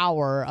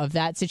hour of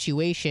that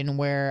situation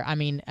where, I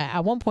mean,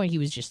 at one point he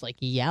was just like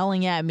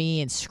yelling at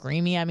me and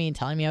screaming at me and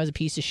telling me I was a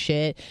piece of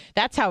shit.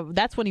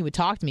 That's when he would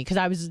talk to me. Because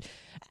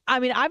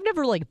I've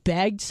never like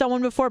begged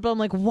someone before, but I'm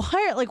like,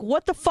 why? Like,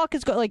 what the fuck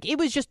is going? Like, it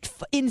was just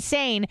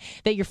insane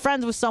that you're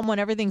friends with someone,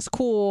 everything's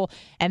cool,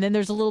 and then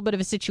there's a little bit of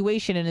a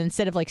situation, and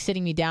instead of like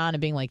sitting me down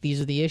and being like, these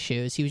are the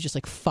issues, he was just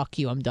like, fuck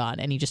you, I'm done,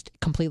 and he just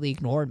completely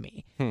ignored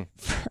me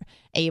for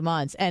 8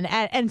 months. And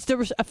there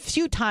was a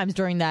few times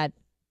during that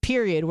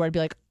period where I'd be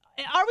like,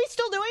 are we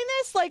still doing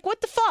this? Like,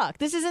 what the fuck?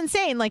 This is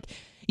insane. Like,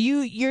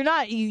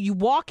 you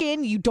walk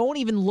in, you don't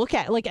even look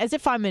at, like, as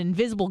if I'm an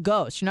invisible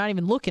ghost. You're not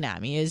even looking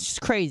at me. It's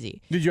just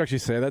crazy. Did you actually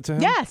say that to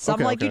him? Yes. Okay,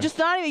 I'm like, okay. are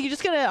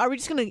we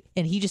just gonna,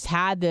 and he just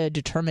had the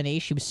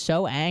determination. He was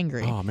so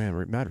angry. Oh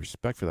man, mad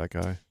respect for that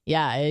guy.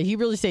 Yeah, he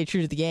really stayed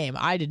true to the game.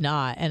 I did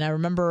not. And I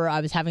remember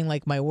I was having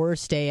like my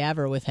worst day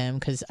ever with him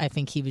because I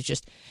think he was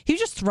just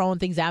throwing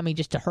things at me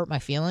just to hurt my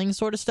feelings,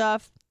 sort of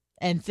stuff.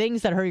 And the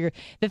things that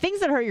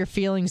hurt your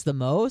feelings the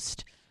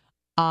most,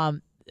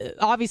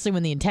 obviously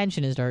when the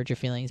intention is to hurt your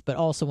feelings, but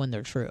also when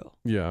they're true.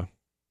 Yeah.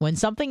 When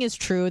something is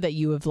true that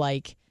you have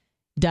like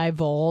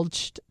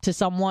divulged to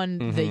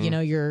someone that, you know,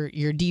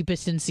 your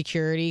deepest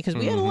insecurity, because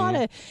we had a lot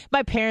of,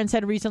 my parents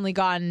had recently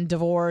gotten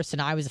divorced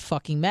and I was a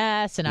fucking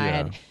mess, and I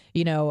had,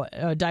 you know,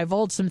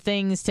 divulged some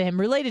things to him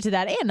related to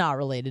that and not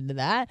related to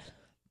that.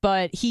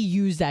 But he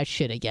used that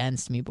shit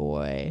against me,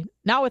 boy.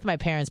 Not with my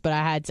parents, but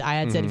I had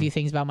said a few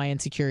things about my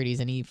insecurities,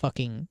 and he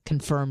fucking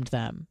confirmed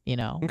them, you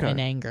know, in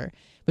anger,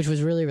 which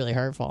was really, really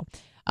hurtful.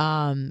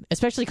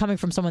 Especially coming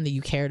from someone that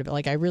you cared about.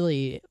 Like, I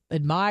really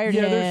admired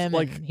him.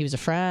 Like, he was a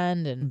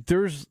friend. And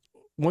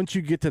once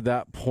you get to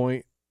that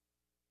point,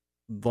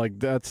 like,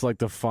 that's like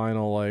the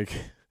final, like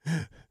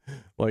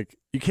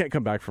you can't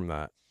come back from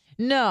that.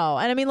 No,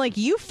 and I mean, like,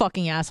 you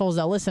fucking assholes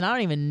that listen, I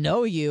don't even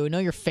know you, know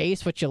your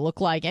face, what you look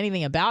like,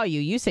 anything about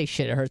you. You say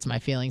shit, it hurts my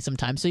feelings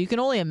sometimes. So you can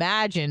only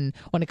imagine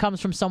when it comes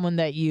from someone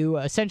that you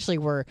essentially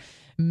were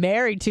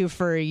married to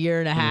for a year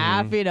and a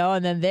half, you know,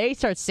 and then they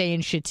start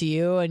saying shit to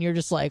you, and you're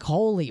just like,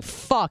 holy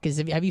fuck,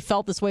 have you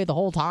felt this way the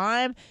whole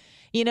time?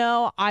 You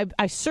know,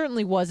 I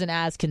certainly wasn't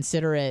as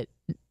considerate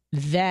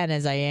then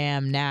as I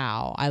am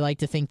now. I like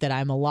to think that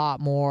I'm a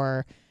lot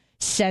more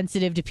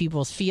sensitive to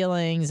people's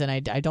feelings, and I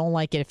don't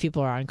like it if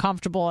people are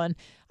uncomfortable, and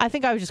I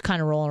think I was just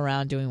kind of rolling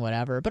around doing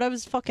whatever, but I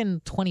was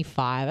fucking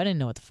 25. I didn't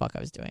know what the fuck I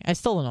was doing. I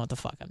still don't know what the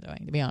fuck I'm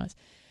doing, to be honest.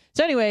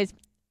 So anyways,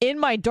 in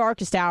my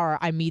darkest hour,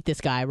 I meet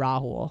this guy,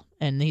 Rahul,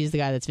 and he's the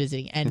guy that's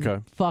visiting,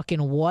 and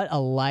fucking what a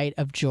light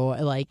of joy.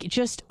 Like,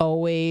 just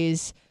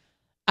always,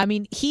 I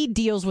mean, he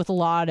deals with a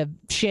lot of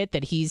shit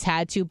that he's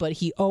had to, but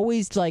he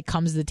always, like,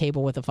 comes to the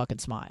table with a fucking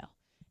smile,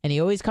 and he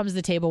always comes to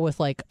the table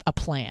with, like, a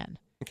plan.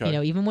 Okay. You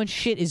know, even when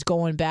shit is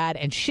going bad,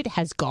 and shit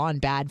has gone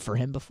bad for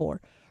him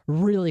before,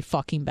 really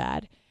fucking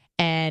bad.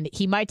 And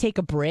he might take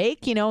a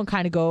break, you know, and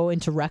kind of go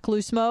into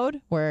recluse mode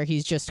where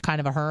he's just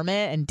kind of a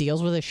hermit and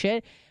deals with his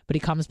shit. But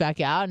he comes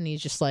back out and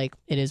he's just like,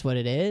 it is what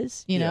it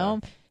is, you know?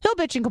 He'll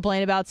bitch and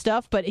complain about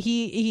stuff, but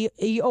he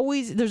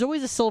always, there's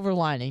always a silver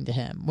lining to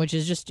him, which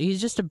is just,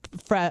 he's just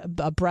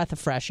a breath of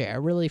fresh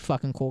air. Really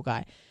fucking cool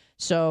guy.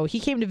 So he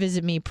came to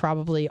visit me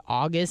probably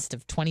August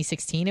of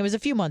 2016. It was a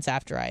few months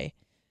after I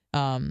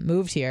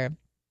moved here.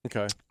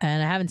 Okay.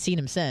 And I haven't seen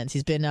him since.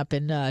 He's been up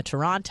in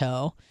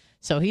Toronto.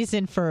 So he's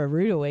in for a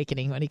rude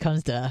awakening when he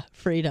comes to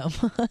freedom.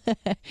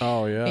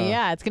 Oh yeah.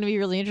 Yeah, it's going to be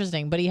really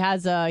interesting. But he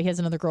has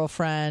another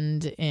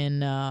girlfriend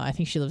in I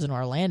think she lives in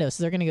Orlando,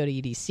 so they're going to go to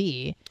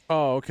EDC.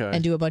 Oh, okay.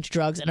 And do a bunch of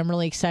drugs, and I'm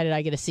really excited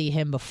I get to see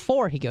him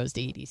before he goes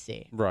to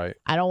EDC. Right.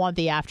 I don't want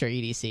the after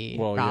EDC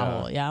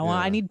Rahul. Yeah,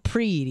 I need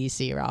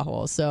pre-EDC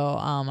Rahul. So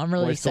I'm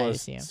really excited to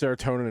see him.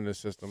 Serotonin in his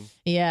system.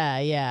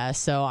 Yeah.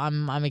 So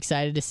I'm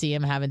excited to see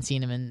him. Haven't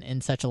seen him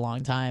in such a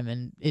long time,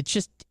 and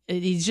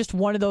he's just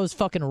one of those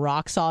fucking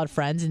rock solid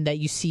friends, and that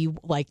you see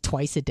like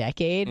twice a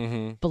decade.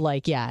 Mm-hmm. But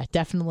like, yeah,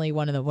 definitely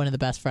one of the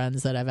best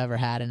friends that I've ever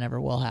had and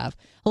ever will have.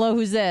 Hello,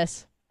 who's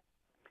this?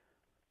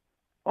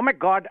 Oh my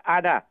God,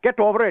 Ada, get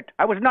over it.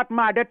 I was not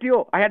mad at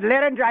you. I had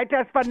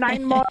laryngitis for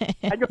 9 months,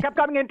 and you kept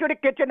coming into the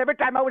kitchen every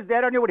time I was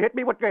there, and you would hit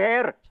me with your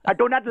hair. I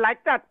do not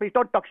like that. Please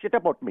don't talk shit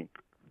about me.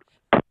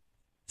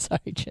 Sorry,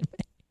 Chinmay.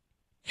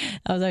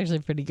 That was actually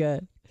pretty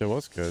good. It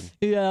was good.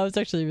 Yeah, that was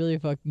actually really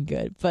fucking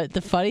good. But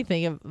the funny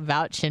thing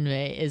about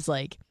Chinmay is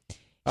like,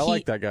 I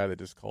like that guy that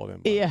just called him.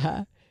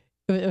 Yeah.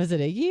 Was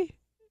it Iggy?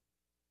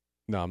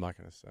 No, I'm not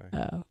going to say.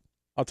 Oh.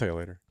 I'll tell you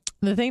later.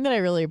 The thing that I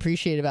really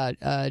appreciate about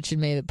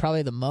Chinmay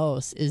probably the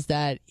most is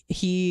that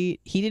he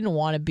didn't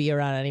want to be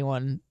around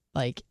anyone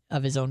like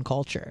of his own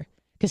culture,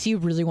 because he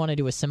really wanted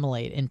to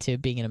assimilate into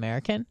being an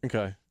American.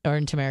 Okay. Or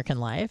into American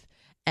life.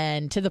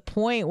 And to the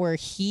point where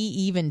he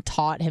even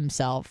taught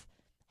himself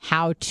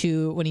how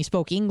to, when he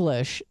spoke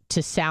English,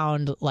 to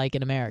sound like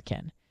an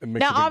American.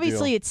 Now,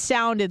 obviously, it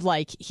sounded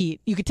like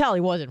you could tell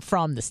he wasn't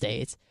from the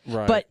States.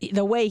 Right. But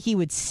the way he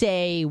would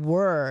say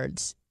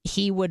words,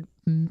 he would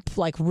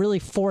like really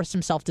force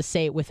himself to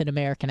say it with an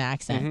American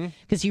accent,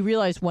 because he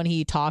realized when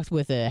he talked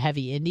with a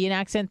heavy Indian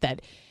accent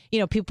that, you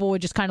know, people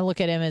would just kind of look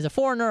at him as a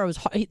foreigner.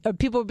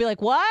 People would be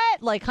like,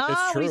 what? Like, huh?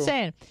 What are you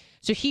saying?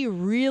 So he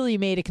really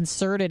made a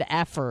concerted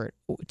effort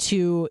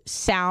to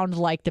sound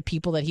like the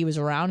people that he was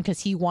around, because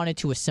he wanted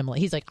to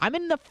assimilate. He's like, I'm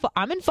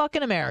in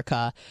fucking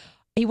America.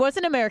 He was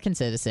an American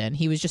citizen.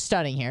 He was just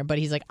studying here, but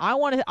he's like, I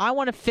want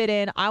to fit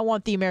in. I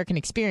want the American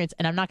experience,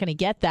 and I'm not going to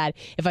get that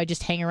if I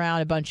just hang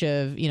around a bunch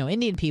of, you know,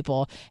 Indian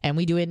people and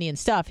we do Indian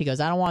stuff. He goes,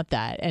 I don't want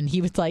that. And he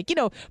was like, you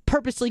know,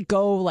 purposely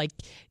go like,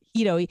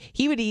 you know,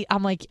 he would eat.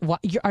 I'm like, what,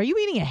 are you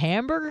eating a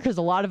hamburger? Because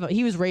a lot of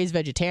he was raised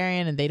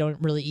vegetarian and they don't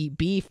really eat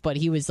beef, but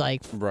he was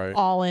like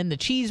all in the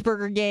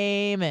cheeseburger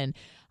game, and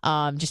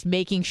just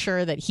making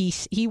sure that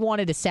he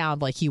wanted to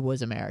sound like he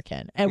was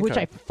American, and which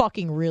I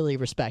fucking really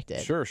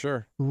respected.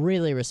 Sure.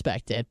 Really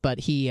respected, but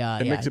he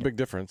it makes a big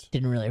difference.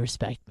 Didn't really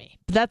respect me,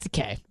 but that's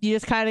okay. You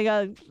just kind of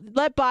gotta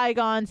let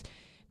bygones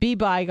be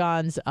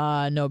bygones.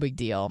 No big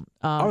deal.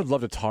 I would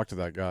love to talk to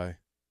that guy.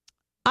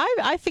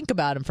 I think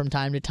about him from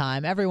time to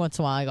time. Every once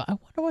in a while, I go, I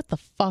wonder what the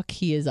fuck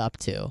he is up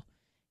to.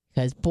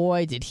 Because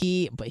boy, did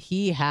he! But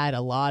he had a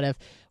lot of.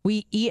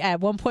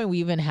 At one point we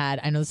even had.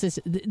 I know this is.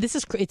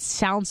 It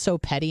sounds so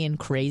petty and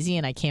crazy,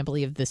 and I can't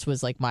believe this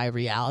was like my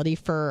reality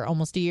for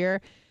almost a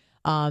year.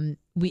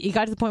 It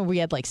got to the point where we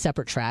had like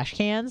separate trash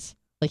cans.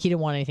 Like he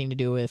didn't want anything to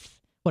do with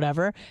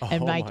whatever.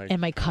 And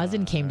my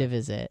cousin came to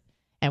visit,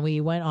 and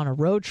we went on a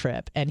road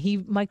trip.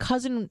 And my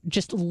cousin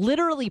just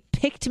literally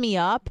picked me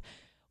up.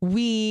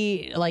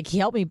 He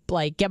helped me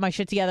like get my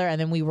shit together, and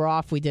then we were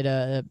off. We did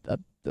a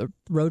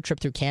road trip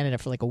through Canada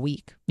for like a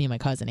week, me and my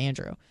cousin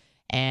Andrew,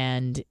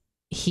 and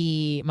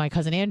my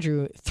cousin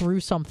Andrew threw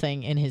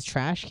something in his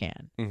trash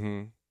can.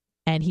 Mm-hmm.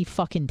 And he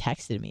fucking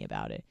texted me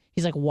about it.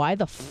 He's like, why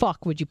the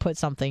fuck would you put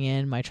something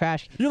in my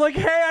trash? You're like,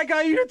 hey, I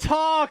got you to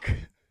talk.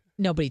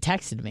 Nobody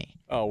texted me.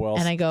 Oh, well,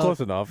 and I go, close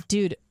enough.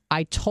 Dude,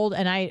 I told,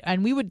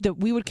 and we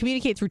would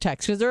communicate through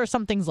text because there are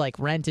some things like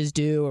rent is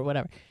due or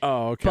whatever.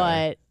 Oh, okay.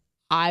 But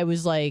I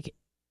was like,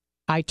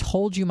 I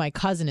told you my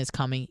cousin is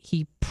coming.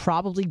 He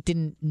probably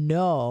didn't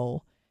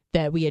know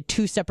that we had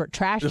two separate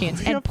trash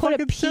cans and put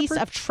a piece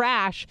of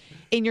trash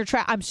in your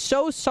trash. I'm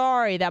so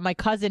sorry that my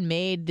cousin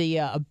made the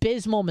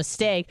abysmal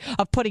mistake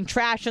of putting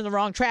trash in the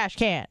wrong trash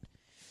can.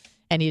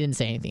 And he didn't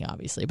say anything,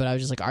 obviously. But I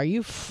was just like,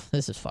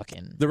 this is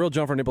fucking... The real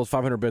John for Nipples,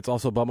 500 bits.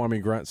 Also, Bum Army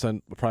Grant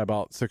sent probably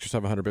about 600 or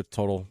 700 bits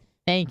total.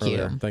 Thank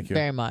you. Thank you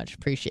very much.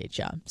 Appreciate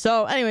you.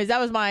 So, anyways,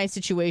 that was my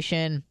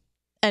situation.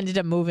 Ended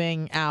up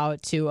moving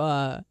out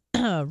to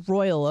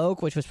Royal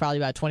Oak, which was probably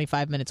about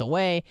 25 minutes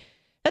away.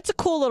 That's a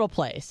cool little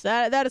place.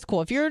 That is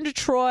cool. If you're in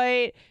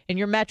Detroit and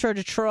you're Metro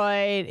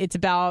Detroit, it's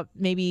about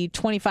maybe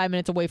 25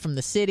 minutes away from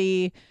the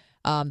city,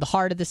 the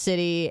heart of the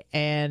city,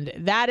 and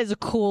that is a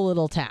cool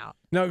little town.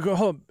 Now,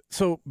 hold on.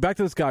 So back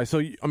to this guy. So,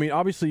 I mean,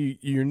 obviously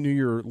you knew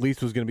your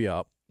lease was going to be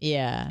up.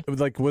 Yeah.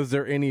 Like, was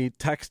there any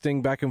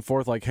texting back and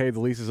forth? Like, hey,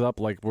 the lease is up.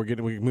 Like,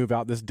 we move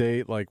out this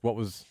date. Like, what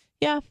was?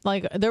 Yeah,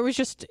 like there was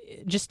just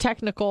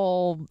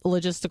technical,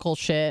 logistical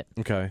shit.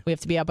 Okay. We have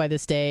to be out by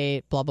this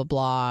date. Blah blah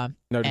blah.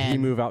 Now, did he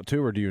move out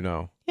too, or do you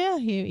know? Yeah,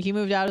 he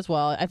moved out as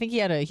well. I think he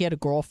had a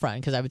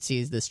girlfriend because I would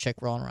see this chick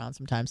rolling around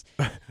sometimes.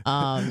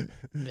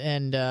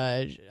 And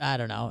I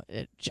don't know.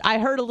 I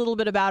heard a little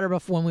bit about her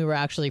before when we were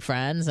actually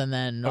friends, and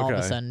then all of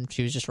a sudden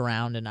she was just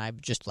around, and I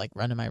just like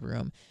run to my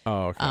room.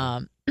 Oh,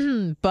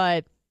 okay.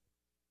 But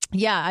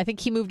yeah, I think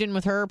he moved in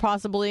with her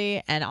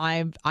possibly, and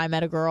I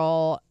met a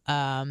girl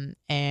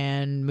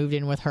and moved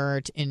in with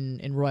her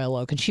in Royal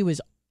Oak, and she was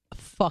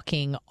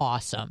fucking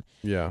awesome.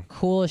 Yeah.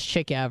 Coolest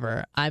chick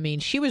ever. I mean,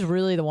 she was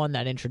really the one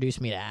that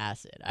introduced me to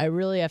acid. I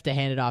really have to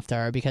hand it off to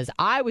her because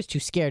I was too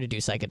scared to do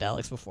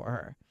psychedelics before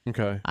her.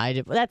 Okay.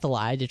 That's a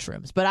lie. I did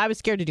shrooms, but I was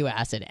scared to do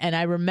acid. And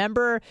I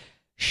remember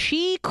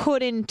she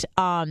couldn't,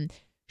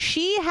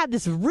 she had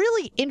this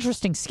really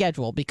interesting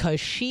schedule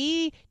because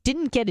she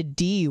didn't get a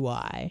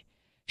DUI.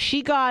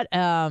 She got,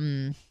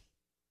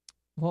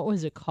 what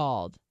was it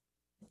called?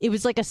 It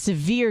was like a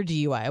severe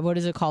DUI. What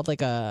is it called?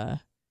 Like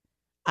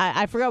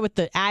I forgot what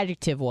the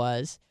adjective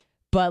was,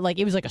 but like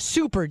it was like a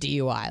super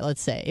DUI,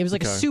 let's say. It was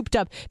like a souped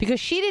up, because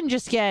she didn't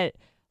just get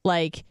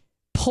like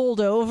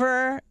pulled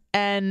over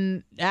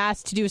and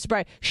asked to do a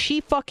sobriety.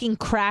 She fucking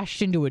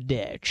crashed into a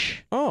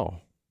ditch. Oh.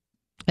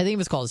 I think it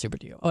was called a super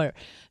DUI.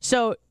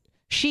 So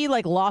she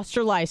like lost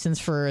her license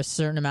for a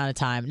certain amount of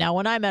time. Now,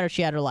 when I met her,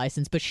 she had her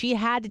license, but she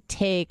had to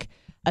take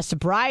a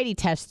sobriety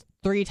test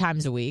 3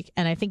 times a week,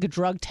 and I think a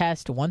drug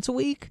test once a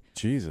week.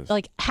 Jesus.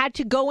 Like, had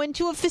to go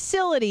into a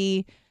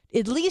facility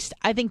at least,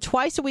 I think,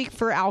 twice a week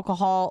for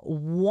alcohol,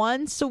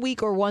 once a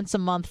week or once a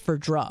month for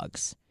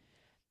drugs.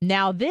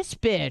 Now, this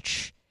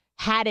bitch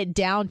had it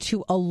down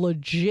to a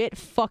legit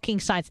fucking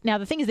science. Now,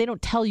 the thing is, they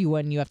don't tell you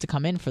when you have to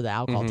come in for the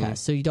alcohol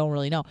test, so you don't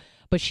really know.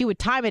 But she would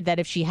time it that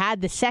if she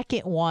had the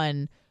second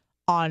one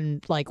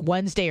on like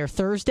Wednesday or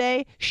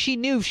Thursday, she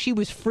knew she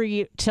was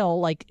free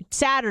till like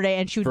Saturday,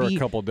 and she would for be a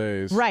couple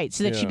days, right?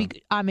 So that she'd be.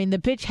 I mean, the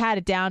bitch had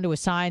it down to a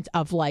science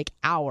of like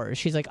hours.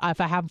 She's like,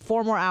 if I have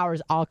 4 more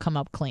hours, I'll come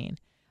up clean.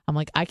 I'm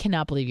like, I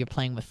cannot believe you're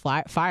playing with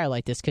fire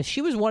like this, because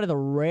she was one of the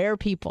rare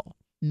people,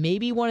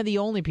 maybe one of the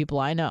only people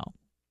I know,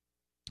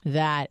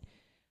 that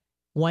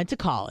went to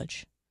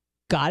college,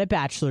 got a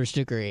bachelor's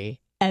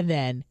degree, and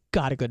then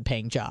got a good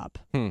paying job.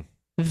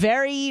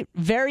 Very,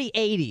 very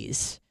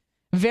 80s.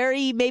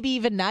 Very, maybe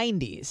even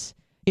 90s.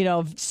 You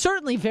know,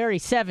 certainly very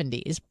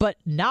 70s, but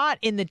not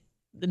in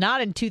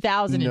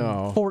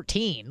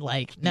 2014. No.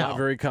 Like, no. Not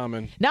very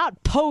common.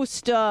 Not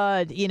post,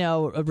 a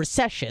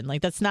recession.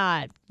 Like, that's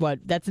not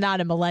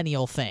a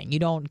millennial thing. You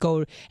don't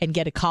go and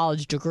get a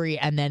college degree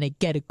and then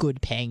get a good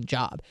paying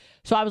job.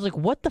 So I was like,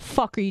 what the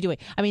fuck are you doing?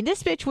 I mean,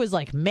 this bitch was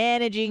like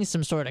managing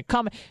some sort of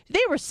company. They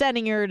were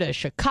sending her to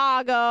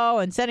Chicago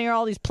and sending her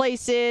all these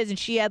places. And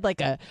she had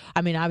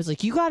I was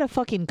like, you got a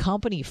fucking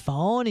company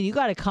phone, and you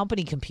got a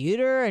company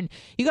computer, and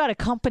you got a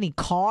company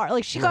car.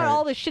 Like, she got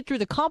all this shit through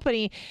the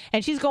company,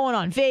 and she's going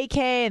on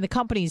vacay, and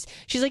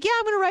she's like, yeah,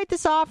 I'm going to write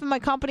this off in my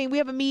company. We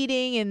have a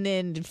meeting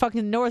in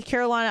fucking North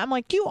Carolina. I'm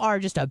like, you are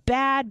just a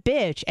bad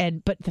bitch.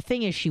 But the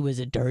thing is, she was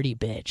a dirty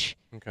bitch.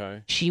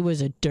 Okay. She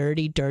was a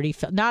dirty,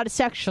 not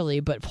sexually,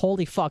 but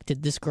holy fuck,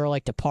 did this girl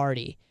like to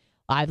party.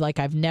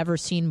 I've never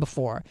seen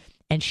before.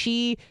 And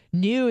she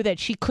knew that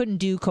she couldn't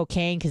do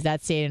cocaine because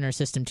that stayed in her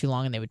system too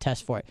long and they would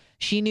test for it.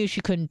 She knew she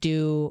couldn't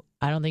do,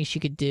 I don't think she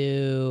could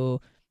do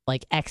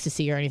like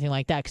ecstasy or anything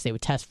like that because they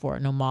would test for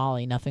it. No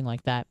Molly, nothing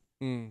like that.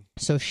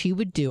 So she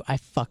would do, I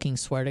fucking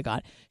swear to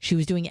God, she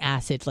was doing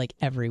acid like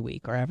every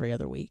week or every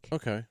other week.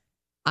 Okay.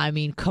 I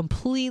mean,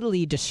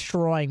 completely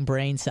destroying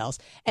brain cells.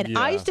 And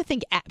I used to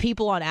think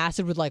people on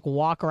acid would like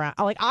walk around.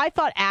 Like, I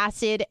thought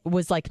acid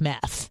was like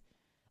meth.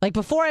 Like,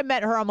 before I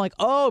met her, I'm like,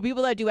 oh,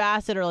 people that do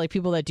acid are like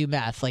people that do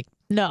meth. Like,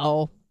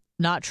 no,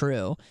 not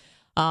true.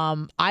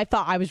 I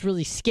thought I was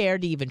really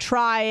scared to even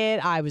try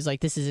it. I was like,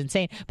 this is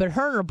insane. But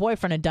her and her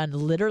boyfriend had done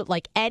literally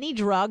like any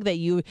drug that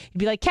you'd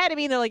be like,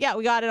 ketamine. They're like, yeah,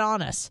 we got it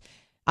on us.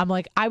 I'm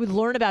like, I would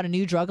learn about a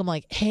new drug. I'm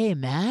like, hey,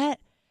 Matt,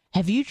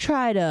 have you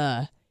tried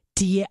I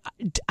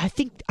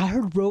think I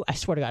heard Rogan. I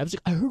swear to God, I was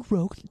like, I heard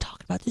Rogan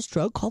talking about this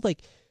drug called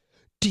like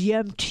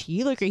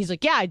DMT. Like, he's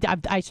like, yeah,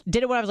 I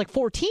did it when I was like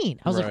 14.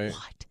 I was like,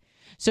 what?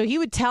 So he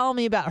would tell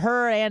me about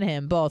her and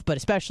him both, but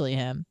especially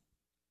him.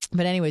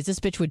 But anyways, this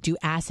bitch would do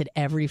acid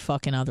every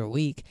fucking other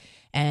week.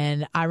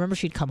 And I remember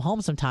she'd come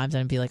home sometimes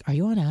and I'd be like, are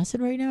you on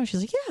acid right now?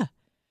 She's like, yeah.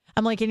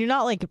 I'm like, and you're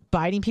not like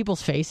biting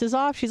people's faces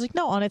off? She's like,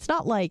 no, and it's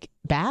not like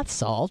bath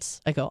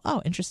salts. I go,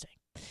 oh, interesting.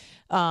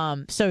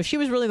 So she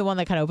was really the one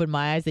that kind of opened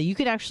my eyes that you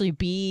could actually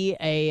be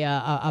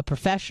a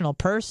professional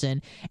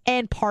person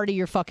and party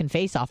your fucking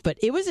face off. But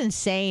it was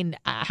insane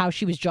how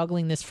she was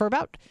juggling this for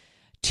about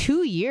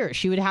 2 years.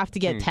 She would have to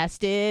get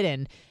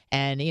tested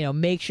and you know,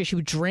 make sure she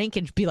would drink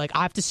and be like,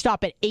 I have to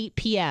stop at 8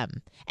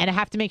 p.m. and I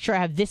have to make sure I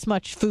have this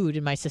much food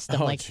in my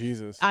system. Oh, like,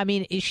 Jesus. I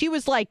mean, she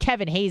was like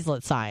Kevin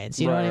Hazlett science.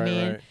 You know what I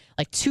mean? Right.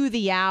 Like to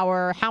the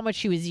hour, how much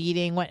she was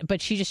eating.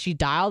 But she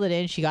dialed it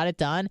in. She got it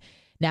done.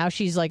 Now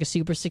she's like a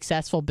super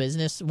successful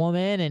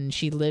businesswoman and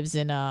she lives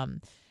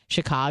in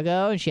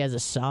Chicago and she has a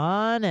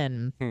son.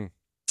 And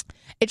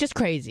it's just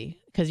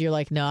crazy because you're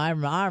like, no, I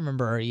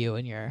remember you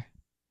and your.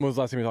 When was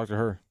the last time you talked to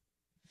her?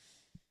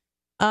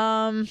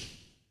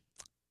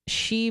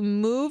 She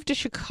moved to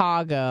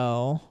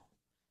Chicago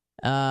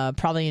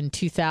probably in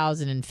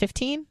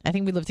 2015. I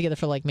think we lived together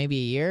for like maybe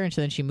a year, and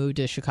so then she moved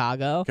to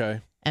Chicago.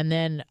 Okay. And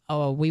then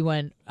I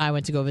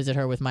went to go visit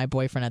her with my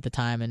boyfriend at the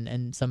time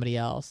and somebody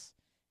else.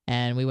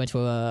 And we went to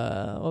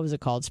what was it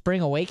called?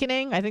 Spring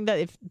Awakening. I think that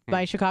if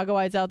my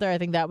Chicagoites out there, I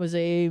think that was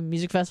a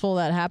music festival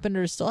that happened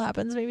or still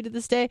happens maybe to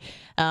this day.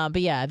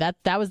 But yeah,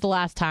 that was the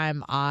last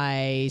time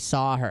I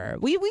saw her.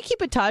 We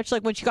keep in touch.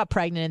 Like when she got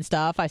pregnant and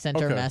stuff, I sent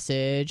her a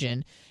message,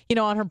 and you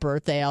know, on her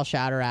birthday, I'll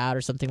shout her out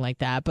or something like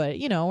that. But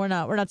you know, we're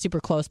not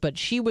super close. But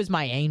she was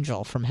my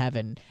angel from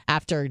heaven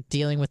after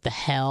dealing with the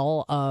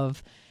hell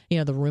of, you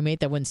know, the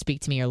roommate that wouldn't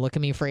speak to me or look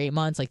at me for 8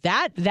 months. Like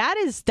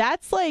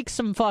that's like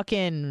some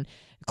fucking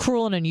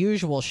cruel and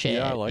unusual shit.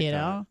 Yeah, I like you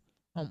know?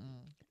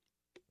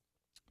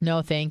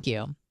 No, thank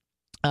you.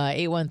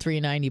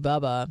 81390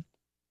 Bubba.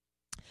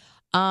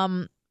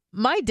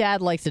 My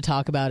dad likes to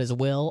talk about his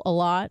will a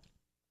lot.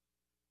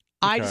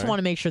 I just want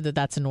to make sure that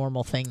that's a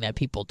normal thing that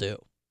people do.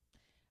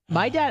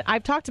 My dad,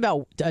 I've talked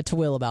about to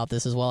Will about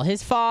this as well.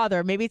 His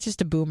father, maybe it's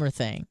just a boomer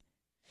thing.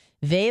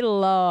 They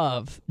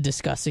love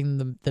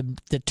discussing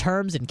the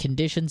terms and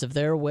conditions of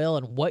their will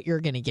and what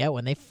you're going to get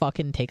when they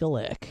fucking take a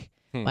lick.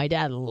 My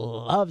dad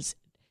loves it.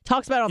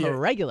 Talks about it on the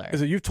regular.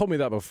 So you've told me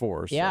that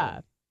before. So.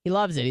 Yeah. He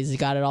loves it. He's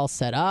got it all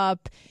set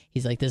up.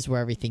 He's like, this is where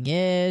everything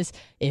is.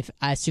 If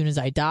as soon as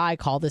I die,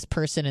 call this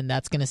person, and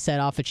that's going to set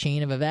off a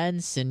chain of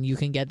events, and you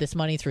can get this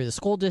money through the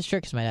school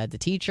district because my dad's a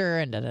teacher,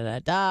 and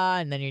da-da-da-da.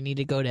 And then you need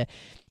to go to,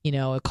 you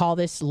know, call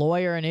this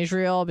lawyer in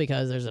Israel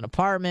because there's an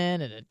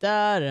apartment, and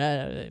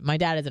da-da-da-da. My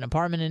dad has an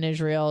apartment in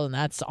Israel, and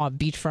that's on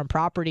beachfront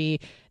property.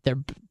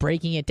 They're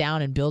breaking it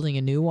down and building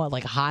a new one,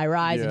 like a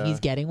high-rise, and he's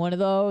getting one of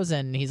those,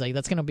 and he's like,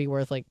 that's going to be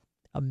worth like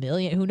 $1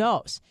 million. Who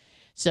knows?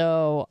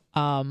 So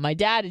my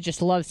dad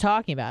just loves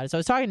talking about it. So I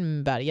was talking to him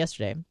about it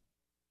yesterday. And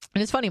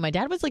it's funny, my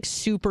dad was like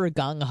super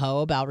gung-ho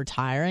about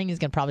retiring. He's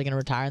probably going to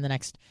retire in the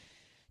next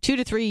 2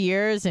 to 3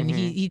 years. And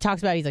he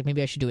talks about it. He's like,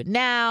 maybe I should do it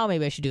now.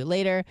 Maybe I should do it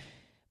later.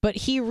 But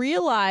he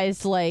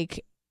realized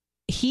like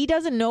he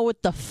doesn't know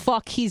what the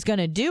fuck he's going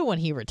to do when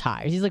he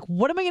retires. He's like,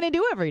 what am I going to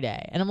do every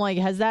day? And I'm like,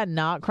 has that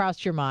not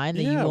crossed your mind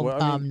that you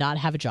will not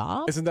have a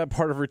job? Isn't that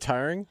part of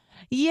retiring?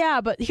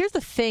 Yeah, but here's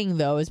the thing,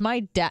 though, is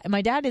my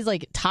dad is,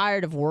 like,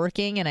 tired of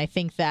working, and I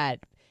think that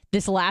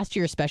this last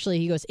year especially,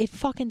 he goes, it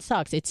fucking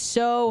sucks. It's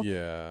so...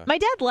 Yeah. My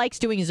dad likes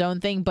doing his own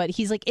thing, but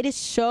he's like, it is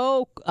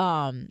so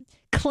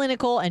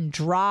clinical and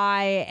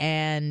dry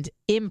and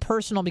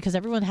impersonal because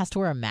everyone has to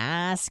wear a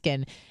mask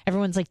and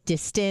everyone's, like,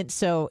 distant,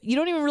 so you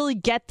don't even really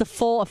get the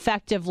full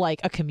effect of, like,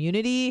 a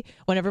community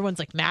when everyone's,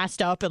 like,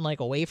 masked up and, like,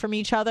 away from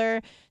each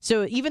other.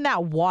 So even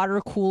that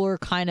water cooler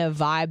kind of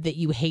vibe that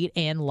you hate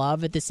and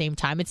love at the same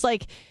time, it's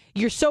like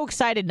you're so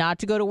excited not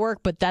to go to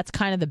work, but that's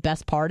kind of the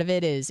best part of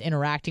it is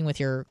interacting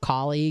with your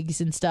colleagues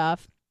and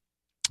stuff.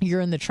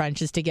 You're in the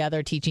trenches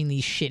together teaching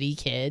these shitty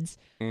kids.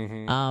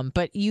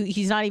 But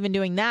he's not even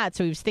doing that.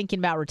 So he was thinking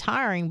about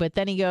retiring, but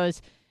then he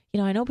goes, you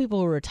know, I know people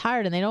who are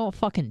retired and they don't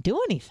fucking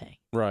do anything.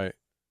 Right.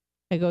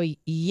 I go,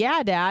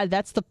 yeah, Dad,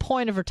 that's the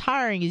point of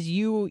retiring is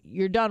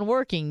you're done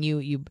working.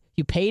 You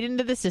paid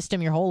into the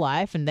system your whole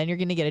life, and then you're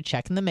going to get a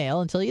check in the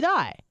mail until you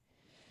die.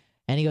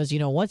 And he goes, you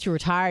know, once you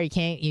retire,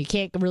 you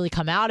can't really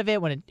come out of it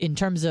in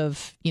terms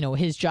of, you know,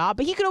 his job.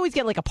 But he could always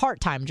get like a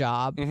part-time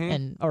job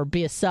or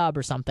be a sub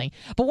or something.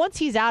 But once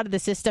he's out of the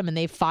system and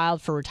they've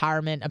filed for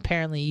retirement,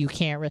 apparently you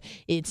can't.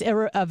 It's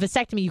a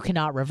vasectomy you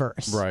cannot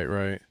reverse.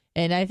 Right.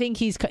 And I think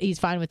he's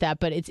fine with that.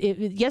 But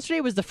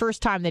yesterday was the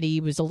first time that he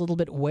was a little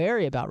bit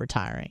wary about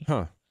retiring.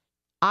 Huh.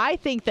 I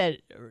think that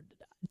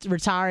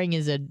retiring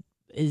is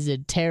is a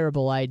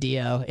terrible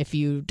idea if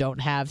you don't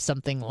have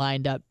something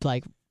lined up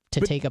like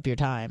to take up your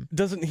time.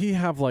 Doesn't he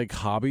have like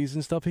hobbies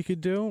and stuff he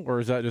could do, or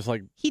is that just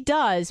like he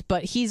does?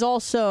 But he's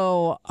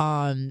also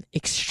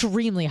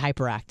extremely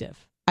hyperactive.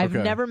 I've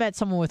never met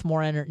someone with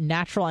more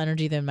natural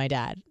energy than my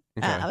dad.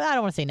 Okay. I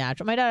don't want to say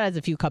natural. My dad has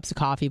a few cups of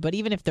coffee, but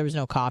even if there was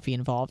no coffee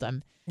involved,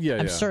 I'm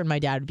certain my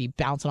dad would be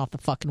bouncing off the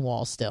fucking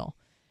wall still.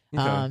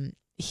 Okay.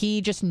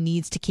 He just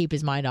needs to keep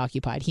his mind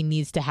occupied. He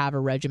needs to have a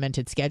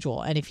regimented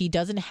schedule. And if he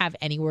doesn't have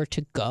anywhere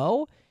to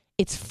go,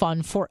 it's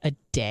fun for a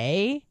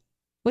day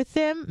with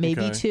him,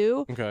 maybe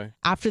two. Okay.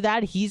 After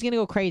that, he's going to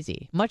go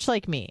crazy, much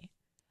like me.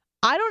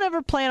 I don't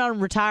ever plan on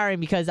retiring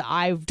because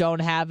I don't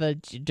have a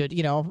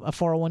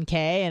 401k,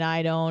 and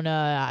I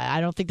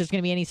don't think there's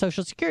going to be any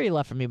Social Security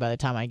left for me by the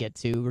time I get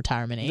to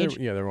retirement age.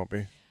 There won't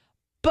be.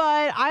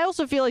 But I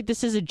also feel like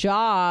this is a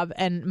job,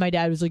 and my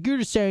dad was like, "You're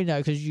just saying that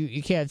because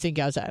you can't think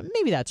outside."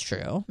 Maybe that's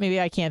true. Maybe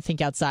I can't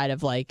think outside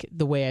of like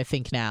the way I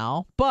think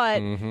now.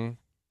 But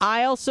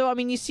I also, I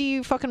mean, you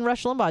see, fucking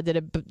Rush Limbaugh did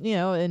it,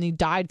 and he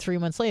died 3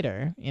 months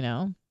later.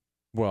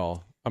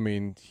 Well, I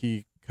mean,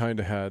 he kind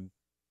of had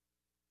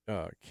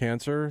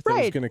cancer that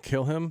was going to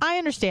kill him. I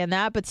understand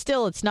that, but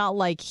still, it's not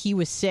like he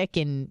was sick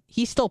and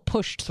he still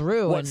pushed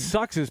through. What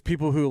sucks is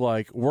people who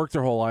like work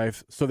their whole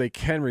life so they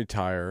can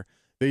retire.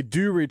 They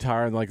do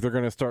retire and like they're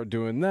going to start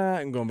doing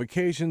that and go on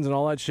vacations and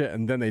all that shit,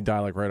 and then they die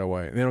like right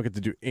away. And they don't get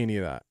to do any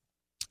of that.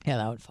 Yeah,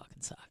 that would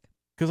fucking suck.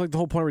 Because like the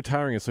whole point of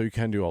retiring is so you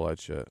can do all that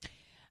shit.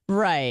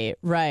 Right.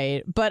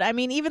 But I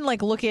mean, even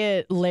like look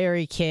at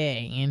Larry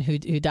King, and who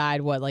died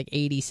like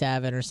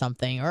 87 or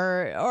something,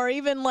 or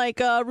even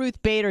like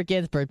Ruth Bader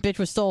Ginsburg. Bitch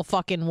was still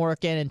fucking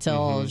working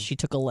until she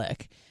took a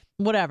lick.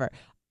 Whatever.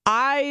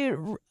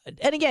 And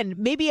again,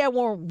 maybe I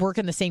won't work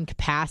in the same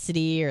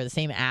capacity or the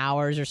same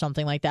hours or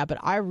something like that, but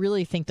I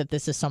really think that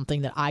this is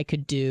something that I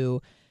could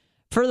do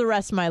for the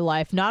rest of my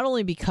life, not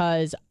only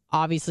because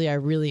obviously I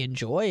really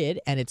enjoy it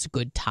and it's a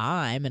good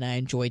time and I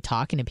enjoy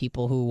talking to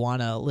people who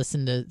want to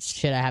listen to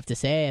shit I have to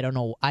say. I don't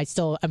know.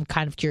 I'm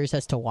kind of curious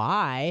as to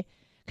why,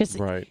 because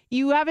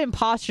you have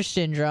imposter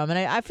syndrome, and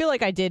I feel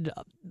like I did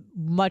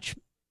much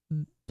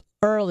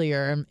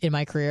earlier in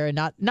my career, and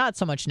not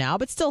so much now,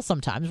 but still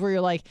sometimes, where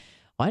you're like,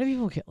 why do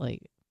people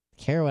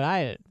care what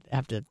I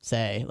have to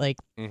say? But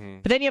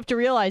then you have to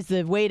realize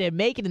the way to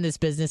make it in this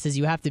business is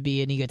you have to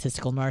be an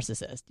egotistical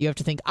narcissist. You have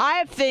to think, I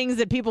have things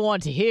that people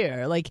want to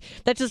hear. Like,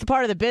 that's just a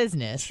part of the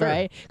business,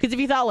 right? Because if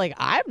you thought, like,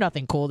 I have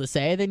nothing cool to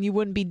say, then you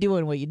wouldn't be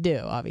doing what you do,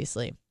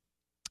 obviously.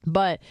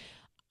 But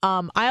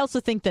I also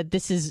think that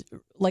this is,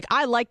 like,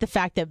 I like the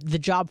fact that the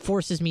job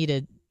forces me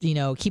to,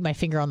 keep my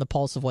finger on the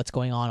pulse of what's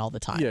going on all the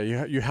time.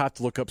 Yeah, you have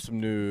to look up some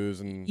news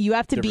and you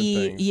have to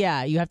be things.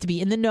 You have to be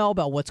in the know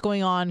about what's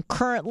going on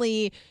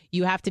currently.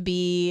 You have to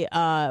be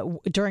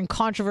during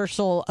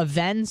controversial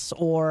events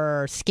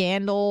or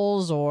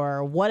scandals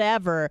or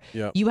whatever.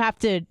 Yep. You have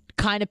to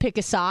kind of pick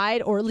a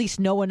side, or at least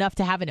know enough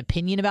to have an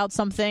opinion about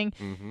something.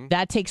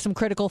 That takes some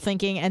critical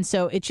thinking, and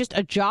so it's just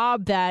a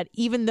job that,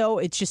 even though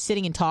it's just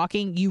sitting and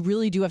talking, you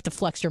really do have to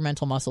flex your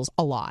mental muscles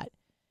a lot.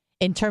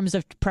 In terms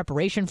of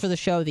preparation for the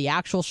show, the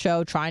actual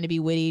show, trying to be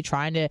witty,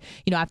 trying to,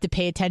 have to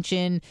pay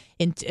attention,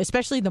 and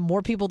especially the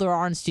more people there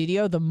are in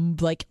studio, the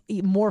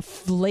more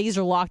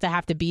laser locked I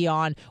have to be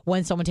on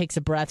when someone takes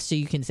a breath so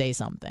you can say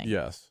something.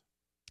 Yes.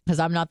 Because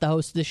I'm not the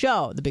host of the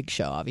show, the big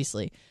show,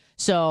 obviously.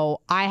 So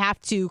I have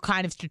to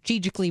kind of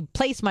strategically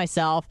place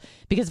myself,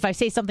 because if I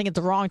say something at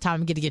the wrong time,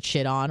 I'm going to get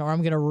shit on, or I'm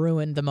going to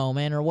ruin the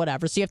moment or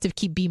whatever. So you have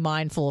to be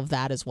mindful of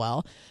that as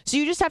well. So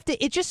you just have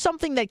to, it's just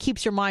something that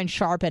keeps your mind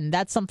sharp. And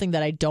that's something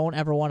that I don't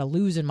ever want to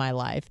lose in my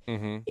life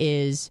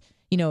is,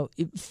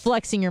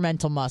 flexing your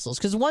mental muscles.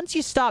 Because once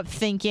you stop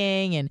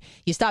thinking and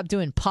you stop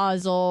doing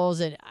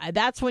puzzles, and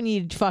that's when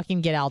you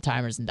fucking get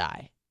Alzheimer's and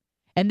die.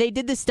 And they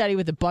did this study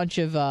with a bunch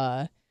of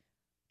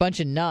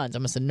nuns. I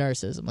almost said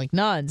nurses. I'm like,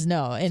 nuns,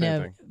 no. In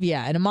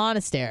a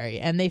monastery.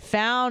 And they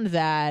found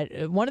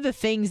that one of the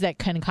things that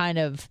can kind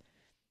of,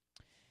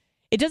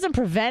 it doesn't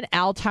prevent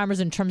Alzheimer's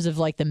in terms of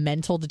like the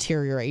mental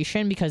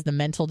deterioration, because the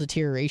mental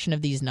deterioration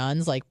of these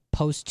nuns, like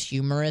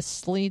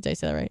posthumously, did I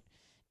say that right?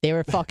 They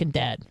were fucking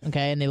dead,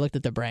 okay? And they looked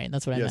at their brain.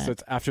 That's what I meant. Yes,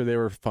 it's after they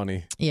were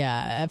funny.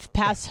 Yeah,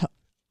 past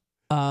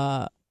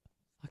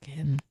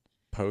fucking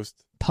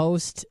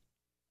post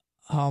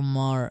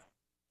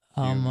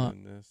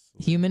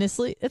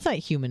humanistly? It's not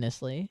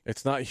humanistly.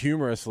 It's not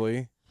humorously.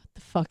 What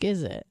the fuck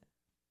is it?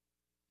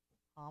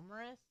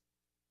 Humorous?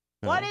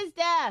 No. What is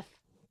death?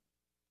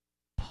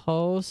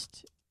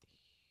 Post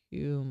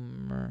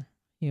humor.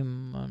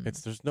 Human.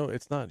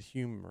 It's not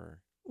humor.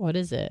 What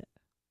is it?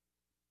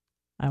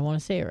 I want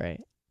to say it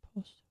right.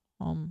 Post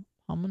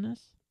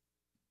hominous?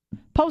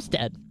 Post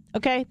dead.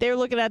 Okay, they were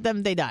looking at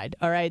them, they died.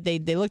 All right. They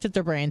looked at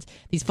their brains,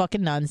 these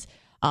fucking nuns,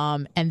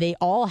 and they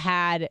all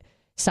had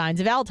signs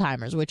of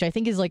Alzheimer's, which I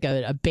think is like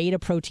a beta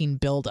protein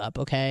buildup,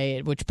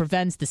 okay, which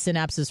prevents the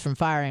synapses from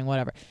firing,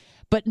 whatever.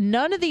 But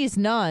none of these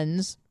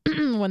nuns,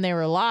 when they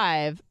were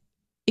alive,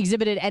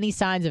 exhibited any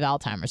signs of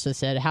Alzheimer's. So they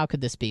said, how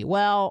could this be?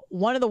 Well,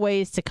 one of the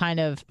ways to kind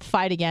of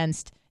fight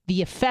against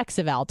the effects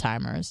of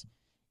Alzheimer's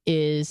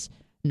is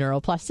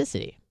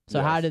neuroplasticity.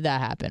 So how did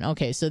that happen?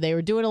 Okay, so they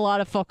were doing a lot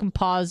of fucking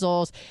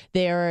puzzles.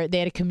 They had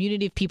a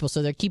community of people,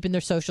 so they're keeping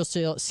their social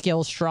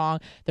skills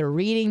strong. They're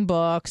reading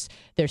books.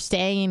 They're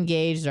staying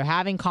engaged. They're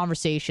having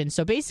conversations.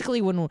 So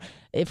basically,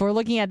 if we're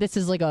looking at this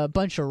as like a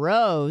bunch of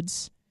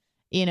roads,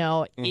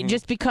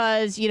 just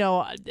because,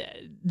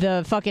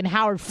 the fucking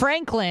Howard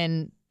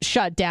Franklin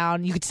shut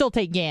down, you could still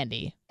take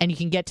Gandhi and you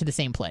can get to the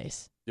same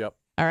place. Yep.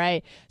 All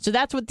right. So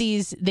that's what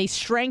they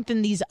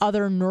strengthen these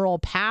other neural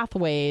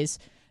pathways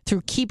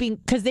through keeping,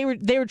 because they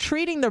were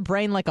treating their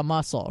brain like a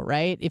muscle,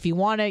 right? If you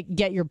want to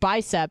get your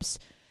biceps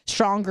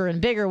stronger and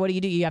bigger, what do?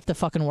 You have to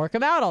fucking work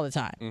them out all the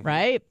time,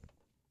 right?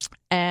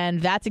 And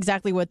that's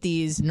exactly what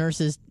these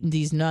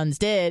nuns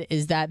did,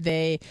 is that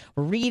they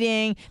were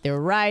reading, they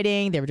were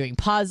writing, they were doing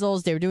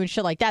puzzles, they were doing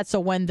shit like that. So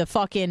when the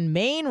fucking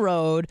main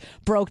road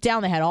broke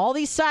down, they had all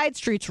these side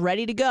streets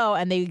ready to go,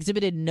 and they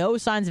exhibited no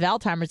signs of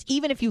Alzheimer's.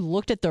 Even if you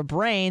looked at their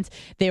brains,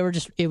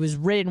 it was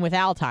ridden with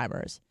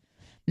Alzheimer's.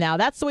 Now,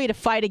 that's the way to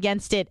fight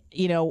against it,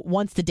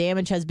 once the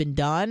damage has been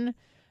done.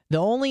 The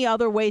only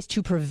other ways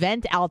to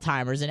prevent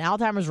Alzheimer's, and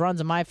Alzheimer's runs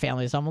in my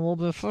family, so I'm a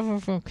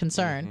little bit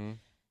concerned.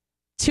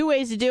 2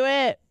 ways to do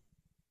it.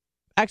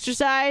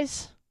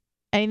 Exercise.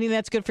 Anything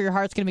that's good for your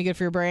heart's going to be good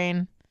for your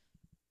brain.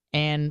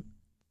 And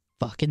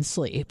fucking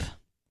sleep.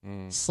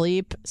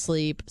 Sleep,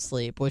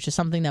 which is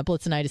something that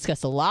Blitz and I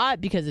discussed a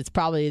lot because it's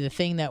probably the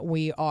thing that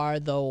we are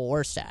the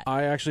worst at.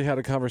 I actually had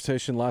a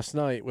conversation last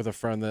night with a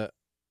friend that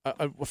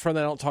I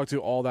don't talk to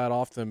all that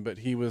often, but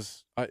he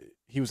was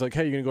like,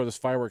 "Hey, you're gonna go to this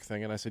firework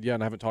thing?" And I said, "Yeah,"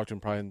 and I haven't talked to him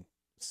probably in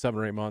 7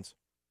 or 8 months.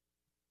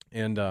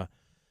 And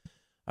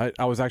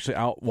I was actually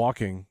out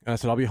walking, and I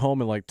said, "I'll be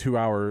home in like 2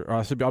 hours." Or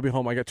I said, "I'll be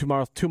home. I got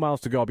 2 miles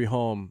to go. I'll be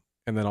home,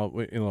 and then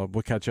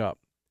we'll catch up."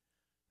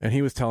 And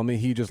he was telling me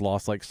he just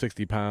lost like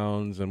 60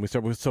 pounds, and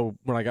so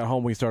when I got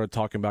home, we started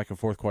talking back and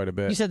forth quite a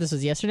bit. You said this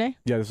was yesterday?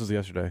 Yeah, this was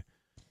yesterday.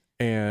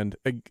 And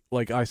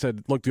like I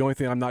said, look, the only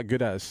thing I'm not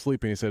good at is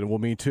sleeping. He said, "Well,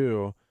 me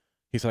too."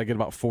 He said, "I get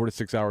about 4 to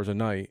 6 hours a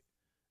night."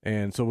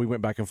 And so we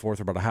went back and forth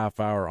for about a half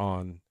hour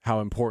on how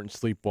important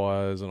sleep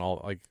was and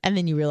all. And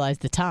then you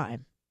realized the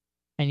time.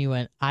 And you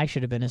went, I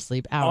should have been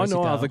asleep hours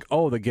ago. I was like,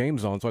 the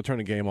game's on. So I turned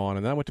the game on.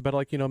 And then I went to bed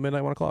like,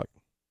 midnight, 1 o'clock.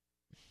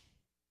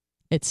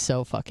 It's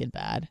so fucking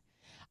bad.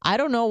 I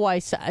don't know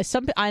why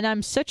and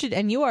I'm such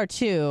and you are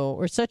too,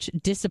 we're such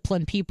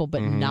disciplined people,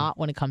 but not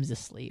when it comes to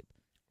sleep.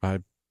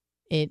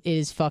 It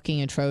is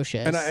fucking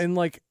atrocious.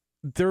 And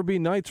there'd be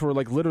nights where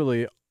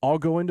literally I'll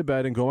go into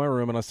bed and go in my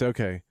room and I'll say,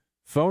 okay,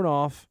 phone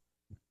off,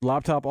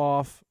 laptop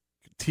off,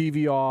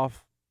 TV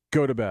off,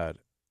 go to bed.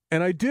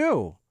 And I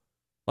do.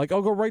 I'll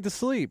go right to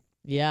sleep.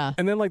 Yeah.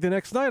 And then the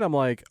next night I'm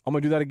like, I'm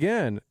going to do that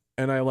again.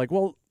 And I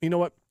well, you know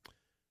what?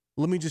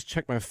 Let me just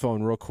check my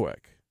phone real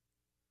quick.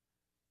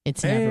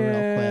 It's never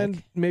real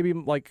quick. Maybe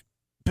but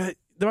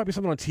there might be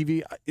something on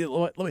TV.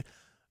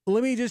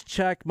 Let me just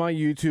check my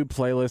YouTube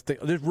playlist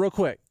just real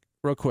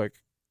quick.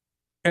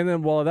 And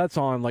then while that's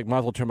on, might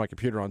as well turn my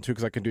computer on too,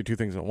 because I can do 2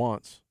 things at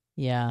once.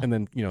 Yeah. And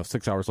then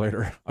 6 hours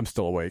later, I'm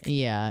still awake.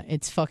 Yeah,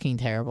 it's fucking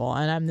terrible.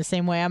 And I'm the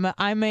same way. I'm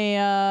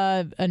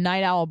a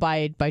night owl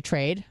by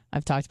trade.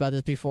 I've talked about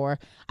this before.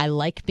 I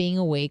like being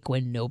awake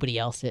when nobody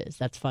else is.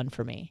 That's fun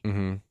for me.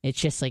 It's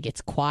just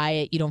it's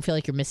quiet. You don't feel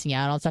like you're missing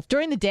out on stuff.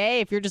 During the day,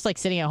 if you're just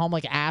sitting at home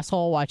like an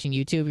asshole watching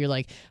YouTube, you're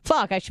like,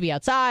 fuck, I should be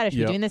outside. I should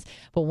be doing this.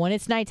 But when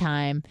it's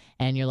nighttime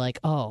and you're like,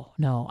 oh,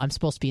 no, I'm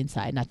supposed to be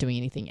inside, not doing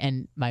anything.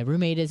 And my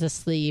roommate is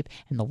asleep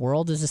and the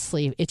world is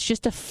asleep. It's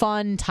just a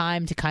fun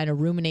time to kind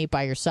of ruminate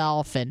by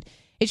yourself. And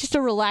it's just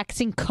a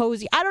relaxing,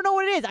 cozy. I don't know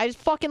what it is. I just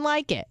fucking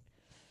like it.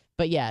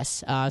 But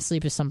yes,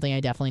 sleep is something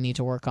I definitely need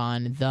to work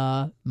on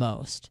the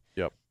most.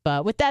 Yep.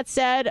 But with that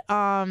said,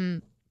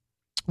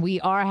 we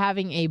are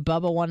having a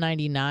Bubba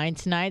 199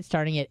 tonight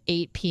starting at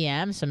 8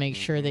 p.m. So make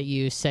sure that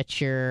you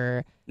set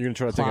your You're going to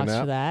try to take a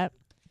nap? For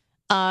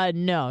that.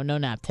 No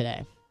nap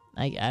today.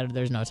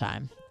 There's no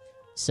time.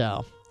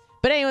 So,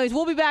 but anyways,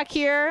 we'll be back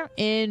here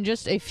in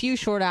just a few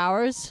short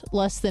hours,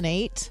 less than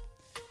 8.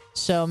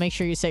 So make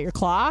sure you set your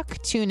clock.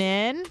 Tune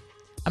in.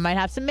 I might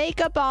have some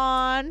makeup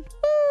on.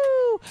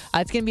 Woo!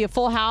 It's going to be a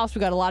full house. We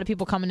got a lot of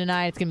people coming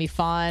tonight. It's going to be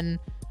fun.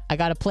 I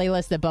got a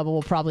playlist that Bubba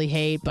will probably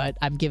hate, but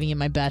I'm giving it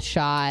my best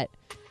shot.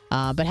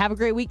 But have a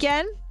great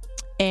weekend.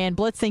 And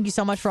Blitz, thank you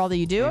so much for all that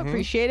you do. I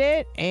appreciate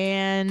it.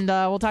 And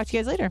we'll talk to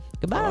you guys later.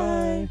 Goodbye.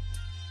 Bye.